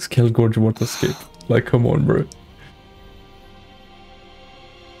doesn't look like Skelgorge Water Escape. Like, come on, bro.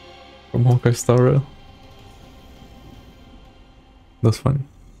 From Hawkeye Star Rail. That's funny.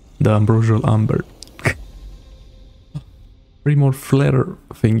 The ambrosial amber. 3 more flare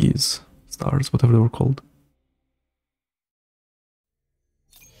thingies. Stars, whatever they were called.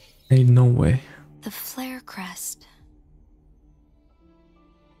 Ain't no way. The Flare Crest.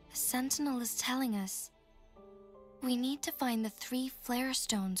 The Sentinel is telling us we need to find the 3 flare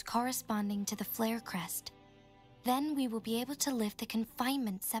stones corresponding to the Flare Crest. Then we will be able to lift the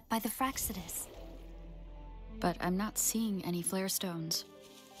confinement set by the Fraxidus. But I'm not seeing any flare stones.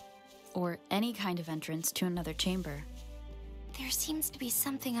 or any kind of entrance to another chamber. There seems to be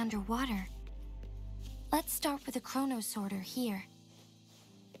something underwater. Let's start with a chrono sorter here.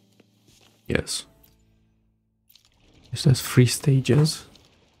 Yes. This has 3 stages.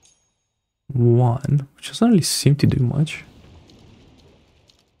 1, which doesn't really seem to do much.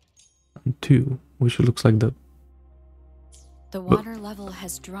 And 2, which looks like the water level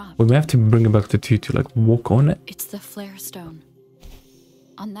has dropped. We may have to bring it back to 2 to like walk on it. It's the flare stone.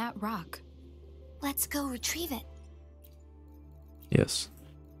 On that rock. Let's go retrieve it. Yes.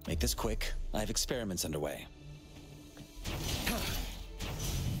 Make this quick. I have experiments underway.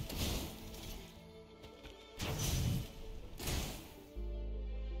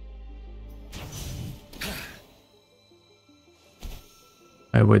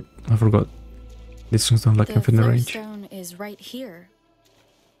 Wait, I forgot. These things don't like infinite range. The flare stone is right here.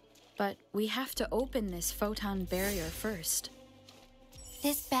 But we have to open this photon barrier first.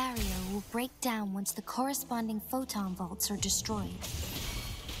 This barrier will break down once the corresponding photon vaults are destroyed.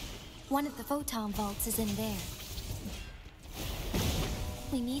 One of the photon vaults is in there.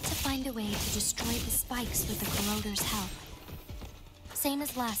 We need to find a way to destroy the spikes with the corroder's help. Same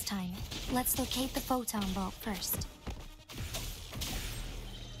as last time. Let's locate the photon vault first.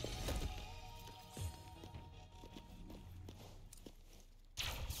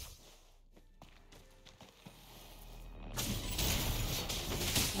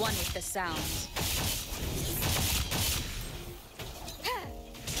 One with the sounds.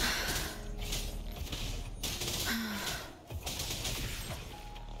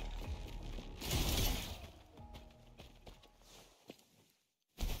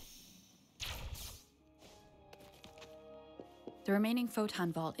 The remaining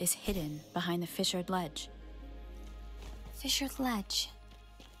photon vault is hidden behind the fissured ledge. Fissured ledge.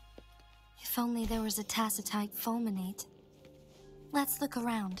 If only there was a tacitite fulminate. Let's look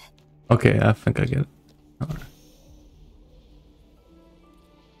around. Okay, I think I get it. Alright.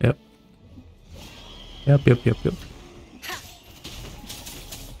 Yep. Yep.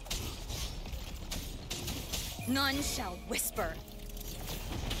 None shall whisper.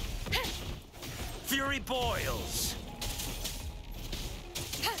 Fury boils.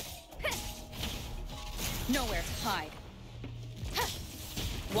 Nowhere to hide.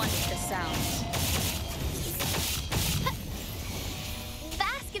 One with the sounds.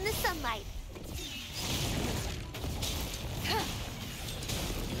 Bask in the sunlight.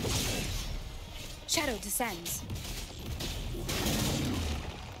 Shadow descends.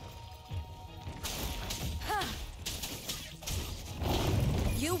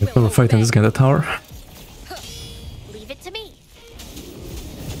 You will We're fighting this guy in the tower. Leave it to me.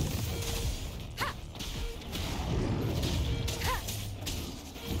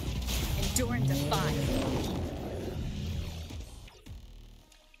 Endure and defy.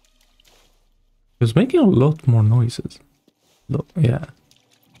 He was making a lot more noises. Yeah.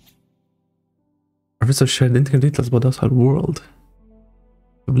 Professor shared intricate details about the outside world.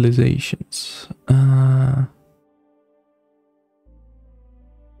 Civilizations.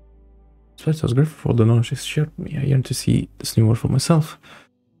 So I was grateful for all the knowledge she shared with me. I yearned to see this new world for myself.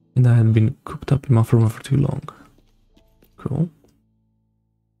 And I had been cooped up in my room for too long. Cool.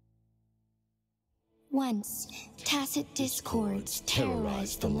 Once, tacit discords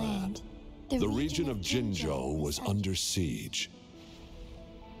terrorized the land. The region of Jinzhou was under siege.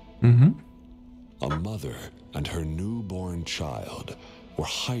 Mm-hmm. A mother and her newborn child were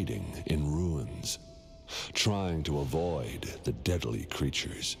hiding in ruins, trying to avoid the deadly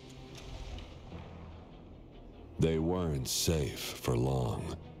creatures. They weren't safe for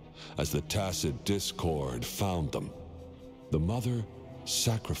long, as the tacit discord found them. The mother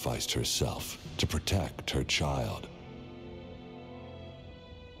sacrificed herself to protect her child.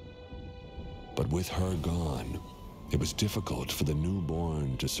 But with her gone, it was difficult for the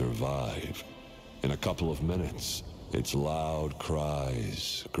newborn to survive. In a couple of minutes, its loud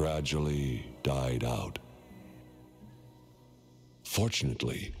cries gradually died out.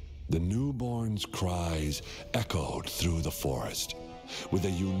 Fortunately, the newborn's cries echoed through the forest with a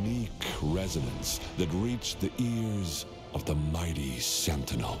unique resonance that reached the ears of the mighty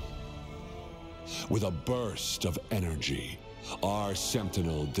Sentinel. With a burst of energy, our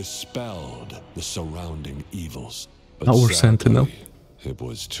Sentinel dispelled the surrounding evils. But our Sentinel. It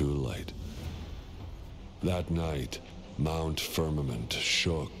was too late. That night, Mount Firmament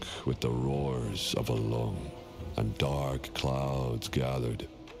shook with the roars of a lung, and dark clouds gathered.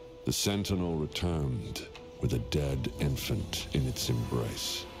 The Sentinel returned with a dead infant in its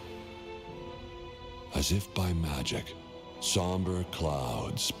embrace. As if by magic, somber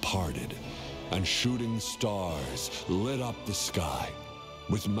clouds parted, and shooting stars lit up the sky,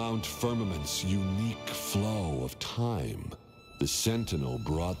 With Mount Firmament's unique flow of time, the Sentinel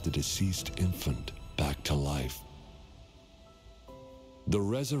brought the deceased infant back to life. The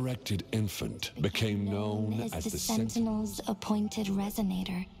resurrected infant became known as the Sentinel's appointed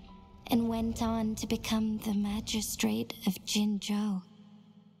resonator, and went on to become the magistrate of Jinzhou.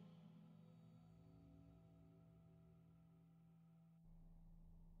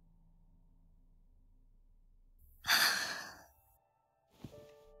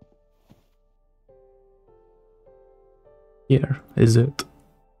 Here, is it?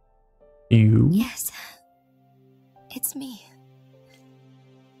 You? Yes, it's me.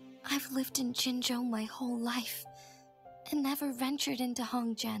 I've lived in Jinzhou my whole life, and never ventured into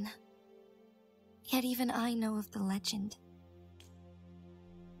Hongjian. Yet even I know of the legend.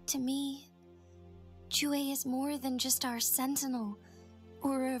 To me, Jue is more than just our sentinel,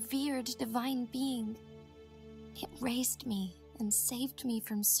 or a revered divine being. It raised me and saved me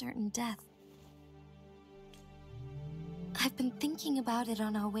from certain death. I've been thinking about it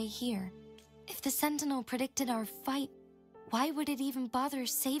on our way here. If the Sentinel predicted our fight, why would it even bother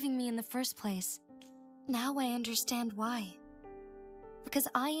saving me in the first place? Now I understand why. Because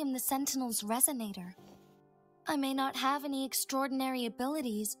I am the Sentinel's resonator. I may not have any extraordinary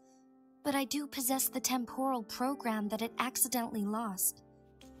abilities, but I do possess the temporal program that it accidentally lost.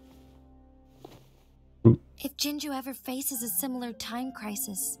 If Jinzhou ever faces a similar time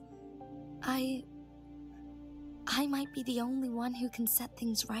crisis, I might be the only one who can set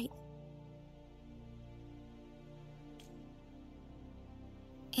things right.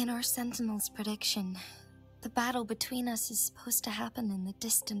 In our Sentinel's prediction, the battle between us is supposed to happen in the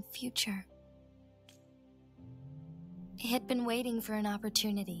distant future. It had been waiting for an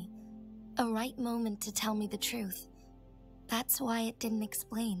opportunity, a right moment to tell me the truth. That's why it didn't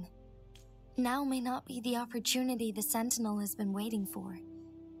explain. Now may not be the opportunity the Sentinel has been waiting for.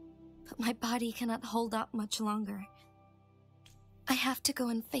 But my body cannot hold up much longer. I have to go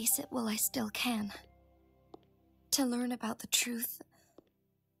and face it while I still can. To learn about the truth,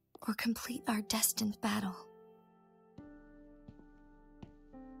 or complete our destined battle.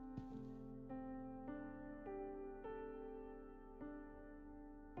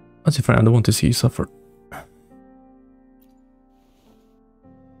 That's your friend, I don't want to see you suffer.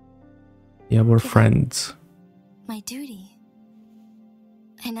 Yeah, we're friends. My duty.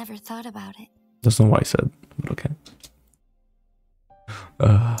 I never thought about it. That's not what I said, but okay.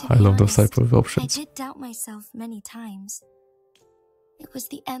 I love those type of options. I did doubt myself many times. It was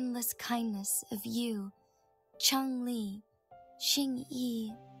the endless kindness of you, Changli, Xing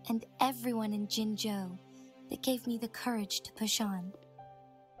Yi, and everyone in Jinzhou that gave me the courage to push on.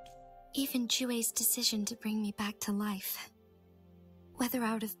 Even Jue's decision to bring me back to life. Whether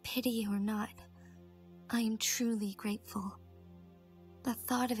out of pity or not, I am truly grateful. The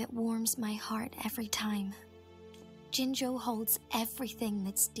thought of it warms my heart every time. Jinzhou holds everything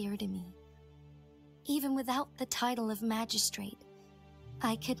that's dear to me. Even without the title of magistrate,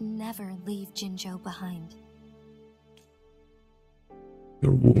 I could never leave Jinzhou behind.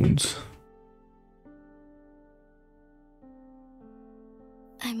 Your wounds.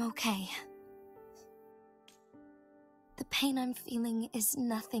 I'm okay. The pain I'm feeling is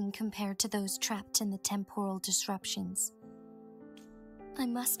nothing compared to those trapped in the temporal disruptions. I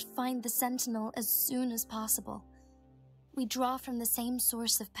must find the Sentinel as soon as possible. We draw from the same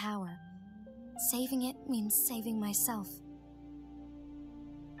source of power. Saving it means saving myself.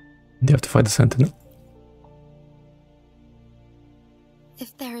 You have to fight the Sentinel.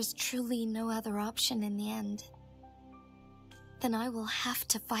 If there is truly no other option in the end, then I will have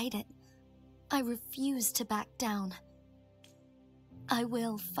to fight it. I refuse to back down. I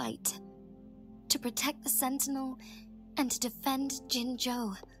will fight. To protect the Sentinel and to defend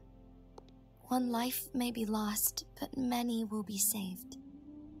Jinzhou. One life may be lost, but many will be saved.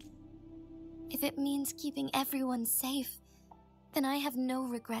 If it means keeping everyone safe, then I have no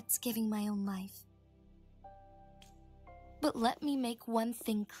regrets giving my own life. But let me make one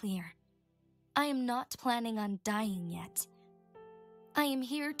thing clear. I am not planning on dying yet. I am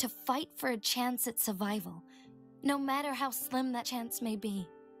here to fight for a chance at survival, no matter how slim that chance may be.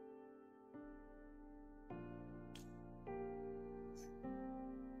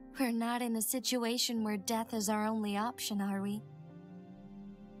 We're not in a situation where death is our only option, are we?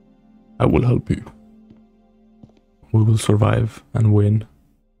 I will help you. We will survive and win.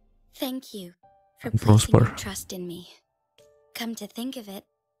 Thank you for and placing prosper. your trust in me. Come to think of it,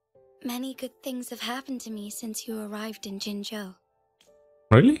 many good things have happened to me since you arrived in Jinzhou.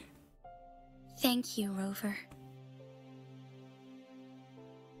 Really? Thank you, Rover.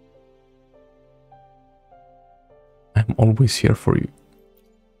 I'm always here for you.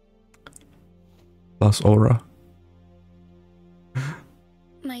 Plus aura.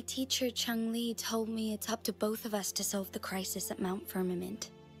 My teacher Changli told me it's up to both of us to solve the crisis at Mount Firmament.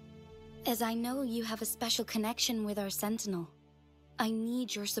 As I know you have a special connection with our Sentinel, I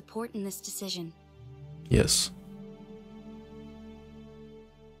need your support in this decision. Yes.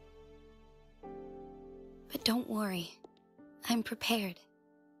 But don't worry, I'm prepared.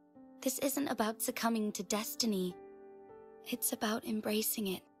 This isn't about succumbing to destiny. It's about embracing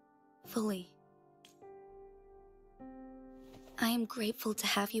it fully. I am grateful to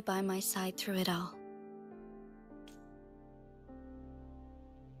have you by my side through it all.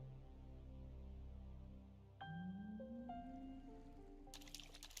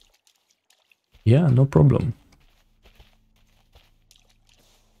 Yeah, no problem.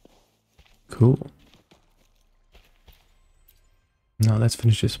 Cool. Now let's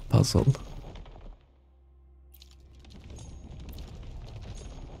finish this puzzle.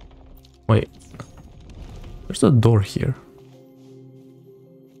 Wait. There's a door here.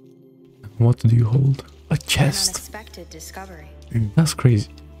 What do you hold? A chest. An unexpected discovery. That's crazy.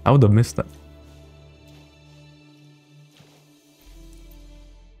 I would have missed that.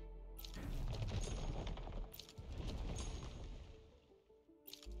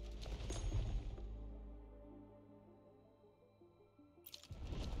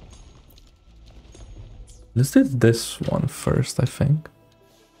 Let's do this one first, I think.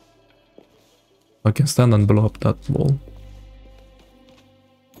 I can stand and blow up that wall.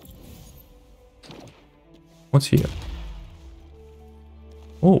 What's here?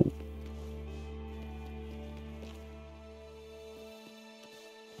 Oh.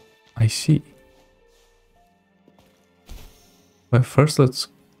 I see. But first let's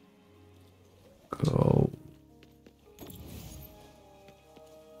go.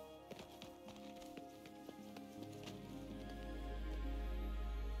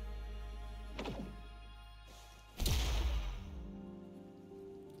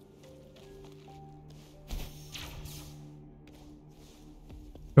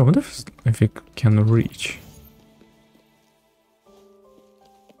 I wonder if it can reach.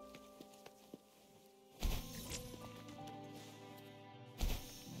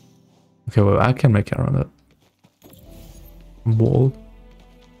 Okay, well, I can make it around that wall.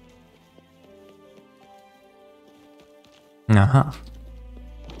 Aha.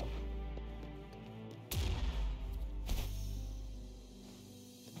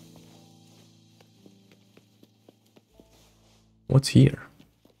 What's here?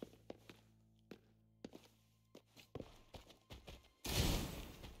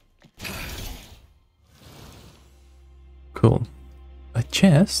 Cool. A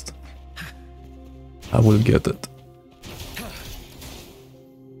chest? I will get it.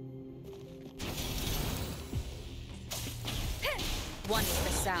 One with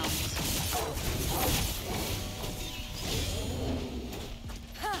the sound.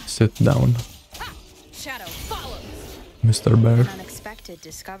 Sit down, Shadow follows. Mr. Bear. An unexpected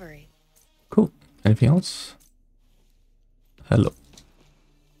discovery. Cool. Anything else? Hello.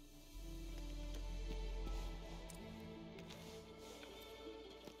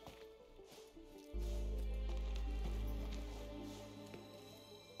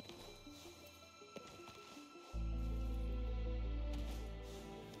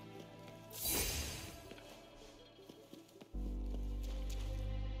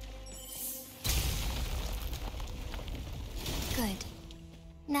 Good.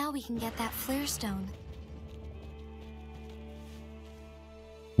 Now we can get that flare stone.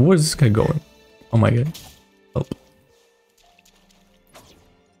 Where's this guy going? Oh my god. Help.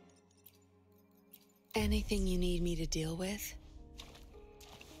 Anything you need me to deal with?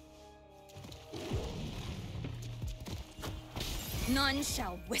 None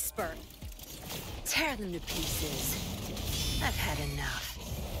shall whisper. Tear them to pieces. I've had enough.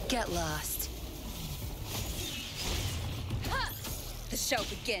 Get lost. The show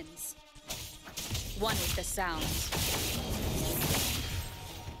begins. One with the sound.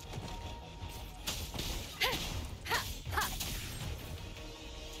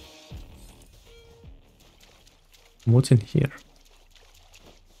 What's in here?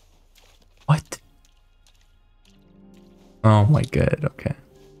 What? Oh my god, okay.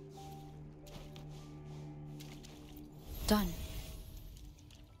 Done.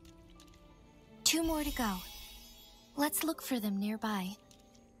 2 more to go. Let's look for them nearby.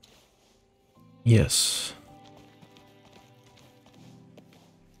 Yes.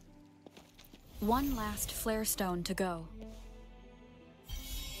 One last flare stone to go.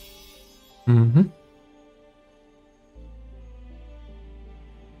 Mm-hmm.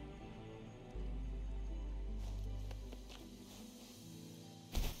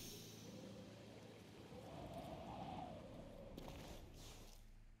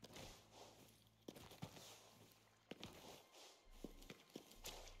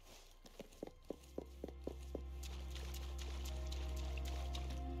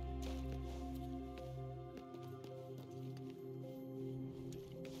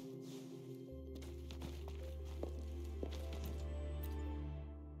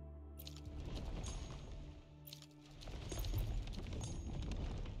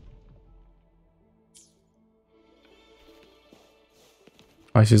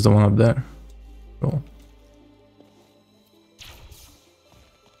 I see the one up there. Cool.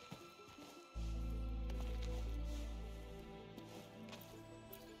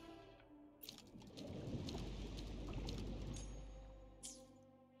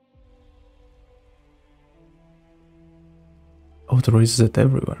 Oh, the race is at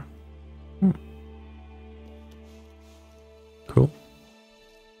everywhere. Cool.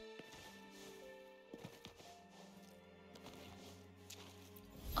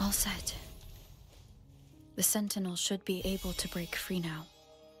 All set. The Sentinel should be able to break free now.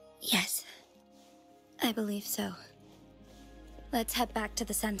 Yes, I believe so. Let's head back to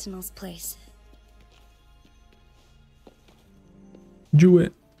the Sentinel's place. Do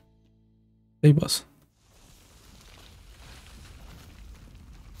it. Save us.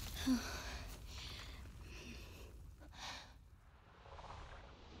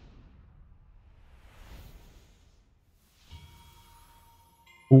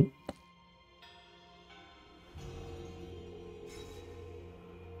 Oh.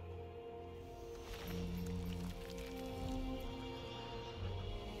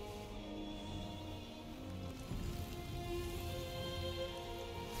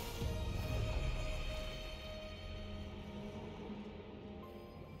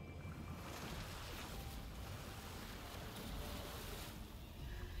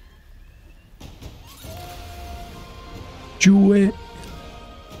 Do it.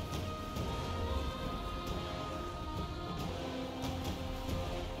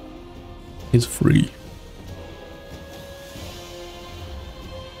 He's free.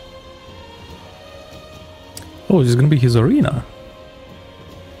 Oh, this is gonna be his arena.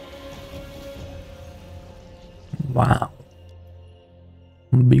 Wow.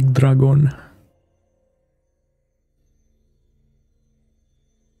 Big dragon.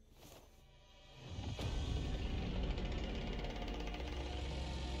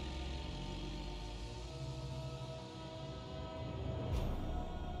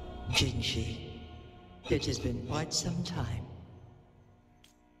 Jinhsi, it has been quite some time.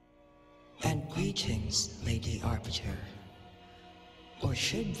 And greetings, Lady Arbiter. Or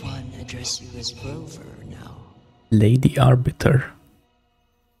should one address you as Rover now? Lady Arbiter.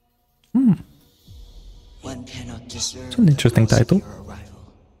 One cannot discern. It's an interesting title. Your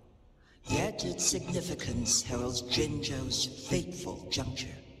arrival. Yet its significance heralds Jinzhou's fateful juncture.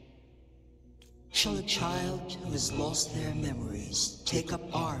 Shall a child who has lost their memories take up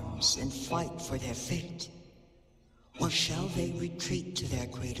arms and fight for their fate? Or shall they retreat to their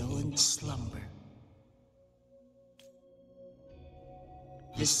cradle and slumber?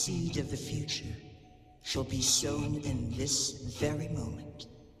 The seed of the future shall be sown in this very moment.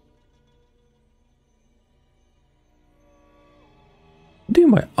 What do you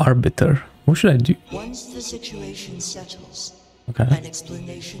mean by arbiter? What should I do? Once the situation settles, Okay. an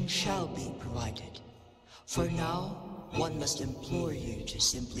explanation shall be provided. For now, one must implore you to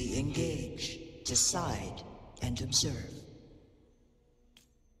simply engage, decide, and observe.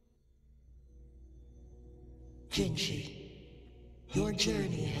 Jinhsi, your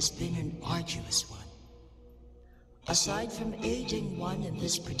journey has been an arduous one. Aside from aiding one in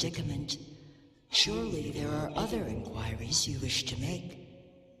this predicament, surely there are other inquiries you wish to make.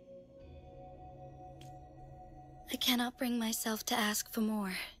 I cannot bring myself to ask for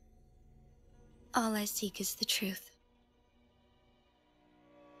more. All I seek is the truth.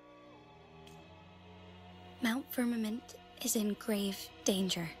 Mount Firmament is in grave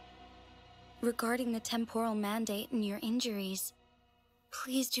danger. Regarding the temporal mandate and your injuries,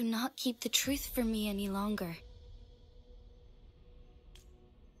 please do not keep the truth from me any longer.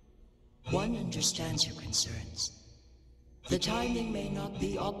 One understands your concerns. The timing may not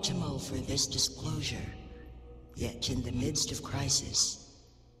be optimal for this disclosure. Yet in the midst of crisis,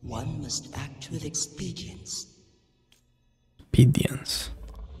 one must act with expedience. Obedience.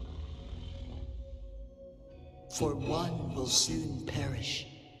 For one will soon perish.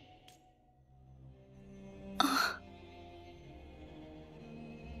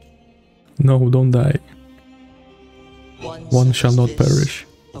 No, don't die. One shall not perish.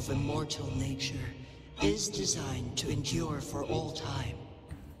 Of immortal nature is designed to endure for all time.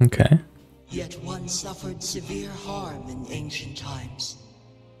 Okay. Yet one suffered severe harm in ancient times,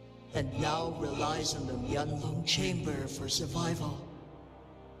 and now relies on the Mianlong chamber for survival.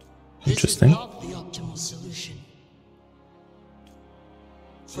 Interesting. This is not the optimal solution.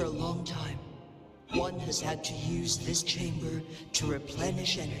 For a long time, one has had to use this chamber to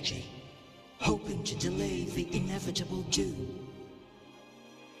replenish energy, hoping to delay the inevitable doom.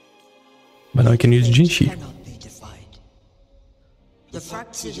 But I can use Jinhsi. Cannot be defied. The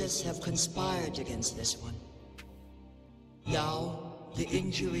Fraxidas have conspired against this one. Now, the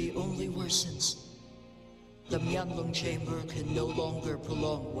injury only worsens. The Mianlong chamber can no longer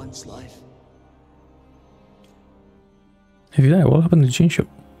prolong one's life. If you die, what happened to Jinzhou?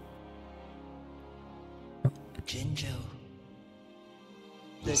 Jinzhou.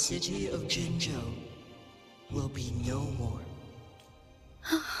 The city of Jinzhou will be no more.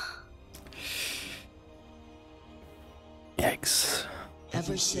 Yikes.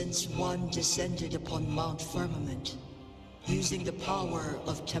 Ever since one descended upon Mount Firmament, using the power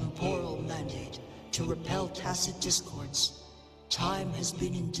of temporal mandate to repel tacit discords, time has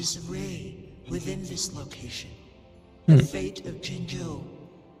been in disarray within this location. The fate of Jinzhou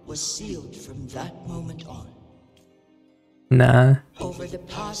was sealed from that moment on. Nah. Over the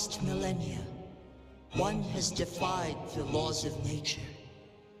past millennia, one has defied the laws of nature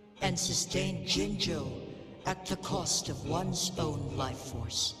and sustained Jinzhou at the cost of one's own life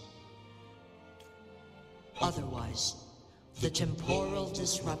force. Otherwise, the temporal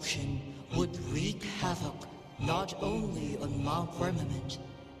disruption would wreak havoc not only on Mount Firmament,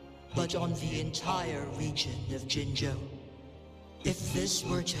 but on the entire region of Jinzhou. If this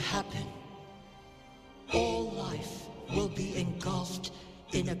were to happen, all life will be engulfed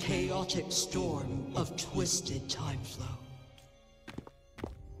in a chaotic storm of twisted time flow.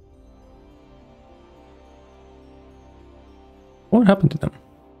 What happened to them?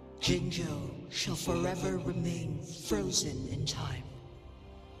 Jinzhou shall forever remain frozen in time.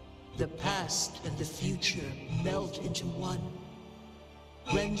 The past and the future melt into one,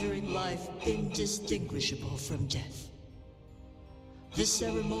 rendering life indistinguishable from death. The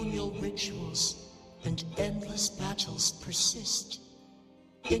ceremonial rituals and endless battles persist,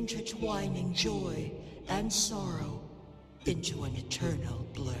 intertwining joy and sorrow into an eternal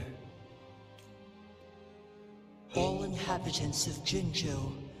blur. All inhabitants of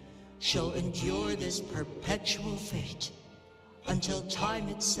Jinzhou shall endure this perpetual fate until time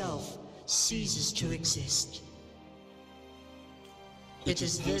itself ceases to exist. It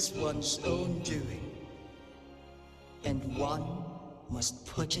is this one's own doing, and one must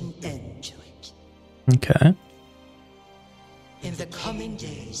put an end to it. Okay. In the coming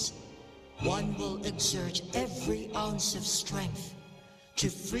days, one will exert every ounce of strength to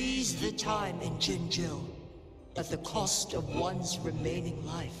freeze the time in Jinzhou at the cost of one's remaining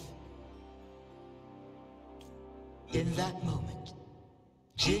life. In that moment,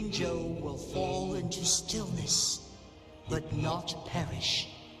 Jinzhou will fall into stillness, but not perish.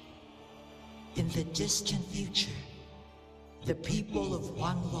 In the distant future, the people of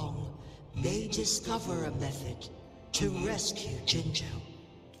Wanglong may discover a method to rescue Jinzhou.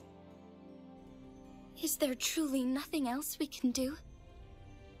 Is there truly nothing else we can do?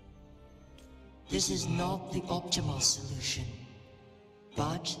 This is not the optimal solution,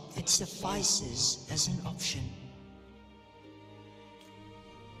 but it suffices as an option.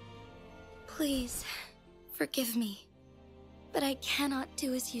 Please, forgive me, but I cannot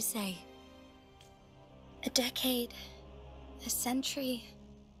do as you say. A decade, a century.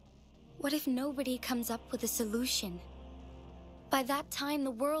 What if nobody comes up with a solution? By that time,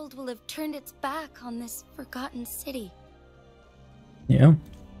 the world will have turned its back on this forgotten city. Yeah.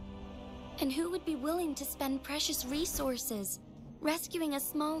 And who would be willing to spend precious resources rescuing a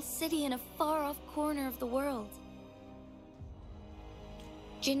small city in a far-off corner of the world?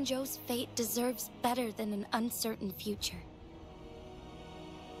 Jinzhou's fate deserves better than an uncertain future.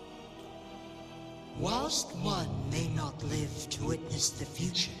 Whilst one may not live to witness the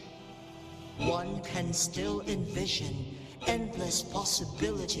future, one can still envision endless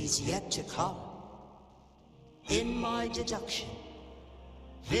possibilities yet to come. In my deduction,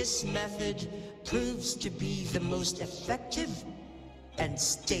 this method proves to be the most effective and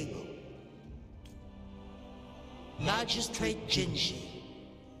stable. Magistrate Jinhsi,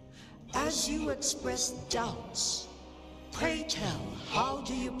 as you express doubts, pray tell, how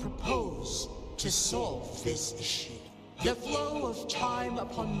do you propose to solve this issue? The flow of time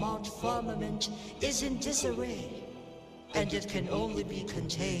upon Mount Firmament is in disarray, and it can only be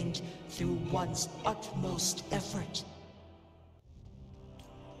contained through one's utmost effort.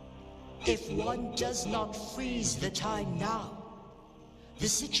 If one does not freeze the time now, the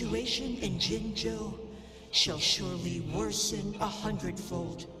situation in Jinzhou shall surely worsen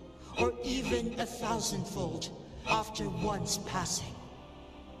 100-fold, or even 1,000-fold after one's passing.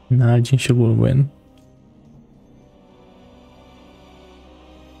 Nah, Jinzhou will win.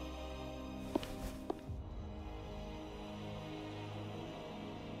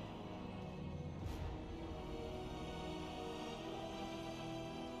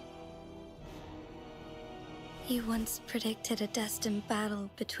 You once predicted a destined battle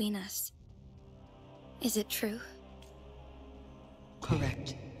between us. Is it true?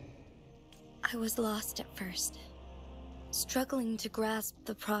 correct? I was lost at first, struggling to grasp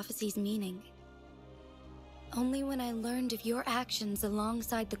the prophecy's meaning. Only when I learned of your actions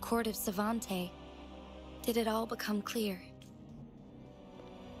alongside the court of Savante did it all become clear.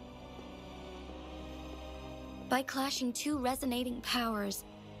 By clashing two resonating powers,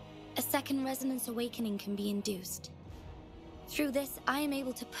 a second resonance awakening can be induced. Through this, I am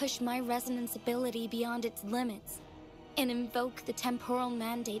able to push my resonance ability beyond its limits and invoke the temporal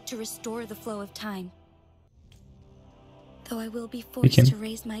mandate to restore the flow of time. Though I will be forced to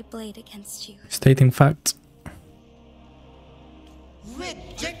raise my blade against you. Stating facts.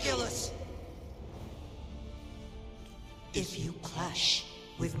 Ridiculous! If you clash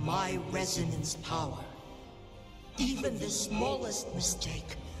with my resonance power, even the smallest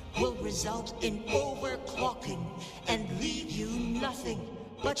mistake will result in overclocking and leave you nothing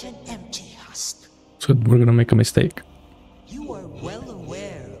but an empty husk. So we're gonna make a mistake. You are well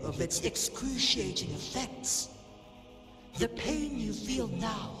aware of its excruciating effects. The pain you feel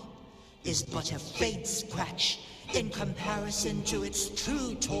now is but a faint scratch in comparison to its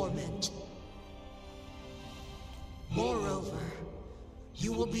true torment. Moreover,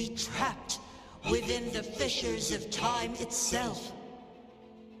 you will be trapped within the fissures of time itself.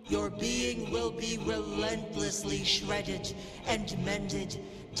 Your being will be relentlessly shredded and mended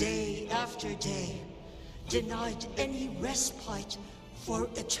day after day, denied any respite for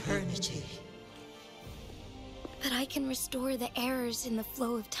eternity. But I can restore the errors in the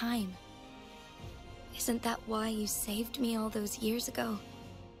flow of time. Isn't that why you saved me all those years ago?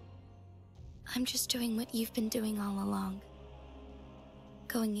 I'm just doing what you've been doing all along.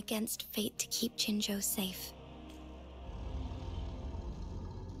 Going against fate to keep Jinzhou safe.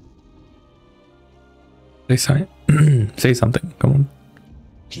 Say something, come on.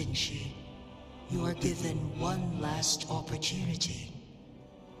 Jinhsi, you are given one last opportunity.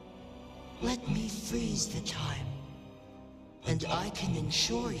 Let me freeze the time, and I can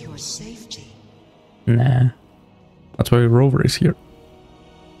ensure your safety. Nah. That's why Rover is here.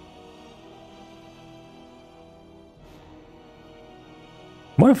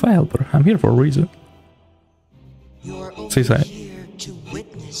 What if I help her? I'm here for a reason. You're Say only that. here to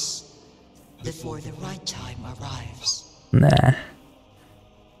witness before the right time arrives. Nah.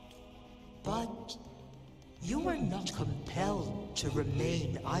 But you are not compelled to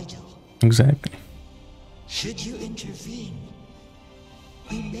remain idle. Exactly. Should you intervene,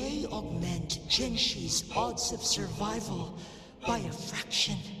 we may augment Jinhsi's odds of survival by a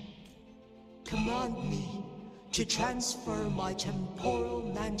fraction. Command me to transfer my temporal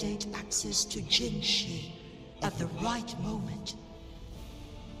mandate access to Jinhsi at the right moment.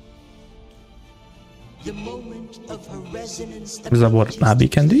 The moment of her resonance. Is that what Abby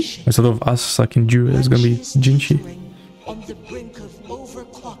can do? Instead of us sucking Jewel, it's gonna be Jinhsi. On the brink of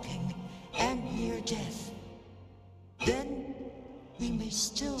overclocking and near death. Then we may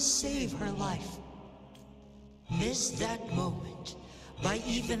still save her life. Miss that moment by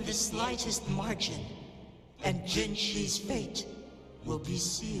even the slightest margin, and Jinhsi's fate will be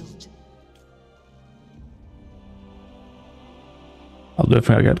sealed. I'll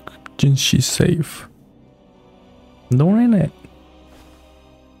definitely get Jinhsi safe. Don't in it.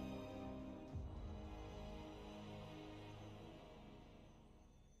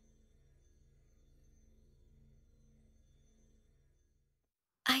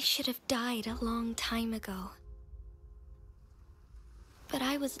 I should have died a long time ago. But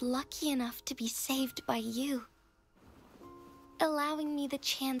I was lucky enough to be saved by you, allowing me the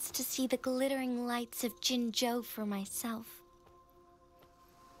chance to see the glittering lights of Jinzhou for myself.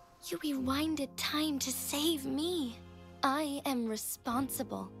 You rewinded time to save me. I am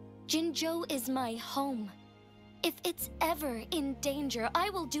responsible. Jinzhou is my home. If it's ever in danger,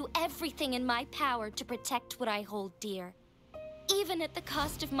 I will do everything in my power to protect what I hold dear, even at the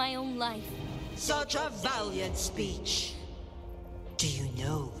cost of my own life. Such a valiant speech. Do you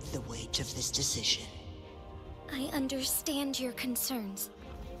know the weight of this decision? I understand your concerns.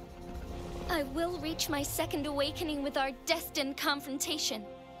 I will reach my second awakening with our destined confrontation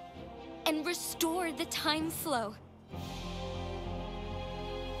and restore the time flow.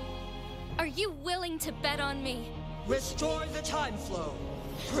 Are you willing to bet on me? Restore the time flow.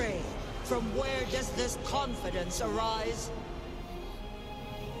 Pray, from where does this confidence arise?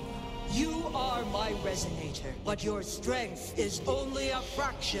 You are my resonator, but your strength is only a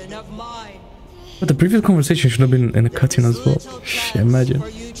fraction of mine. But the previous conversation should have been in a cutscene as well. Shit, imagine. For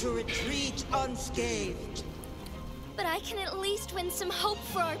you to retreat unscathed. But I can at least win some hope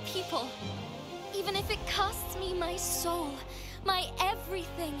for our people. Even if it costs me my soul, my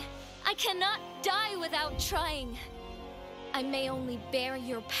everything. I cannot die without trying. I may only bear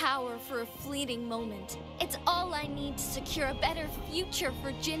your power for a fleeting moment. It's all I need to secure a better future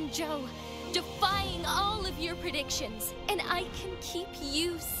for Jinzhou, defying all of your predictions, and I can keep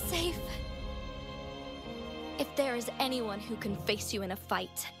you safe. If there is anyone who can face you in a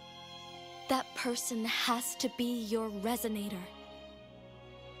fight, that person has to be your resonator.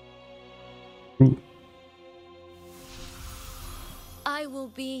 I will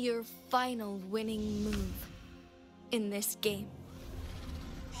be your final winning move in this game.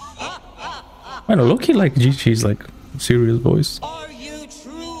 I know, low-key like Jinhsi's like serious voice. Are you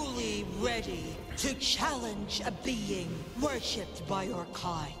truly ready to challenge a being worshipped by your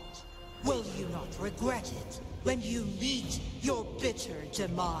kind? Will you not regret it when you meet your bitter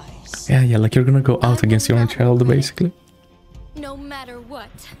demise? Yeah, like you're gonna go out against your own child, basically. No matter what.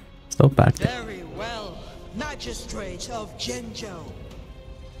 Stop back. Very well, Magistrate of Jinzhou.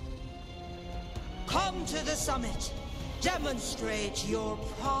 Come to the summit. Demonstrate your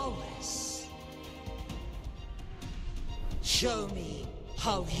prowess. Show me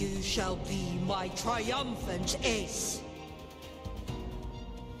how you shall be my triumphant ace.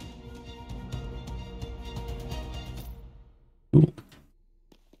 Cool.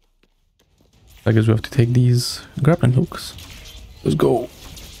 I guess we have to take these grappling hooks. Let's go.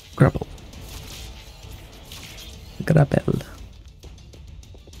 Grapple. Grapple.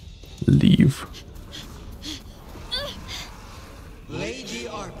 Leave. Lady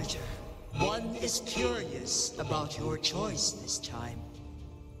Arbiter, one is curious about your choice this time.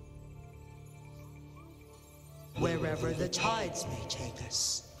 Wherever the tides may take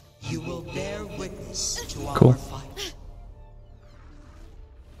us, you will bear witness to our fight.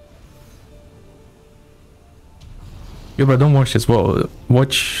 Yeah, but don't watch this. Well,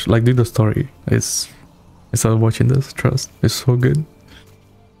 watch, like, do the story. It's not watching this, trust. It's so good.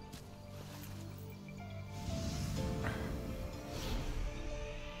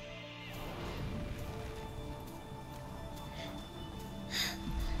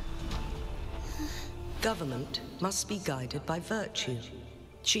 Government must be guided by virtue.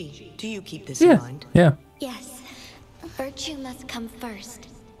 Chi, do you keep this in mind? Yeah. Yes. Virtue must come first.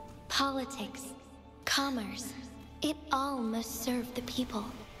 Politics, commerce, it all must serve the people.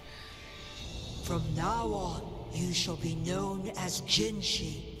 From now on, you shall be known as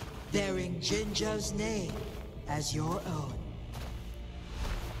Jinhsi, bearing Jinzhou's name as your own.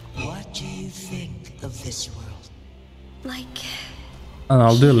 What do you think of this world? Like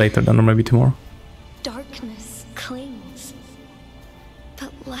I'll do it later then, or maybe tomorrow. darkness clings,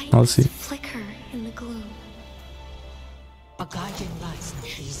 but I'll lights see. flicker in the gloom. A guiding light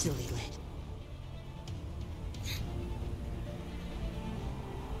easily lit.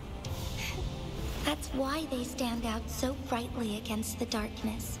 That's why they stand out so brightly against the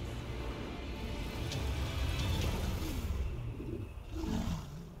darkness.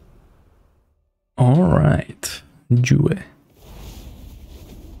 Alright. Jue.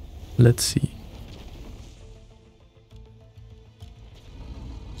 Let's see.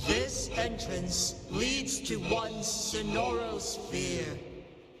 This entrance leads to one sonorosphere.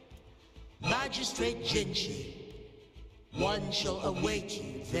 Magistrate Jinhsi, one shall await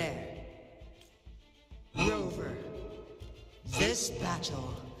you there. Rover, this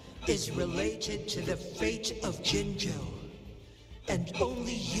battle is related to the fate of Jinzhou, and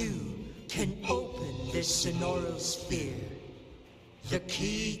only you can open this sonorosphere. The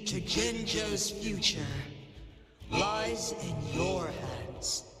key to Jinzhou's future lies in your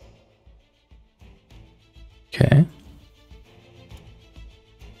hands. Okay.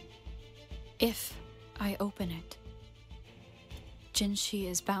 If I open it, Jinhsi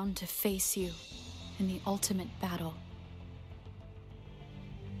is bound to face you in the ultimate battle.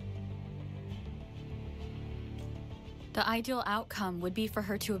 The ideal outcome would be for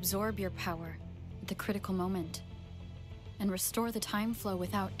her to absorb your power at the critical moment and restore the time flow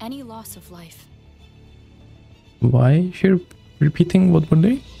without any loss of life. Why is she repeating what would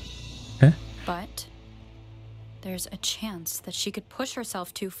they? Eh? But there's a chance that she could push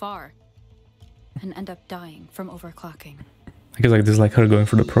herself too far and end up dying from overclocking. I guess like this is like her going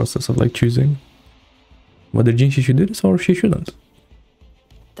through the process of like choosing whether Jinhsi should do this or she shouldn't.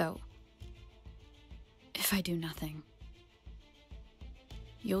 Though, if I do nothing,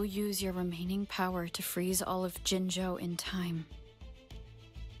 you'll use your remaining power to freeze all of Jinzhou in time.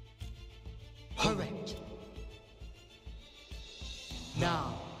 Correct.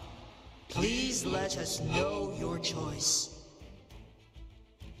 Now, please let us know your choice.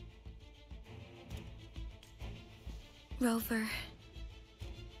 Rover,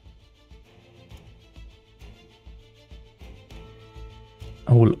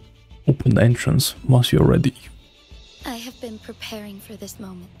 I will open the entrance once you're ready. I have been preparing for this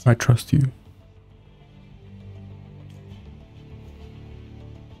moment. I trust you.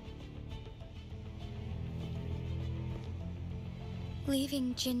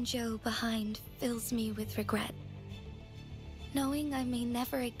 Leaving Jinzhou behind fills me with regret. Knowing I may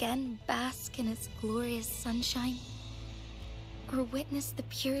never again bask in its glorious sunshine, or witness the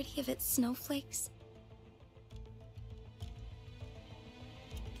purity of its snowflakes.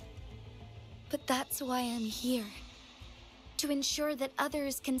 But that's why I'm here. To ensure that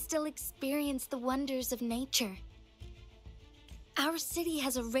others can still experience the wonders of nature. Our city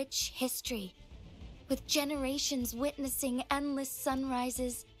has a rich history, with generations witnessing endless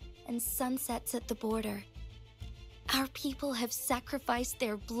sunrises and sunsets at the border. Our people have sacrificed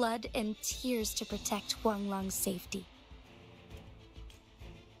their blood and tears to protect Huanglang's safety.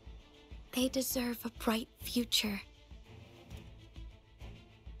 They deserve a bright future.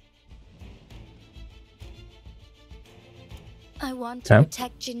 I want to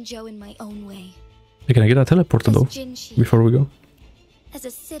protect Jinzhou in my own way. Hey, can I get a teleporter though, before we go? As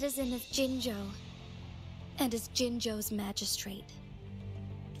a citizen of Jinzhou, and as Jinzhou's magistrate.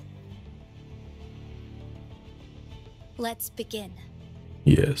 Let's begin.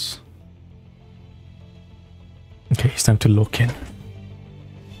 Yes. Okay, it's time to lock in.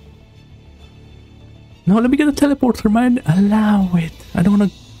 No, let me get a teleporter, man. Allow it. I don't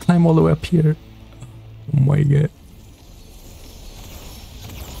want to climb all the way up here. Oh my god.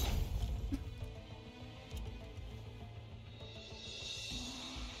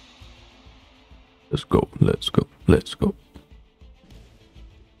 Let's go, let's go, let's go.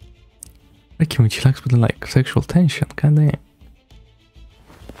 I can't chillax with like sexual tension, can they?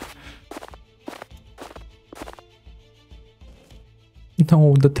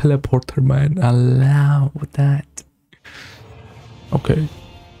 No, the teleporter, man. Allow that. Okay.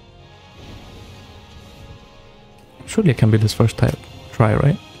 Surely I can be this first try,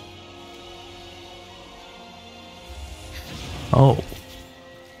 right? Oh.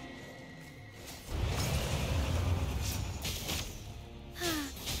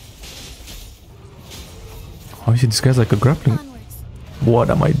 Oh, see, this guy's like a grappling. What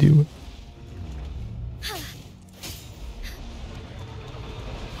am I doing?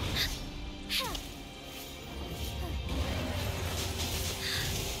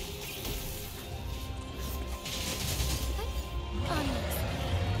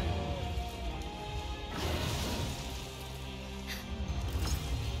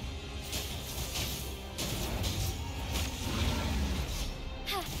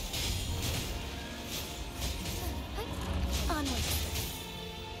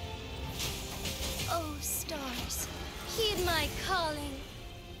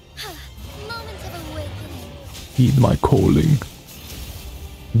 Heed my calling,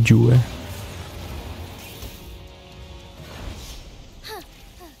 Jue.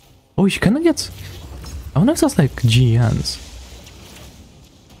 Oh, she kinda gets. I wonder if that's like G hands.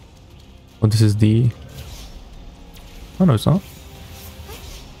 Oh, this is the. Oh no, it's not.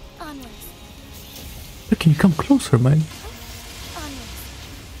 Look, can you come closer, man?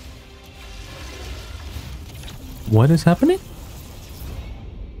 What is happening?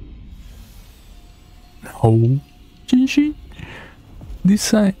 No. Jinhsi? This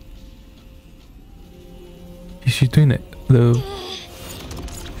side. Is she doing it?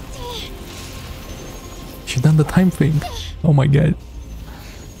 She done the time thing. Oh my god.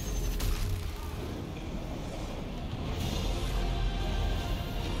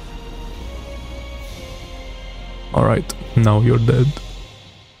 Alright, now you're dead.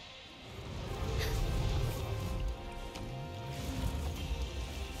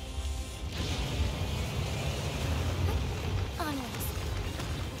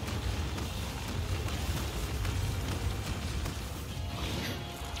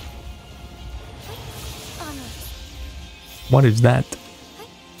 What is that?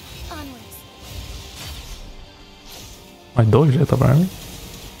 I dodged it apparently.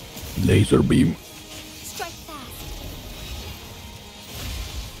 Laser beam.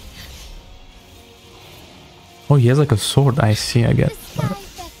 Oh, he has like a sword. I see, I guess.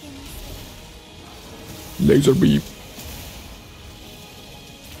 Laser beam.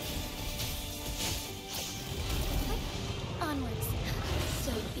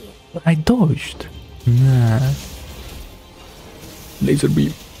 But I dodged. Nah. Laser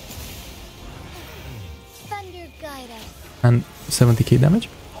beam. And 70k damage.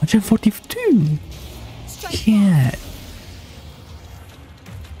 142. Yeah.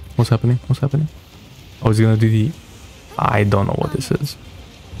 What's happening? What's happening? Oh, he's gonna do the. I don't know what this is.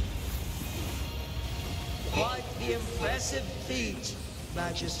 Quite the impressive feat,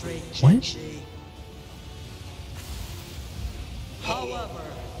 Magistrate What? Jinhsi. However,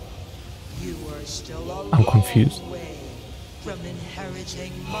 you are still a I'm confused. long way from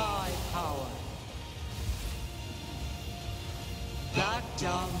inheriting my power. Back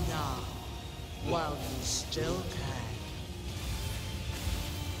down now, while you still can.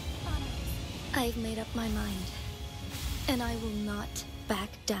 I've made up my mind, and I will not back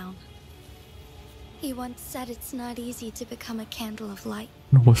down. He once said it's not easy to become a candle of light.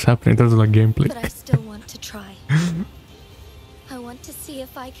 What's happening? There's like gameplay. But I still want to try. I want to see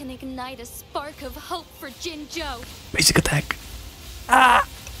if I can ignite a spark of hope for Jinzhou. Basic attack. Ah!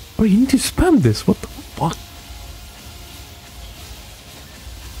 Oh, you need to spam this. What the fuck?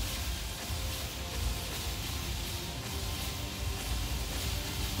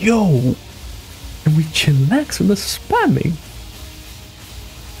 Yo! And we chillax with the spamming.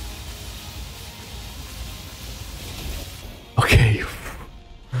 Okay.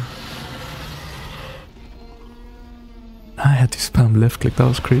 I had to spam left click, that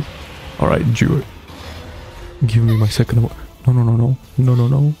was crazy. Alright, Jewel. Give me my second one. No, no, no, no. No, no,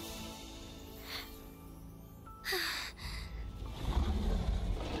 no.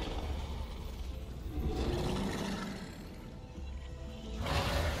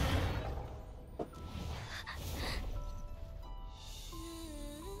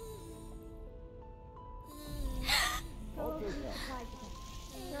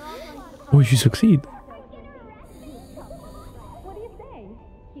 Oh, you succeed. What do you say?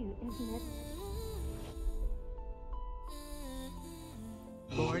 Cute, isn't it?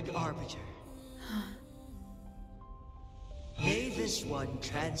 Lord Arbiter. May this one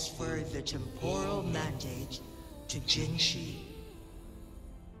transfer the temporal mandate to Jinhsi.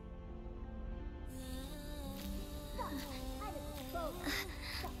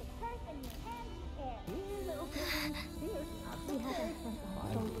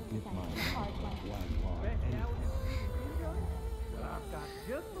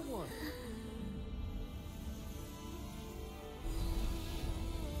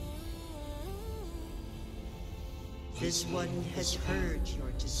 This one has heard your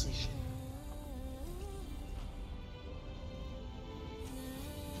decision.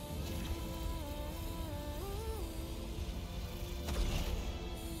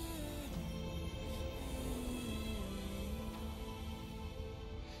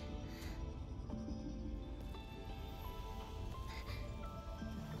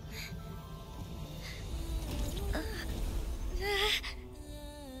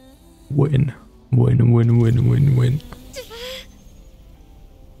 Win. Win, win, win, win, win.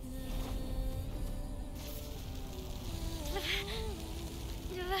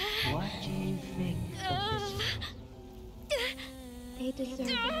 What do you think of this? They deserve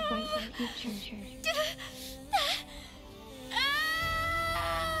a bright future.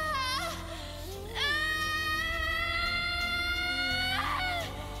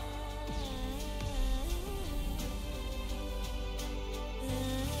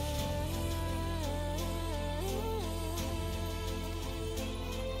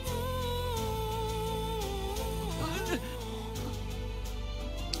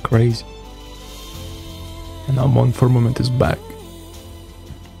 Crazy. And now one for a moment is back.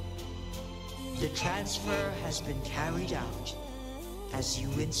 The transfer has been carried out as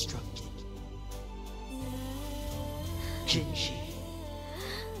you instructed. Jinhsi,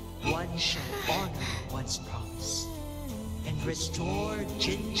 one shall honor one's promise and restore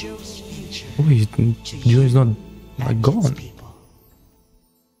Jinzhou's future. Oh, Joe is not like gone.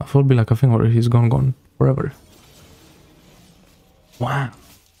 I thought it'd be like a thing where he's gone forever. Wow.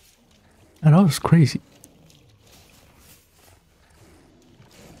 And that was crazy.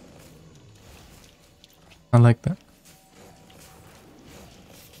 I like that.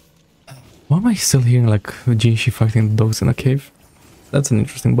 Why am I still hearing like Jinhsi fighting dogs in a cave? That's an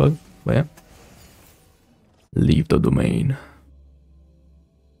interesting bug, but yeah. Leave the domain.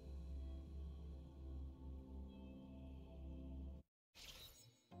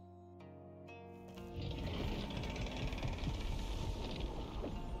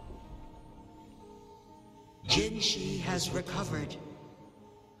 Jinhsi has recovered.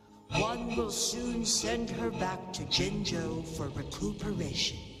 One will soon send her back to Jinzhou for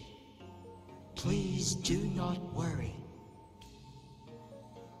recuperation. Please do not worry.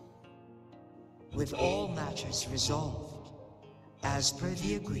 With all matters resolved, as per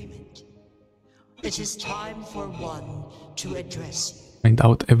the agreement, it is time for one to address you. Find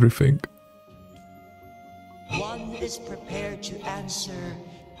out everything. One is prepared to answer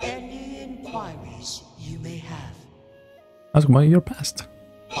any inquiries you may have. Ask about your past.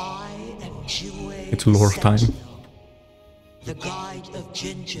 I am Jue It's lore time. the guide of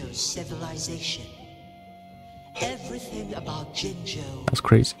Jinzhou's civilization. Everything about Jinzhou That's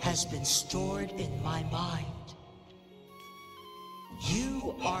crazy. has been stored in my mind.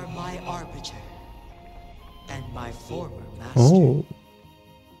 You are my arbiter and my former master. Oh.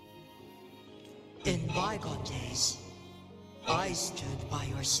 In bygone days, I stood by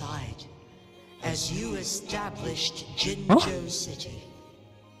your side as you established Jinzhou City.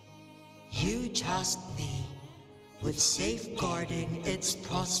 You tasked me with safeguarding its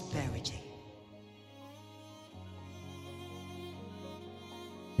prosperity.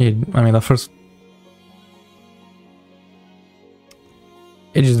 Yeah, I mean, at first,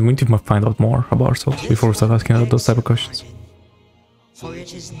 it is we need to find out more about ourselves before we start asking those type of questions. For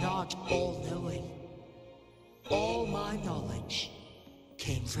it is not all-knowing. All my knowledge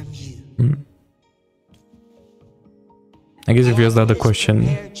came from you. I guess if you asked the other question,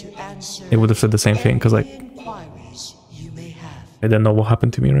 it would have said the same thing, because like, I don't know what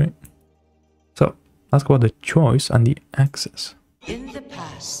happened to me, right? So, ask about the choice and the access. In the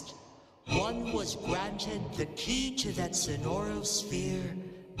past, one was granted the key to that Sonoro sphere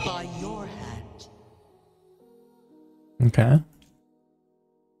by your hand. Okay.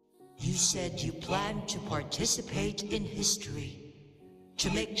 You said you planned to participate in history,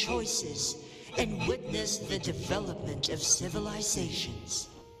 to make choices and witness the development of civilizations.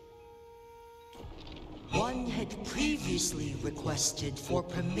 One had previously requested for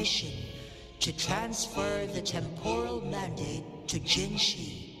permission to transfer the temporal mandate to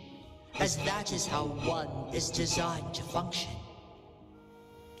Jinhsi, as that is how one is designed to function.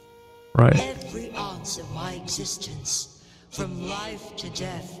 Right. Every ounce of my existence, from life to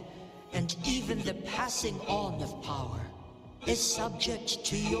death, and even the passing on of power, is subject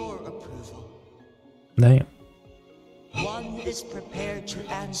to your approval. Damn. One is prepared to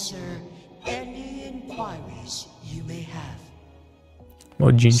answer any inquiries you may have.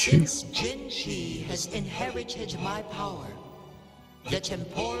 What Jinhsi? Since Jinhsi has inherited my power, the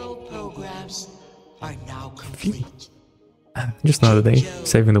temporal programs are now complete. Just another day,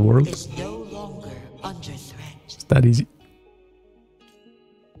 saving the world. Is no longer under threat. It's that easy.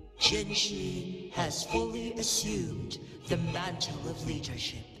 Jinhsi has fully assumed the mantle of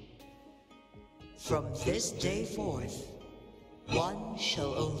leadership. From this day forth, one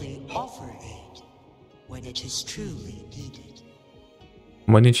shall only offer aid when it is truly needed.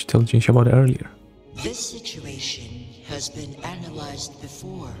 Why didn't you tell Jinhsi about it earlier? This situation has been analyzed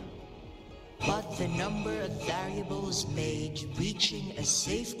before, but the number of variables made reaching a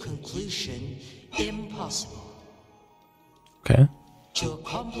safe conclusion impossible. Okay. To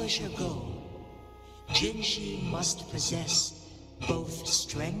accomplish her goal, Jinhsi must possess both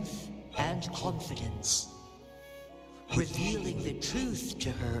strength and confidence. Revealing the truth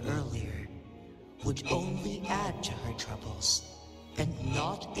to her earlier would only add to her troubles and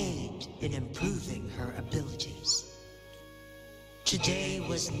not aid in improving her abilities. Today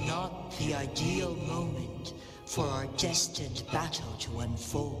was not the ideal moment for our destined battle to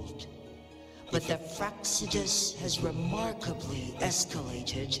unfold, but the Fraccidus has remarkably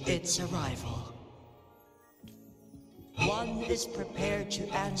escalated its arrival. One is prepared to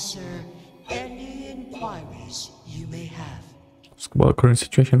answer any inquiries you may have. Ask about the current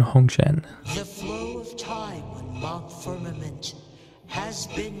situation in Hongchen. The flow of time on Mount Firmament has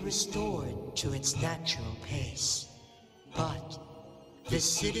been restored to its natural pace, but the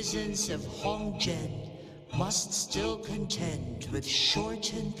citizens of Hongchen must still contend with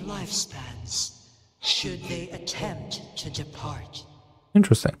shortened lifespans should they attempt to depart.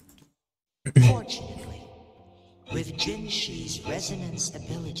 Interesting. Fortunately, with Jinhsi's resonance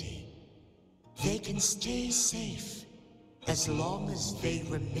ability, they can stay safe as long as they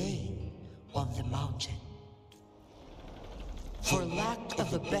remain on the mountain. For lack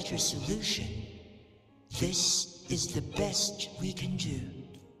of a better solution, this is the best we can do.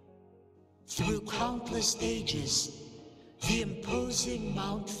 Through countless ages, the imposing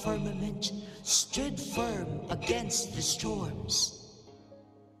Mount Firmament stood firm against the storms.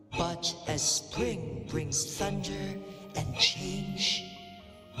 But as spring brings thunder and change,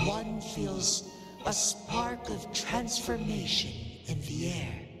 one feels a spark of transformation in the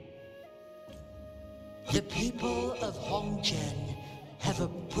air. The people of Hongchen have a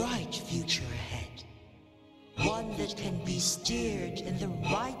bright future ahead. One that can be steered in the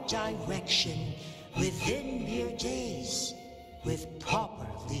right direction within mere days with proper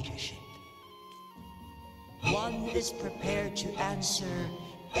leadership. One is prepared to answer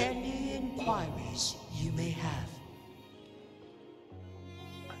any inquiries you may have.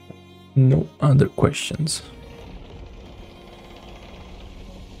 No other questions.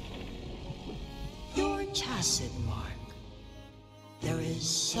 You're tacit, Mark. There is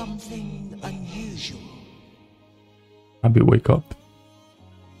something unusual Abby, wake up.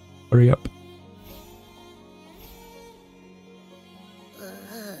 Hurry up.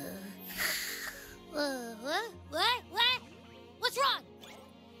 What? What's wrong?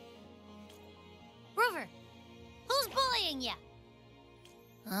 Rover, who's bullying you?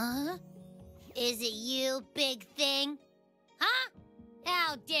 Huh? Is it you, big thing? Huh?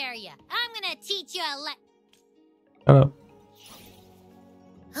 How dare you? I'm gonna teach you a Hello.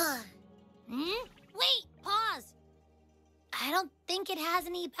 Wait, pause. I don't think it has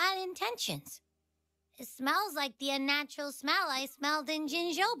any bad intentions. It smells like the unnatural smell I smelled in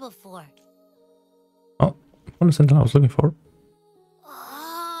Jinzhou before. Oh, what is something I was looking for?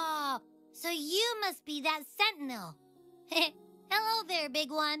 Oh, so you must be that sentinel. Hello there,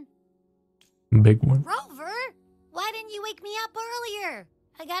 big one. Big one. Rover, why didn't you wake me up earlier?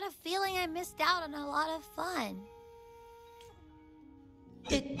 I got a feeling I missed out on a lot of fun.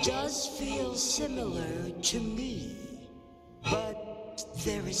 It does feel similar to me, but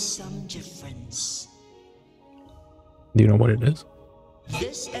there is some difference. Do you know what it is?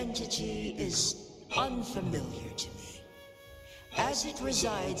 This entity is unfamiliar to me. As it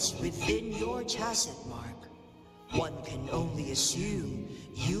resides within your tacit mark, one can only assume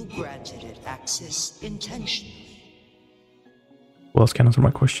you granted it access intentionally. Who else can answer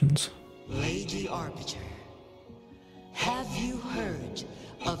my questions? Lady Arbiter, have you heard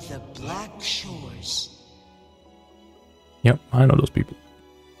of the Black Shores? Yep, I know those people.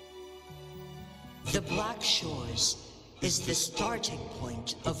 The Black Shores is the starting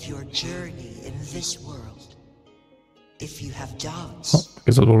point of your journey in this world. If you have doubts, I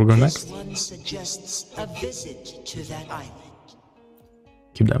guess that's where we're going this next. one suggests a visit to that island.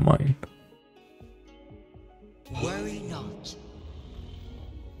 Keep that in mind. Worry not.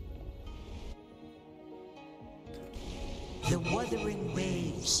 The Wuthering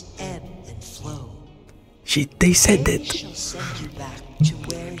waves ebb and flow. They said They it. shall send you back to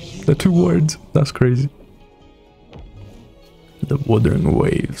where you The two words. That's crazy. The wuthering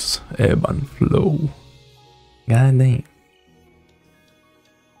waves ebb and flow. God damn.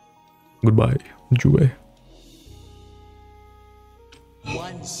 Goodbye, Jue.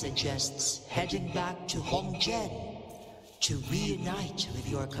 One suggests heading back to Hongjian to reunite with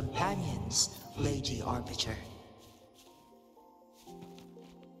your companions, Lady Arbiter.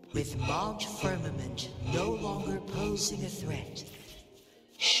 With Mount Firmament no longer posing a threat,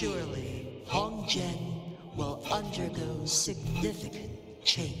 surely Hongjian will undergo significant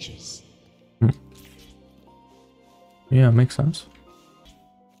changes. Yeah, makes sense.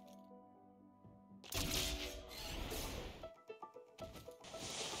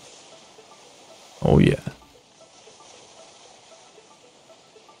 Oh yeah.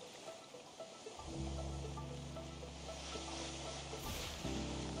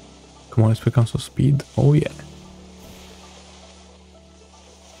 Come on, let's pick up some speed. Oh yeah.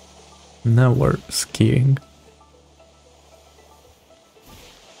 Now we're skiing.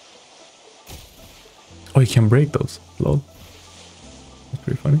 Oh, you can break those. Lol. That's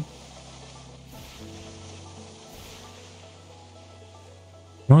pretty funny.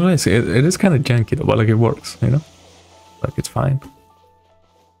 Well, it is kind of janky though, but like it works, you know? Like it's fine.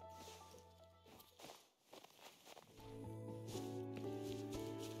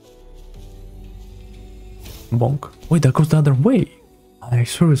 Bonk. Wait, that goes the other way. I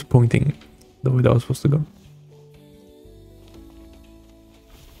sure was pointing the way that I was supposed to go.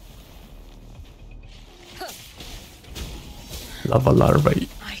 Lava larvae.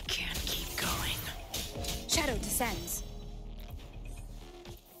 I can't keep going. Shadow descends.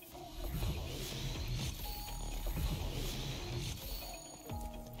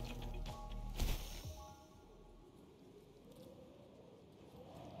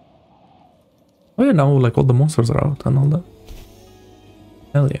 Oh yeah, now like all the monsters are out and all that.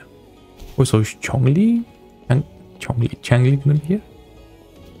 Hell yeah. Wait, so is Changli? Changli gonna be here?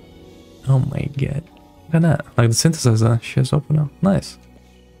 Oh my god. Look at that. Like the synthesizer shit's open now. Nice.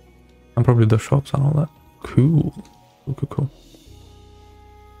 And probably the shops and all that. Cool. Cool.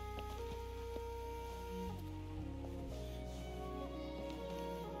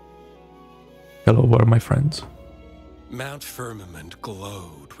 Hello, where are my friends? Mount Firmament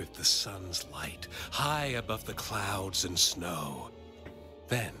glowed with the sun's light, high above the clouds and snow.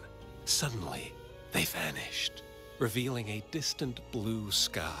 Then, suddenly, they vanished, revealing a distant blue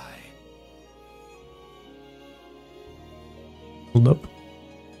sky. Hold up.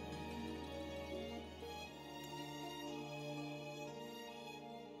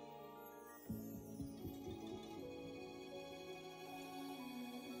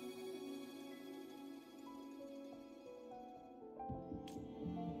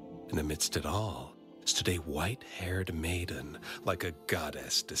 And amidst it all, stood a white-haired maiden, like a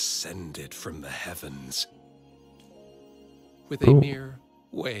goddess descended from the heavens. With a mere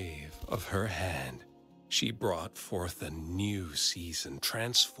wave of her hand, she brought forth a new season,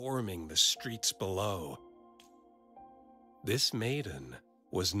 transforming the streets below. This maiden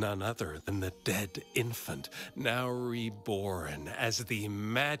was none other than the dead infant, now reborn as the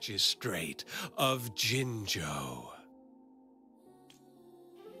magistrate of Jinzhou.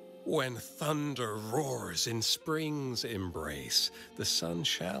 When thunder roars in spring's embrace, the sun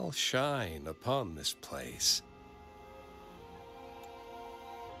shall shine upon this place.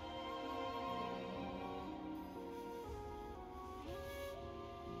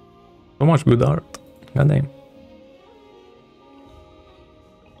 So much good art. God damn.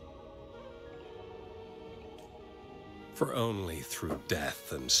 For only through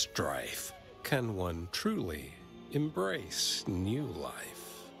death and strife can one truly embrace new life.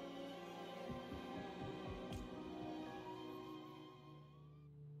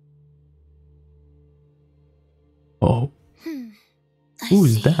 Oh. Who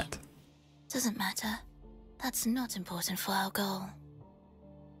is that? Doesn't matter. That's not important for our goal.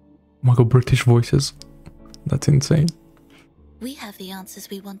 Oh my god, British voices. That's insane. We have the answers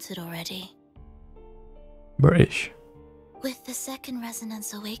we wanted already. British. With the second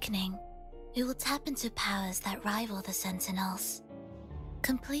resonance awakening, we will tap into powers that rival the Sentinels.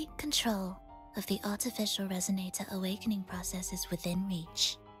 Complete control of the artificial resonator awakening process is within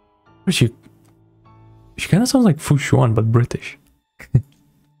reach. She kind of sounds like Fu Xuan, but British.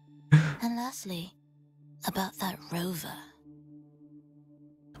 And lastly, about that rover.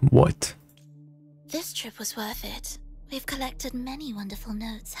 What? This trip was worth it. We've collected many wonderful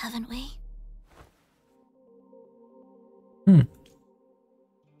notes, haven't we?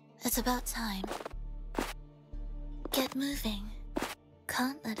 It's about time. Get moving.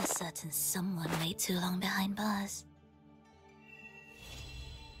 Can't let a certain someone wait too long behind bars.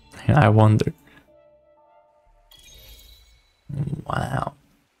 Yeah, I wonder. Wow.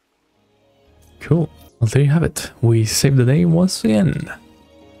 Cool. Well, there you have it. We saved the day once again.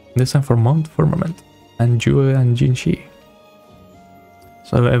 This time for Mount Firmament and Jue and Jinhsi.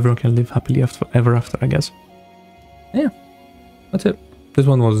 So everyone can live happily ever after, I guess. Yeah, that's it. This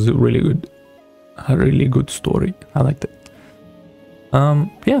one was really good. A really good story. I liked it.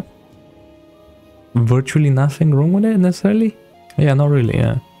 Yeah. Virtually nothing wrong with it necessarily. Yeah, not really,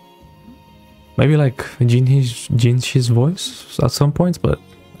 yeah. Maybe like Jinhsi's voice at some points, but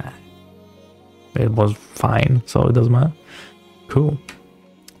it was fine, so it doesn't matter. Cool.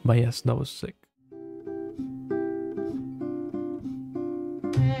 But yes, that was sick.